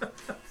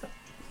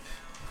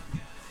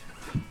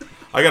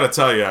 I gotta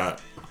tell you,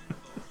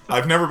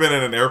 I've never been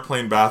in an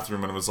airplane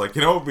bathroom and was like,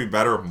 you know what would be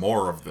better?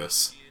 More of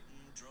this.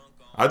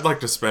 I'd like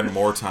to spend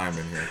more time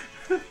in here.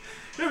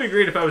 It'd be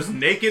great if I was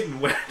naked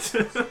and wet.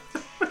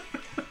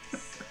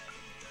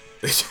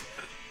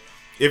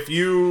 If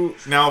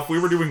we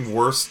were doing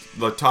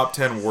the top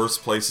 10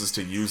 worst places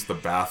to use the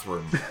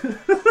bathroom,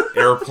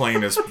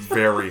 airplane is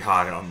very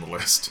high on the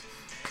list.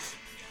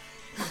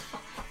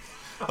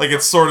 Like,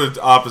 it's sort of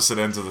opposite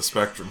ends of the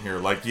spectrum here.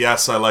 Like,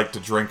 yes, I like to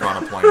drink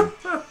on a plane.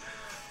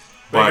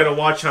 But you gotta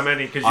watch how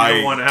many, because you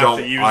don't want to have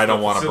to use I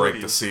don't want to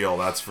break the seal,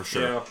 that's for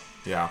sure.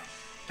 Yeah.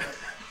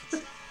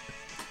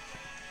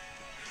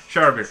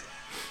 Shower beer.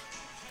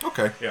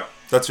 Okay. Yeah.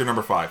 That's your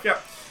number 5. Yeah.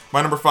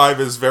 My number 5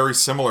 is very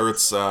similar.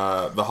 It's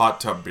the hot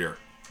tub beer.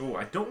 Ooh,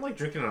 I don't like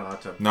drinking in a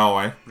hot tub. No,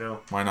 eh?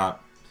 No. Why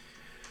not?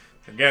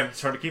 Again,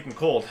 it's hard to keep them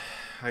cold.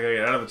 I gotta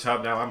get out of the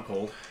tub, now I'm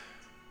cold.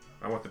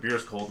 I want the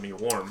beers cold, me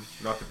warm,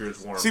 not the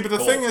beers warm. See, but the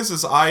cold. thing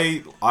is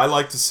I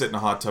like to sit in a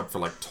hot tub for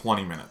like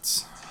 20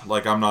 minutes.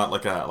 Like I'm not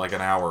like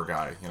an hour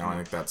guy. You know, I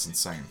think that's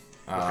insane.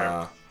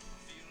 Okay.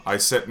 I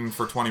sit in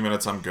for 20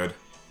 minutes. I'm good.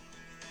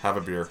 Have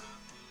a beer.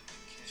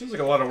 Seems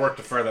like a lot of work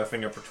to fire that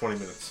thing up for 20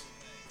 minutes.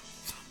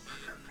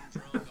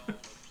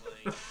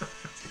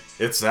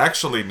 It's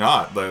actually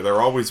not.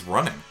 They're always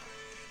running.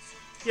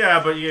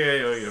 Yeah, but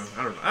yeah,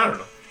 I don't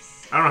know.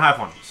 I don't have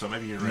one, so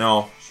maybe you're right.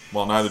 No.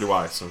 Well, neither do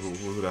I, so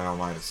who the hell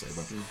am I to say?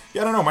 But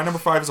yeah, I don't know. My number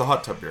 5 is a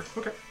hot tub beer.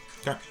 Okay.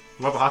 Okay.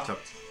 Love a hot tub.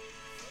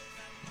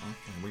 Well,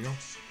 here we go.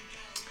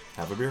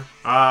 Have a beer.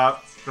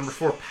 Number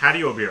 4,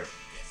 patio beer.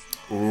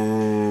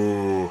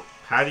 Ooh.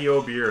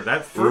 Patio beer.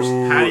 That first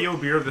patio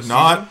beer of the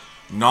season.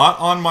 Not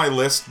on my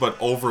list, but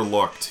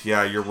overlooked.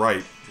 Yeah, you're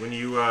right. When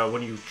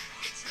you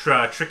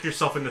trick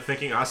yourself into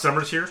thinking,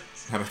 summer's here.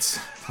 And it's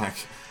like...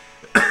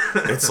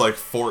 It's like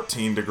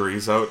 14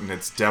 degrees out, and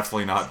it's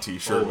definitely not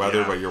t-shirt weather,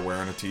 yeah. but you're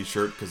wearing a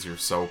t-shirt because you're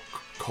so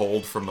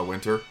cold from the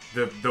winter.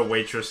 The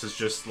waitress is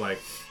just like,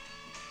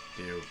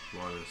 do you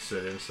want to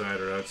sit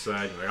inside or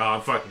outside? You're like, oh,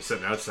 I'm fucking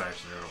sitting outside.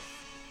 She's like, oh,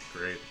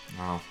 great.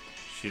 Oh,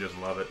 She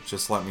doesn't love it.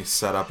 just let me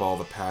set up all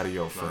the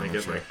patio Let me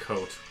get my furniture.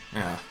 coat.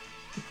 Yeah.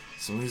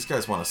 Some of these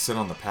guys want to sit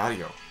on the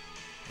patio.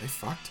 Are they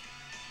fucked?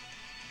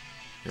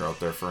 You're out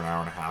there for an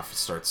hour and a half, it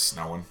starts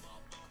snowing.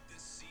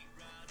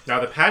 Now,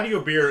 the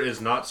patio beer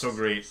is not so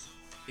great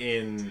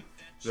in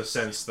the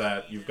sense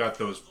that you've got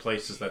those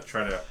places that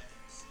try to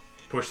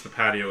push the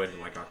patio into,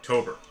 like,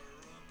 October.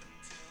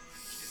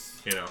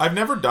 You know? I've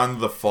never done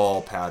the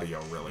fall patio,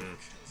 really.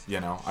 You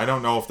know, I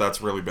don't know if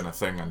that's really been a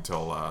thing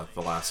until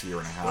the last year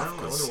and a half. Well,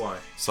 I wonder why.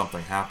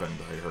 Something happened,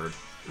 I heard.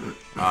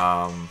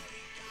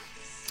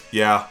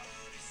 Yeah.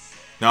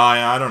 No,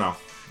 I don't know.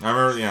 I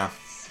remember, yeah.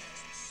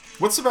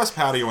 What's the best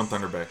patio in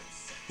Thunder Bay?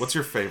 What's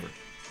your favorite?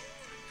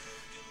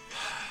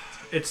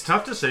 It's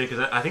tough to say, because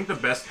I think the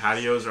best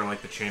patios are,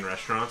 like, the chain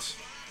restaurants.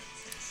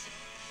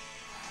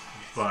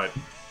 But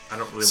I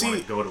don't really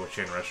want to go to a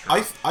chain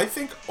restaurant. I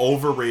think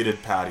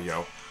overrated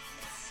patio.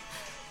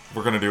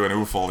 We're gonna do an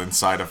oofle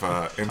inside of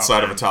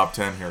a top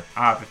 10 here.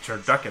 The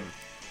turducken.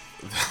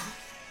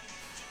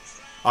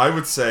 I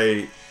would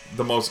say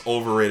the most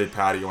overrated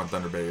patio in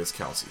Thunder Bay is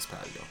Kelsey's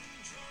patio.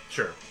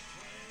 Sure.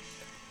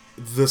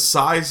 The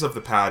size of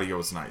the patio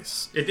is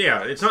nice.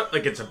 It's not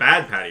like it's a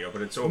bad patio,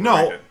 but it's overrated.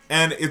 No,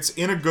 and it's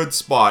in a good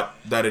spot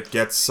that it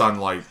gets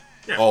sunlight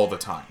all the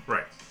time.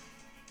 Right.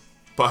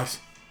 But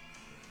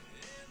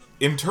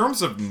in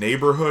terms of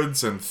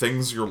neighborhoods and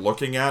things you're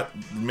looking at,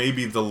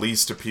 maybe the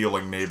least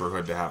appealing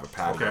neighborhood to have a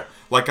patio. Okay.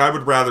 Like, I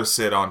would rather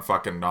sit on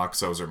fucking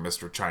Noxos or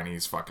Mr.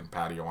 Chinese fucking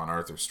patio on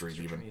Arthur Street,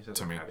 Mr. even Chinese has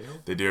to a me. patio?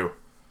 They do.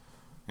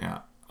 Yeah.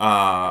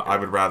 I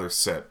would rather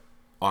sit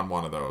on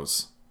one of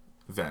those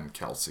than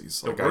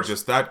Kelsey's. Like,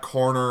 that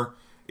corner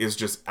is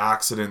just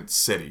accident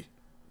city.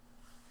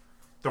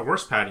 The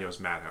worst patio is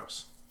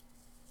Madhouse.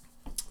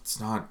 It's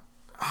not...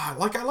 I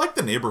like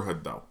the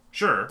neighborhood, though.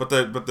 Sure. But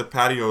the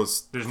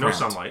patio's There's cramped.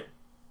 no sunlight.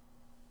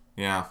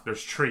 Yeah.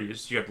 There's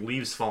trees. You got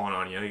leaves falling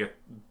on you. You got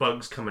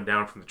bugs coming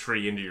down from the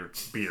tree into your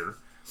beer.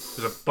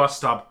 There's a bus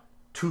stop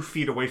 2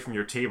 feet away from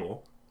your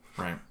table.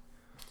 Right.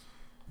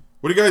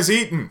 What are you guys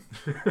eating?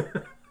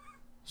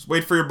 Just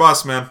wait for your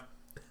bus, man.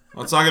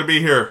 Well, it's not going to be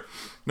here.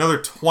 Another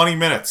 20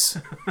 minutes.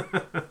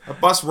 A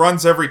bus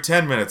runs every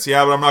 10 minutes.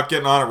 Yeah, but I'm not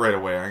getting on it right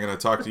away. I'm going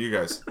to talk to you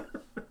guys.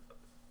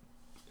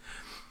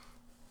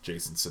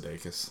 Jason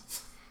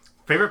Sudeikis.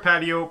 Favorite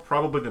patio?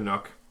 Probably the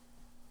Nook.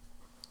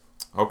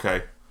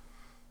 Okay.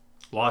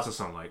 Lots of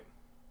sunlight.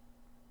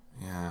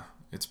 Yeah,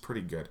 it's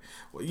pretty good.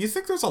 Well, you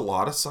think there's a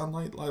lot of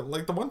sunlight?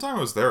 Like the one time I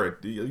was there,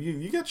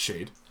 you get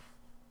shade.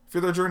 If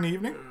you're there during the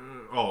evening,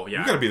 Oh, yeah.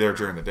 you got to be there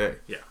during the day.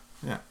 Yeah.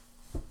 Yeah.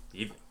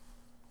 Evening.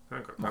 I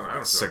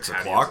don't 6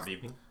 patios o'clock? in the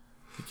evening.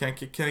 You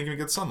can't even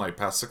get sunlight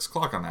past 6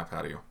 o'clock on that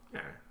patio. Yeah.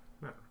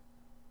 No.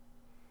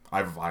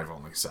 I've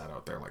only sat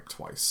out there like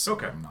twice. So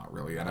Okay. I'm not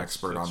really an That's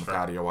expert on the fair.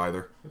 patio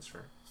either. That's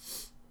fair.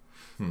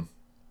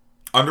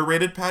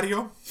 Underrated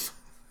patio?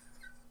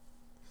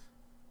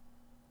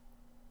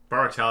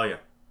 Bar Italia.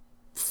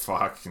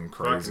 Fucking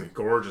crazy. Fucking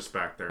gorgeous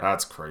back there.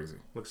 That's crazy.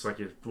 Looks like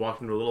you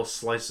walked into a little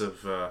slice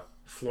of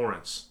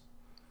Florence.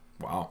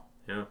 Wow.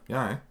 Yeah.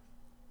 Yeah, eh?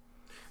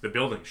 The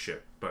building's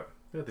shit, but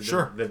yeah,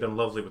 Sure. they've been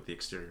lovely with the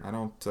exterior. I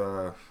don't,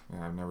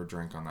 I've never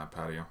drank on that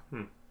patio.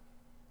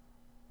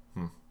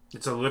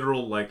 It's a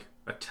literal, like,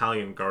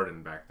 Italian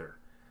garden back there.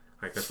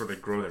 Like, that's where they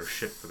grow their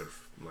shit for their,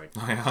 like,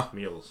 Oh, yeah?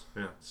 meals.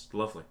 Yeah, it's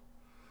lovely.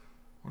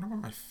 I wonder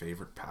what my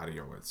favorite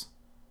patio is.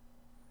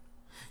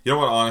 You know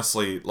what,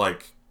 honestly,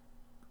 like,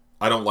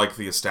 I don't like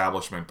the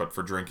establishment, but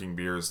for drinking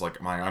beers,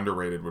 like, my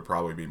underrated would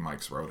probably be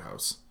Mike's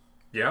Roadhouse.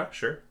 Yeah,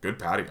 sure. Good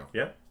patio.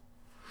 Yeah.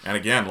 And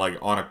again, like,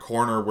 on a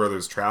corner where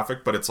there's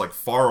traffic, but it's, like,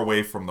 far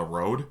away from the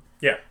road.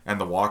 Yeah.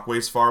 And the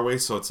walkway's far away,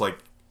 so it's, like,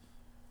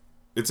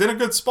 it's in a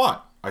good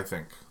spot, I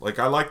think. Like,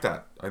 I like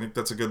that. I think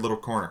that's a good little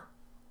corner.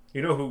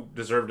 You know who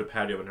deserved a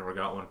patio but never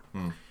got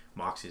one?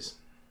 Moxie's.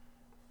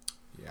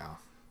 Yeah.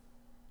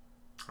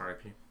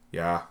 R.I.P.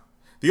 Yeah.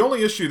 The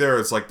only issue there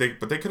is like they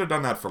could have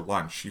done that for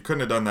lunch. You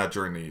couldn't have done that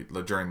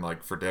during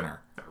like for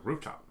dinner. At a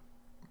rooftop.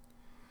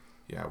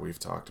 Yeah, we've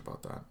talked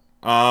about that.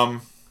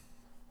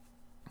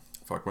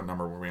 Fuck, what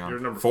number were we on? You're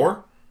number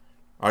 4?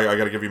 I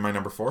got to give you my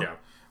number 4. Yeah.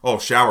 Oh,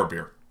 shower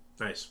beer.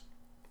 Nice.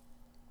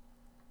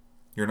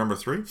 You're number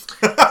 3.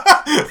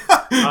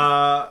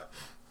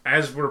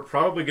 As we're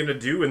probably going to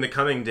do in the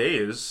coming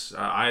days,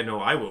 I know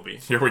I will be.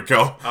 Here we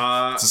go.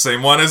 It's the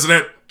same one, isn't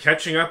it?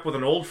 Catching up with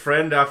an old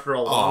friend after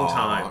a long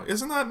time.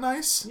 Isn't that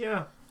nice?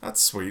 Yeah.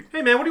 That's sweet.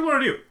 Hey man, what do you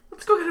want to do?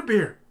 Let's go get a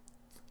beer.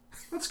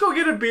 Let's go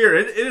get a beer.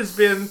 It has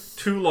been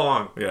too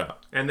long. Yeah.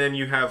 And then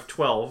you have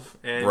 12,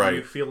 and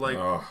you feel like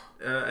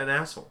an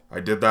asshole. I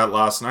did that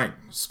last night.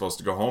 I was supposed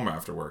to go home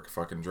after work.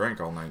 Fucking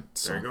drank all night.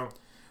 So. There you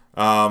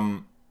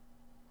go.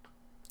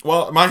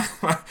 Well, my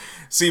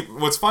see,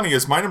 what's funny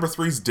is my number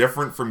 3 is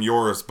different from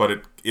yours,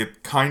 but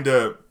it kind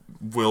of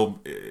will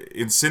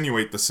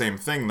insinuate the same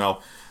thing, though.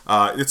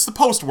 It's the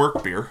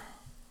post-work beer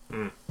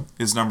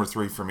is number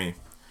 3 for me.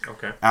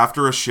 Okay.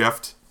 After a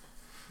shift,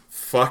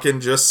 fucking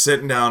just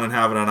sitting down and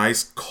having a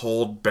nice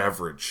cold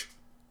beverage.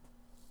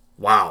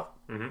 Wow.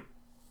 Mm-hmm.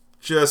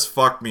 Just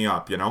fucked me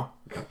up, you know?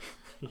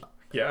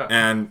 Yeah.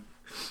 And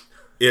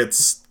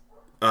it's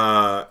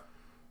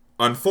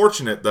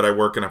unfortunate that I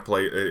work in a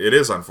place... It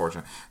is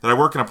unfortunate that I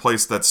work in a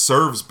place that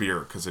serves beer,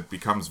 because it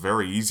becomes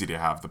very easy to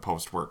have the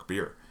post-work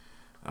beer.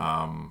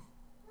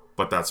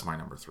 But that's my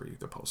number 3,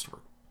 the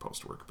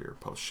post-work beer,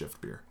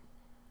 post-shift beer.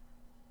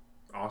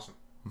 Awesome.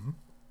 Mm-hmm.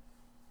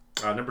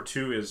 Number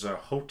 2 is a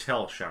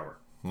hotel shower.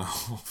 No.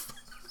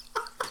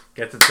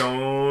 Gets its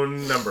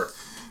own number.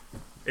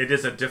 It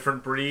is a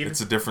different breed.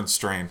 It's a different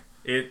strain.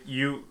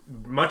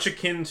 Much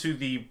akin to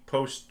the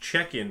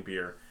post-check-in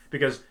beer,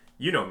 because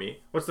you know me.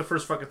 What's the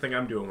first fucking thing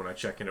I'm doing when I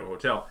check into a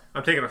hotel?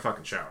 I'm taking a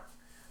fucking shower.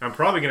 I'm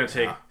probably going to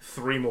take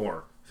 3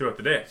 more throughout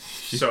the day.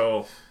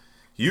 So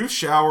you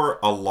shower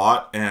a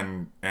lot,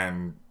 and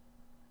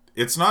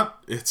it's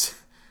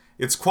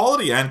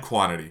quality and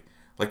quantity.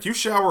 Like, you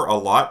shower a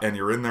lot and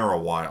you're in there a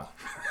while.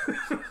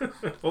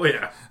 Oh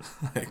yeah.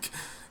 Like,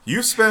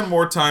 you spend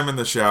more time in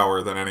the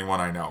shower than anyone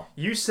I know.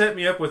 You set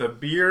me up with a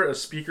beer, a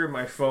speaker,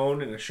 my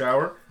phone, and a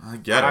shower. I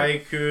get it. I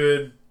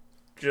could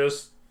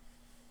just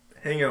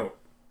hang out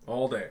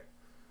all day.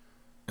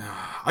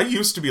 I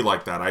used to be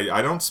like that.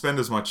 I don't spend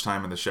as much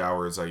time in the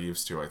shower as I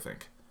used to, I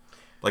think.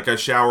 Like, I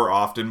shower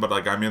often, but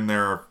like I'm in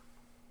there,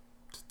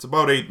 it's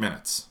about 8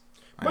 minutes.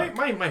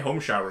 My home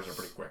showers are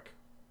pretty quick.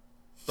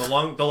 The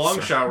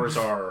long showers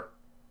are,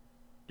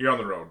 you're on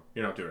the road.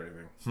 You're not doing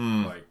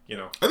anything. Like, you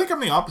know. I think I'm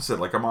the opposite.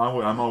 Like, I'm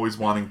always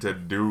wanting to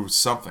do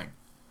something.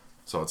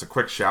 So it's a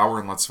quick shower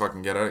and let's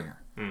fucking get out of here.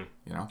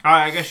 You know?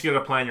 I guess you got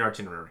to plan your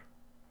itinerary.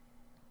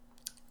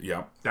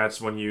 Yeah.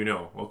 That's when you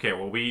know. Okay,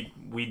 well,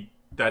 we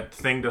that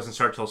thing doesn't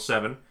start till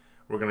 7.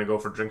 We're going to go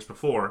for drinks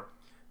before.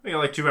 We got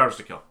like 2 hours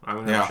to kill. I'm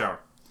going to have a shower.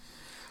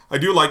 I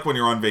do like when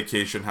you're on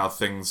vacation how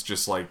things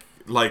just like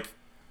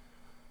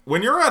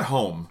when you're at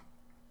home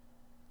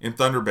in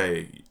Thunder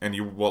Bay and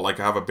you will like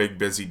have a big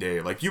busy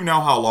day, like you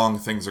know how long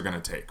things are going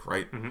to take,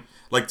 right? Mm-hmm.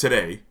 Like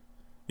today,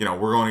 you know,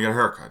 we're going to get a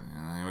haircut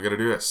and we got to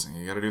do this and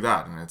you got to do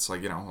that, and it's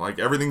like, you know, like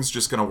everything's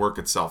just going to work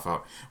itself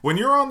out. When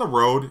you're on the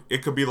road,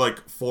 it could be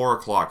like 4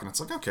 o'clock and it's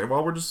like, okay,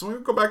 well, we'll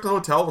go back to the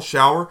hotel, we'll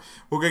shower,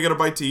 we'll go get a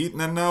bite to eat, and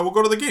then we'll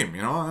go to the game,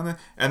 you know,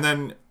 and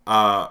then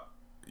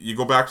you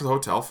go back to the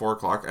hotel, 4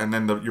 o'clock, and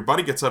then your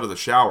buddy gets out of the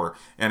shower,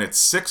 and it's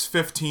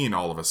 6:15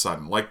 all of a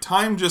sudden. Like,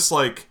 time just,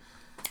 like,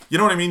 you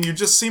know what I mean? You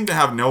just seem to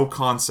have no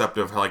concept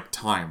of, like,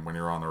 time when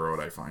you're on the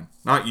road, I find.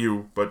 Not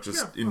you, but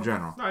just in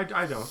general. I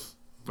don't.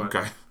 But,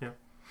 okay. Yeah.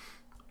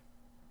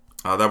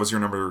 That was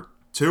your number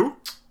 2?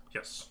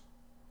 Yes.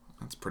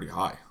 That's pretty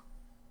high.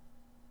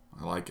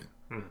 I like it.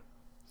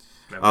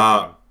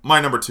 My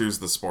number 2 is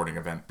the sporting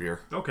event beer.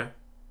 Okay.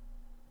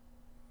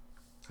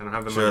 I don't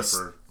have the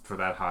money for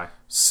that high.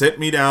 Sit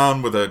me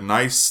down with a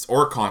nice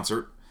or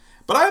concert,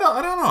 but I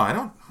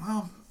don't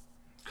know.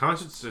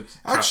 Concerts.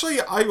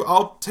 Actually,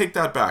 I'll take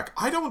that back.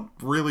 I don't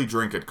really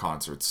drink at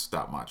concerts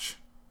that much.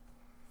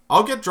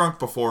 I'll get drunk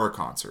before a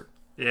concert.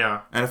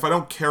 Yeah. And if I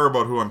don't care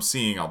about who I'm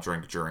seeing, I'll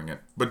drink during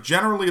it. But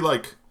generally,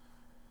 like,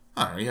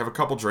 I don't know, you have a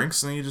couple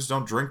drinks and then you just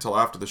don't drink till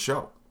after the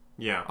show.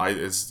 Yeah.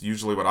 It's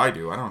usually what I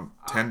do. I don't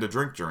tend to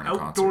drink during a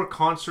concert. Outdoor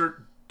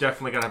concert,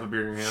 definitely gotta have a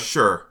beer in your hand.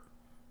 Sure.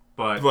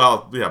 But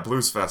well, yeah,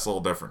 Blues Fest, a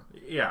little different.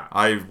 Yeah.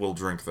 I will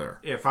drink there.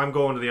 If I'm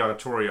going to the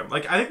auditorium,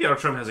 like, I think the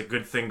auditorium has a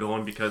good thing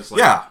going because,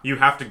 like, you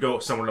have to go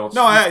somewhere else.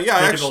 No, drink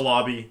in the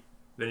lobby,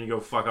 then you go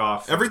fuck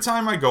off. Every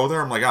time I go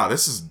there, I'm like,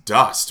 this is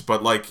dust.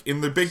 But, like,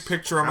 in the big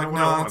picture, I'm like,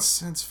 no,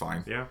 it's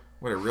fine. Yeah.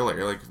 What, really?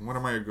 Like, what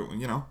am I going,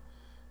 you know?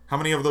 How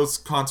many of those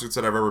concerts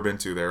that I've ever been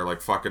to, there are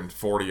like fucking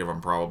 40 of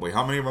them probably.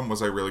 How many of them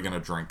was I really going to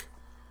drink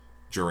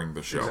during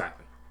the show?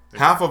 Exactly.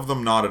 Half of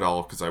them not at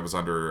all because I was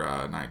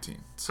under 19.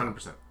 So,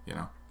 100%. You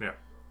know? Yeah.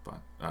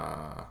 But,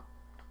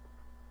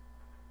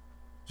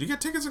 did you get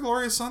tickets to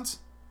Glorious Sons?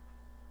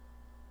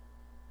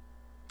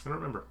 I don't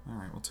remember. All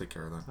right, we'll take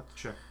care of that. I'll have to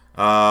check.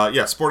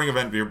 Yeah, sporting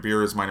event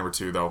beer is my number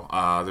 2, though.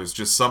 There's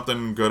just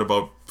something good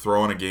about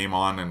throwing a game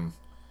on and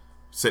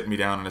sitting me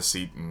down in a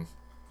seat and,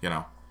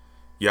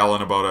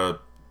 yelling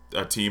about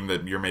a team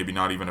that you're maybe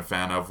not even a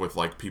fan of with,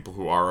 like, people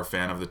who are a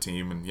fan of the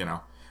team. And,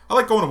 I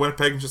like going to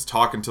Winnipeg and just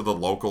talking to the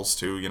locals,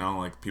 too,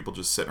 like, people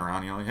just sitting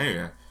around, like,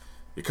 hey,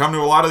 you come to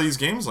a lot of these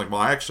games? Like,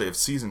 well, I actually have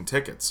season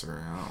tickets.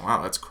 Or,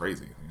 wow, that's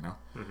crazy,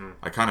 Mm-hmm.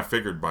 I kind of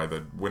figured by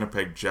the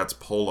Winnipeg Jets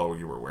polo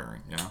you were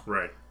wearing,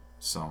 Right.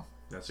 So.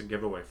 That's a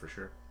giveaway for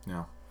sure.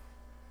 Yeah.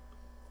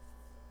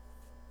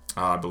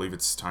 I believe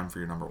it's time for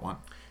your number one.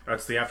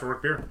 That's the after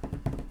work beer.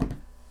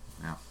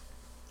 Yeah.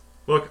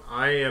 Look,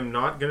 I am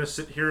not going to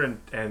sit here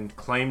and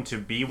claim to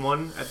be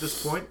one at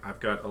this point. I've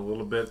got a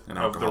little bit An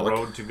of the alcoholic.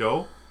 road to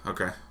go.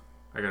 Okay.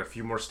 I got a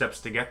few more steps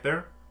to get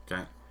there.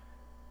 Okay.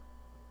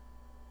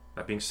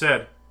 That being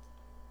said,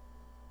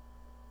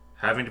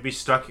 having to be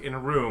stuck in a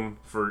room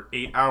for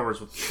 8 hours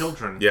with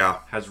children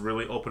has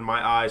really opened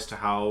my eyes to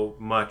how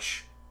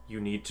much you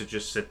need to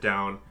just sit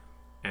down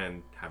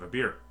and have a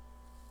beer.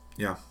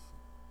 Yeah.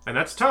 And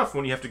that's tough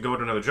when you have to go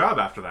to another job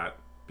after that,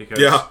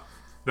 because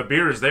the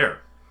beer is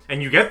there.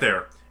 And you get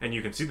there, and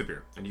you can see the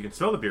beer, and you can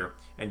smell the beer,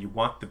 and you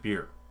want the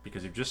beer,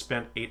 because you've just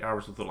spent 8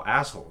 hours with little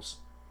assholes.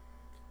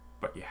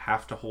 But you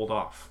have to hold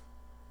off.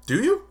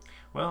 Do you?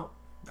 Well,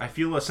 I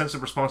feel a sense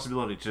of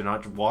responsibility to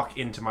not walk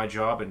into my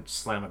job and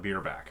slam a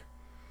beer back.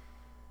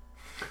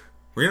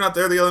 Were you not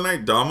there the other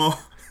night, Damo?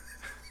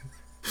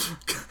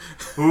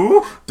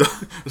 Who?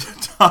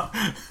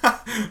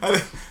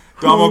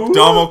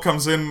 Damo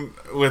comes in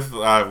with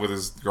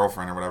his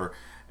girlfriend or whatever,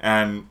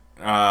 and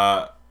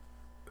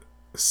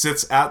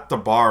sits at the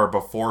bar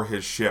before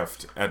his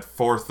shift at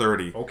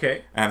 4:30.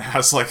 Okay. And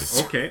has like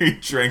 3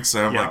 drinks,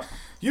 and I'm like,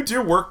 "You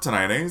do work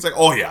tonight?" And he's like,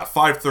 "Oh yeah,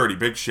 5:30,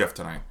 big shift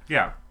tonight."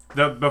 Yeah.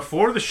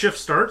 Before the shift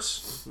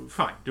starts,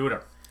 fine, do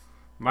whatever.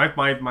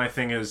 My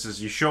thing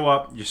is you show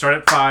up, you start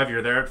at 5,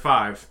 you're there at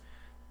 5.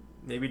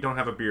 Maybe don't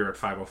have a beer at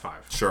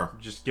 5:05. Sure.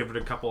 Just give it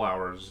a couple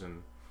hours,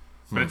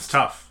 but it's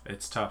tough.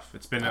 It's tough.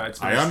 It's been a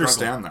I understand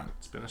struggle. that.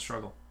 It's been a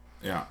struggle.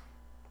 Yeah.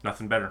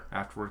 Nothing better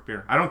after work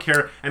beer. I don't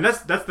care, and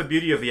that's the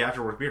beauty of the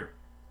after work beer.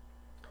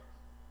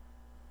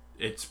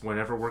 It's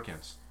whenever work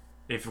ends.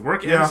 If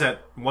work ends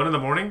at 1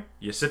 a.m,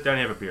 you sit down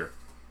and have a beer.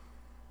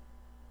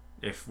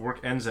 If work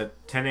ends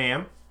at 10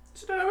 a.m,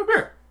 sit down and have a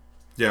beer.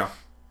 Yeah.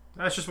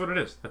 That's just what it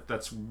is.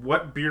 That's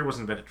what beer was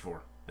invented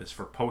for. It's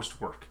for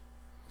post-work.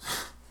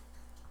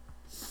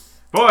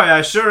 Boy,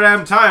 I sure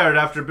am tired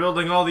after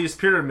building all these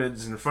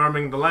pyramids and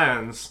farming the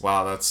lands.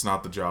 Wow, that's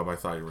not the job I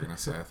thought you were going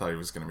to say. I thought he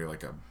was going to be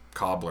like a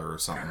cobbler or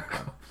something.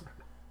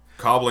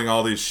 Cobbling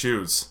all these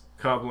shoes.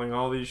 Cobbling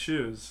all these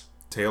shoes.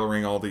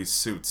 Tailoring all these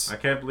suits. I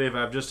can't believe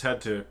I've just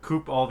had to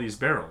coop all these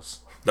barrels.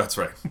 That's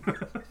right.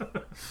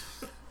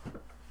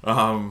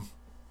 No,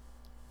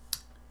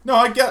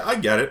 I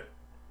get it.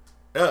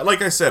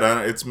 Like I said,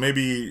 it's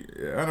maybe,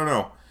 I don't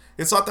know.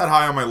 It's not that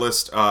high on my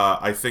list.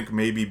 I think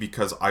maybe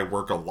because I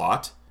work a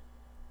lot,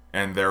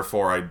 and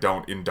therefore I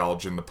don't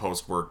indulge in the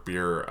post-work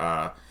beer.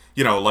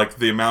 Like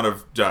the amount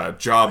of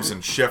jobs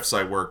and shifts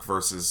I work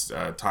versus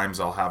times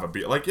I'll have a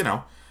beer. Like,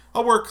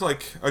 I'll work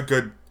like a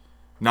good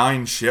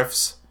 9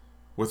 shifts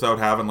without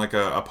having like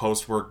a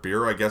post-work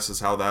beer, I guess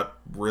is how that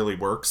really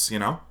works,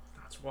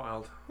 That's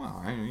wild.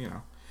 Well,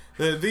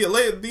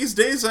 these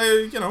days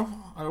I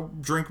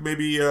drink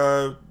maybe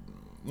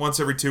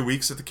once every 2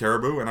 weeks at the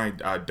Caribou, and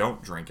I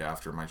don't drink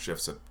after my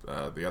shifts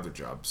at the other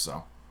jobs,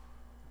 so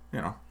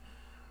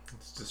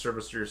it's a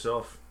disservice to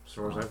yourself, as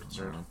far as I'm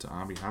concerned.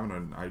 I'll be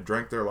I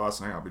drank there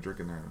last night. I'll be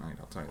drinking there tonight.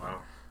 I'll tell you.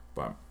 Wow.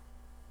 But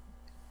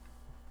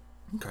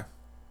okay,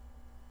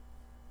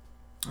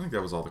 I think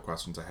that was all the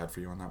questions I had for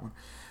you on that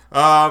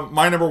one.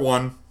 My number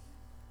one.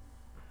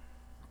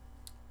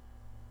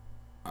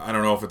 I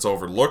don't know if it's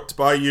overlooked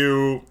by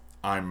you.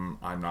 I'm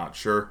not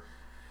sure.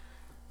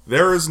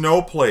 There is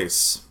no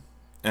place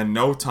and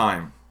no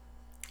time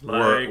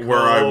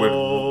where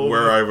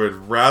I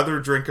would rather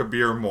drink a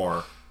beer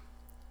more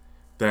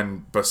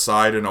than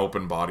beside an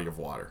open body of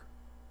water.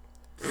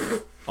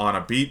 On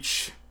a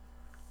beach,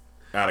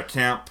 at a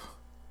camp,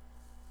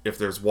 if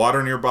there's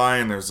water nearby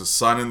and there's a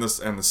sun and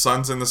the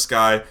sun's in the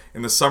sky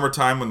in the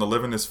summertime when the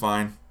living is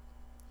fine,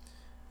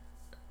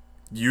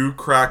 you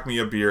crack me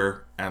a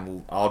beer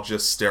and I'll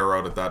just stare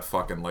out at that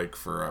fucking lake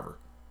forever.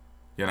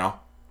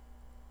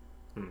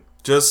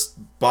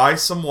 Just buy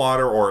some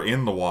water or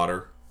in the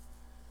water.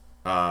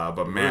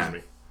 But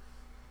man,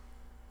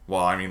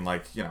 well, I mean,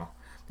 like,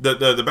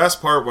 the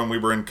best part when we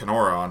were in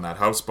Kenora on that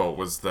houseboat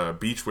was the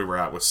beach we were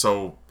at was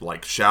so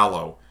like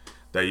shallow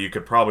that you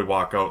could probably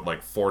walk out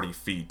like 40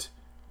 feet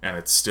and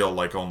it's still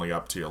like only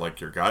up to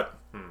your gut.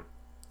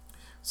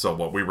 So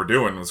what we were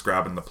doing was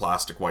grabbing the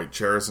plastic white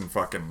chairs and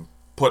fucking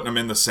putting them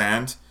in the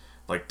sand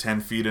like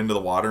 10 feet into the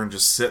water and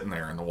just sitting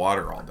there in the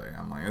water all day.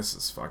 I'm like, this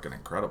is fucking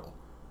incredible.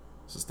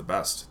 This is the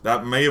best.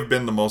 That may have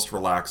been the most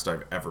relaxed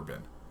I've ever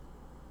been.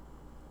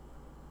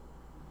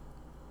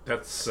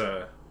 That's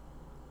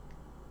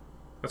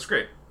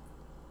great.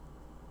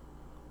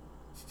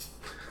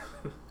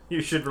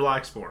 You should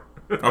relax more.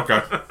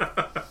 Okay.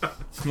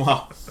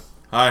 Well,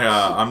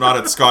 I'm not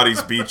at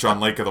Scotty's Beach on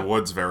Lake of the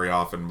Woods very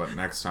often, but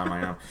next time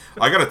I am.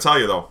 I gotta tell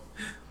you though,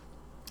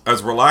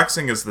 as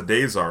relaxing as the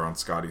days are on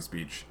Scotty's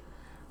Beach,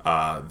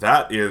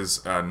 that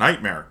is a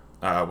nightmare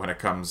when it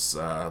comes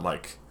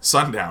like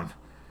sundown.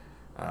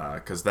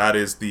 Because that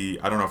is the,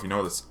 I don't know if you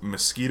know this,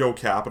 mosquito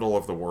capital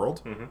of the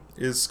world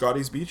is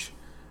Scotty's Beach.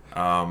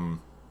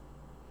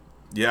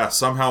 Yeah,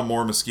 somehow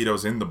more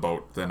mosquitoes in the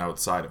boat than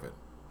outside of it.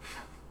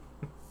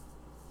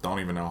 Don't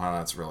even know how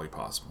that's really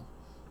possible.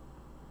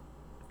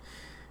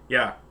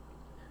 Yeah.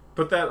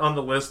 Put that on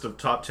the list of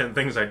top 10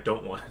 things I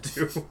don't want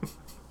to do.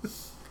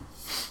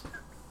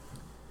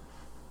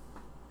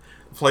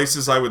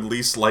 Places I would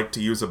least like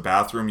to use a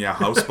bathroom, yeah,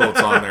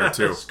 houseboats on there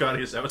too.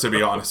 Scotty's houseboat. To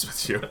be honest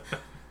with you.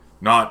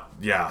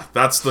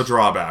 That's the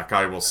drawback,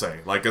 I will say.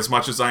 Like, as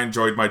much as I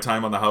enjoyed my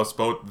time on the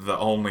houseboat, the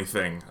only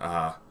thing,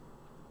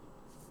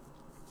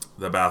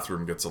 the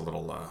bathroom gets a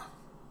little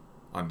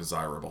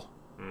undesirable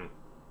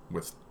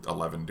with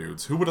 11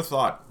 dudes. Who would have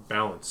thought?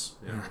 Balance.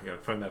 Yeah, you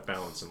gotta find that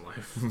balance in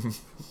life.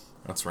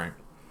 That's right.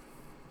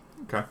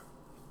 Okay.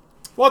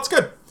 Well, it's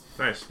good.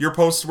 Nice. Your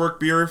post-work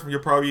beer,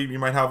 you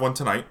might have one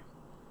tonight.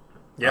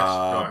 Yes,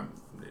 I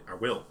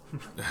will.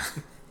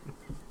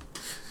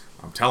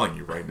 I'm telling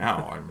you right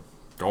now, I'm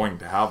going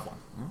to have one.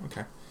 Oh,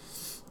 okay.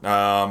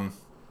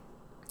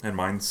 And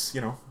mine's,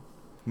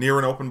 near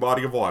an open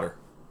body of water.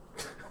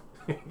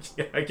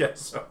 Yeah, I guess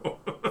so.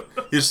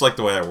 You just like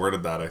the way I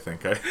worded that, I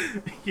think, eh?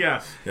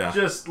 Yeah. Yeah.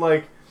 Just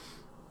like,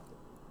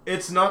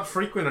 it's not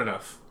frequent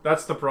enough.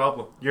 That's the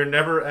problem. You're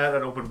never at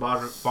an open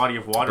body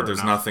of water. But there's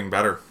enough. nothing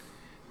better.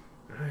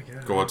 I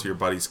guess. Go out to your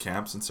buddies'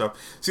 camps and stuff.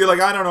 See, like,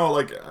 I don't know,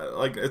 like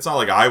it's not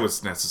like I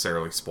was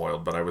necessarily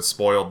spoiled, but I was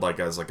spoiled, like,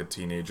 as, like, a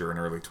teenager in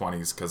early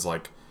 20s, because,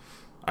 like,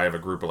 I have a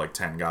group of, like,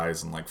 10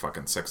 guys, and, like,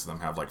 fucking 6 of them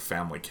have, like,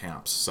 family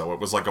camps. So it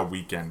was, like, a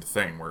weekend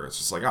thing, where it's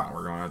just like, oh,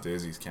 we're going out to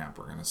Izzy's camp,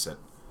 we're gonna sit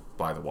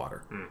by the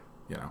water.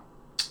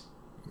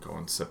 Go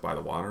and sit by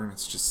the water, and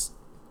it's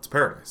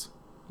paradise.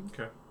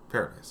 Okay.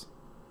 Paradise.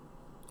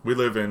 We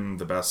live in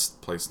the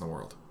best place in the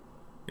world,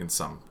 in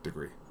some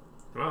degree.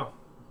 Well,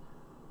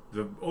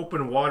 the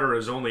open water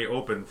is only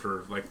open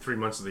for like 3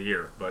 months of the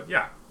year, but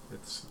yeah,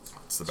 it's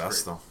the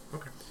best great. though.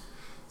 Okay.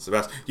 It's the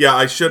best. Yeah,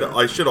 I should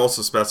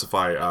also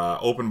specify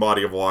open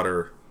body of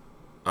water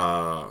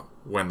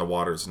when the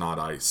water's not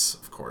ice.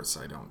 Of course,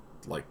 I don't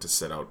like to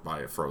sit out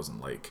by a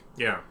frozen lake.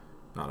 Yeah.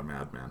 Not a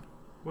madman.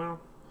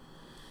 Well,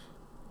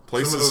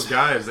 places, some of those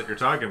guys that you're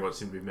talking about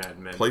seem to be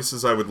madmen.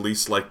 Places I would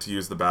least like to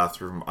use the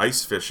bathroom.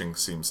 Ice fishing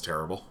seems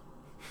terrible.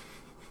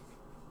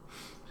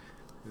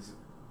 Do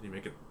you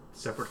make a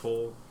separate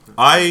hole? You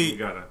You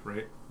gotta,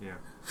 right? Yeah.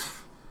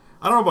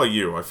 I don't know about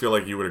you. I feel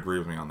like you would agree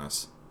with me on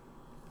this.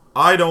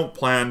 I don't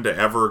plan to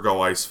ever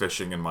go ice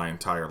fishing in my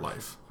entire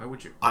life. Why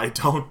would you? I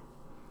don't.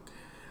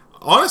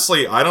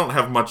 Honestly, I don't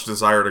have much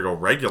desire to go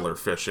regular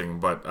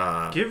fishing,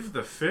 but Give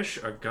the fish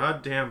a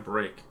goddamn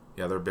break.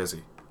 yeah, they're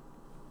busy.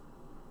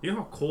 You know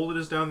how cold it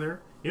is down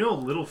there? You know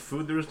how little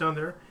food there is down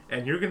there?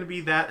 And you're going to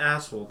be that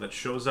asshole that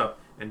shows up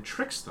and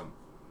tricks them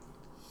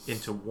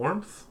into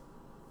warmth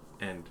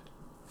and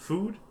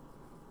food,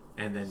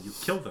 and then you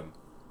kill them.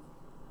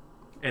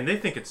 And they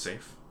think it's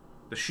safe.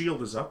 The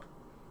shield is up.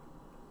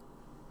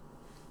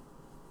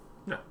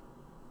 No.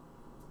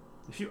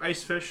 If you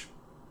ice fish,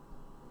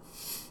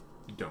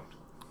 you don't.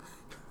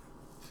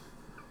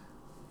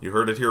 You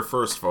heard it here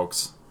first,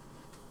 folks.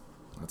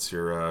 That's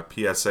your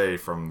PSA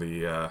from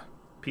the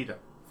PETA.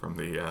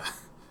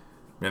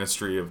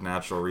 Ministry of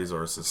Natural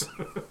Resources.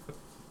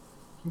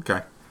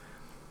 Okay.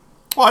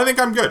 Well, I think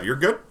I'm good. You're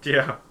good?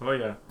 Yeah. Oh,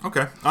 yeah.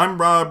 Okay. I'm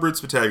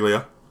Bruce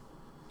Battaglia.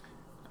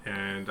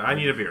 And I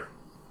need a beer.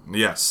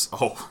 Yes.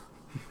 Oh,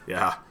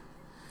 yeah.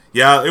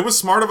 Yeah, it was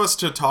smart of us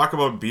to talk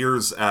about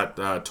beers at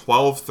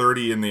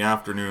 12:30 in the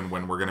afternoon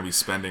when we're going to be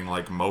spending,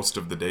 like, most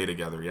of the day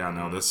together. Yeah,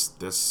 no, this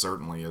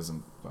certainly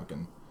isn't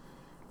fucking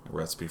a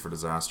recipe for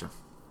disaster.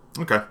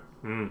 Okay.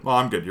 Well,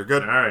 I'm good. You're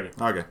good?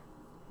 Alrighty. Okay.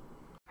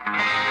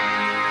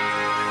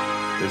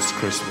 It's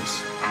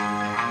Christmas.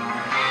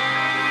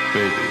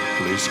 Baby,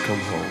 please come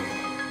home.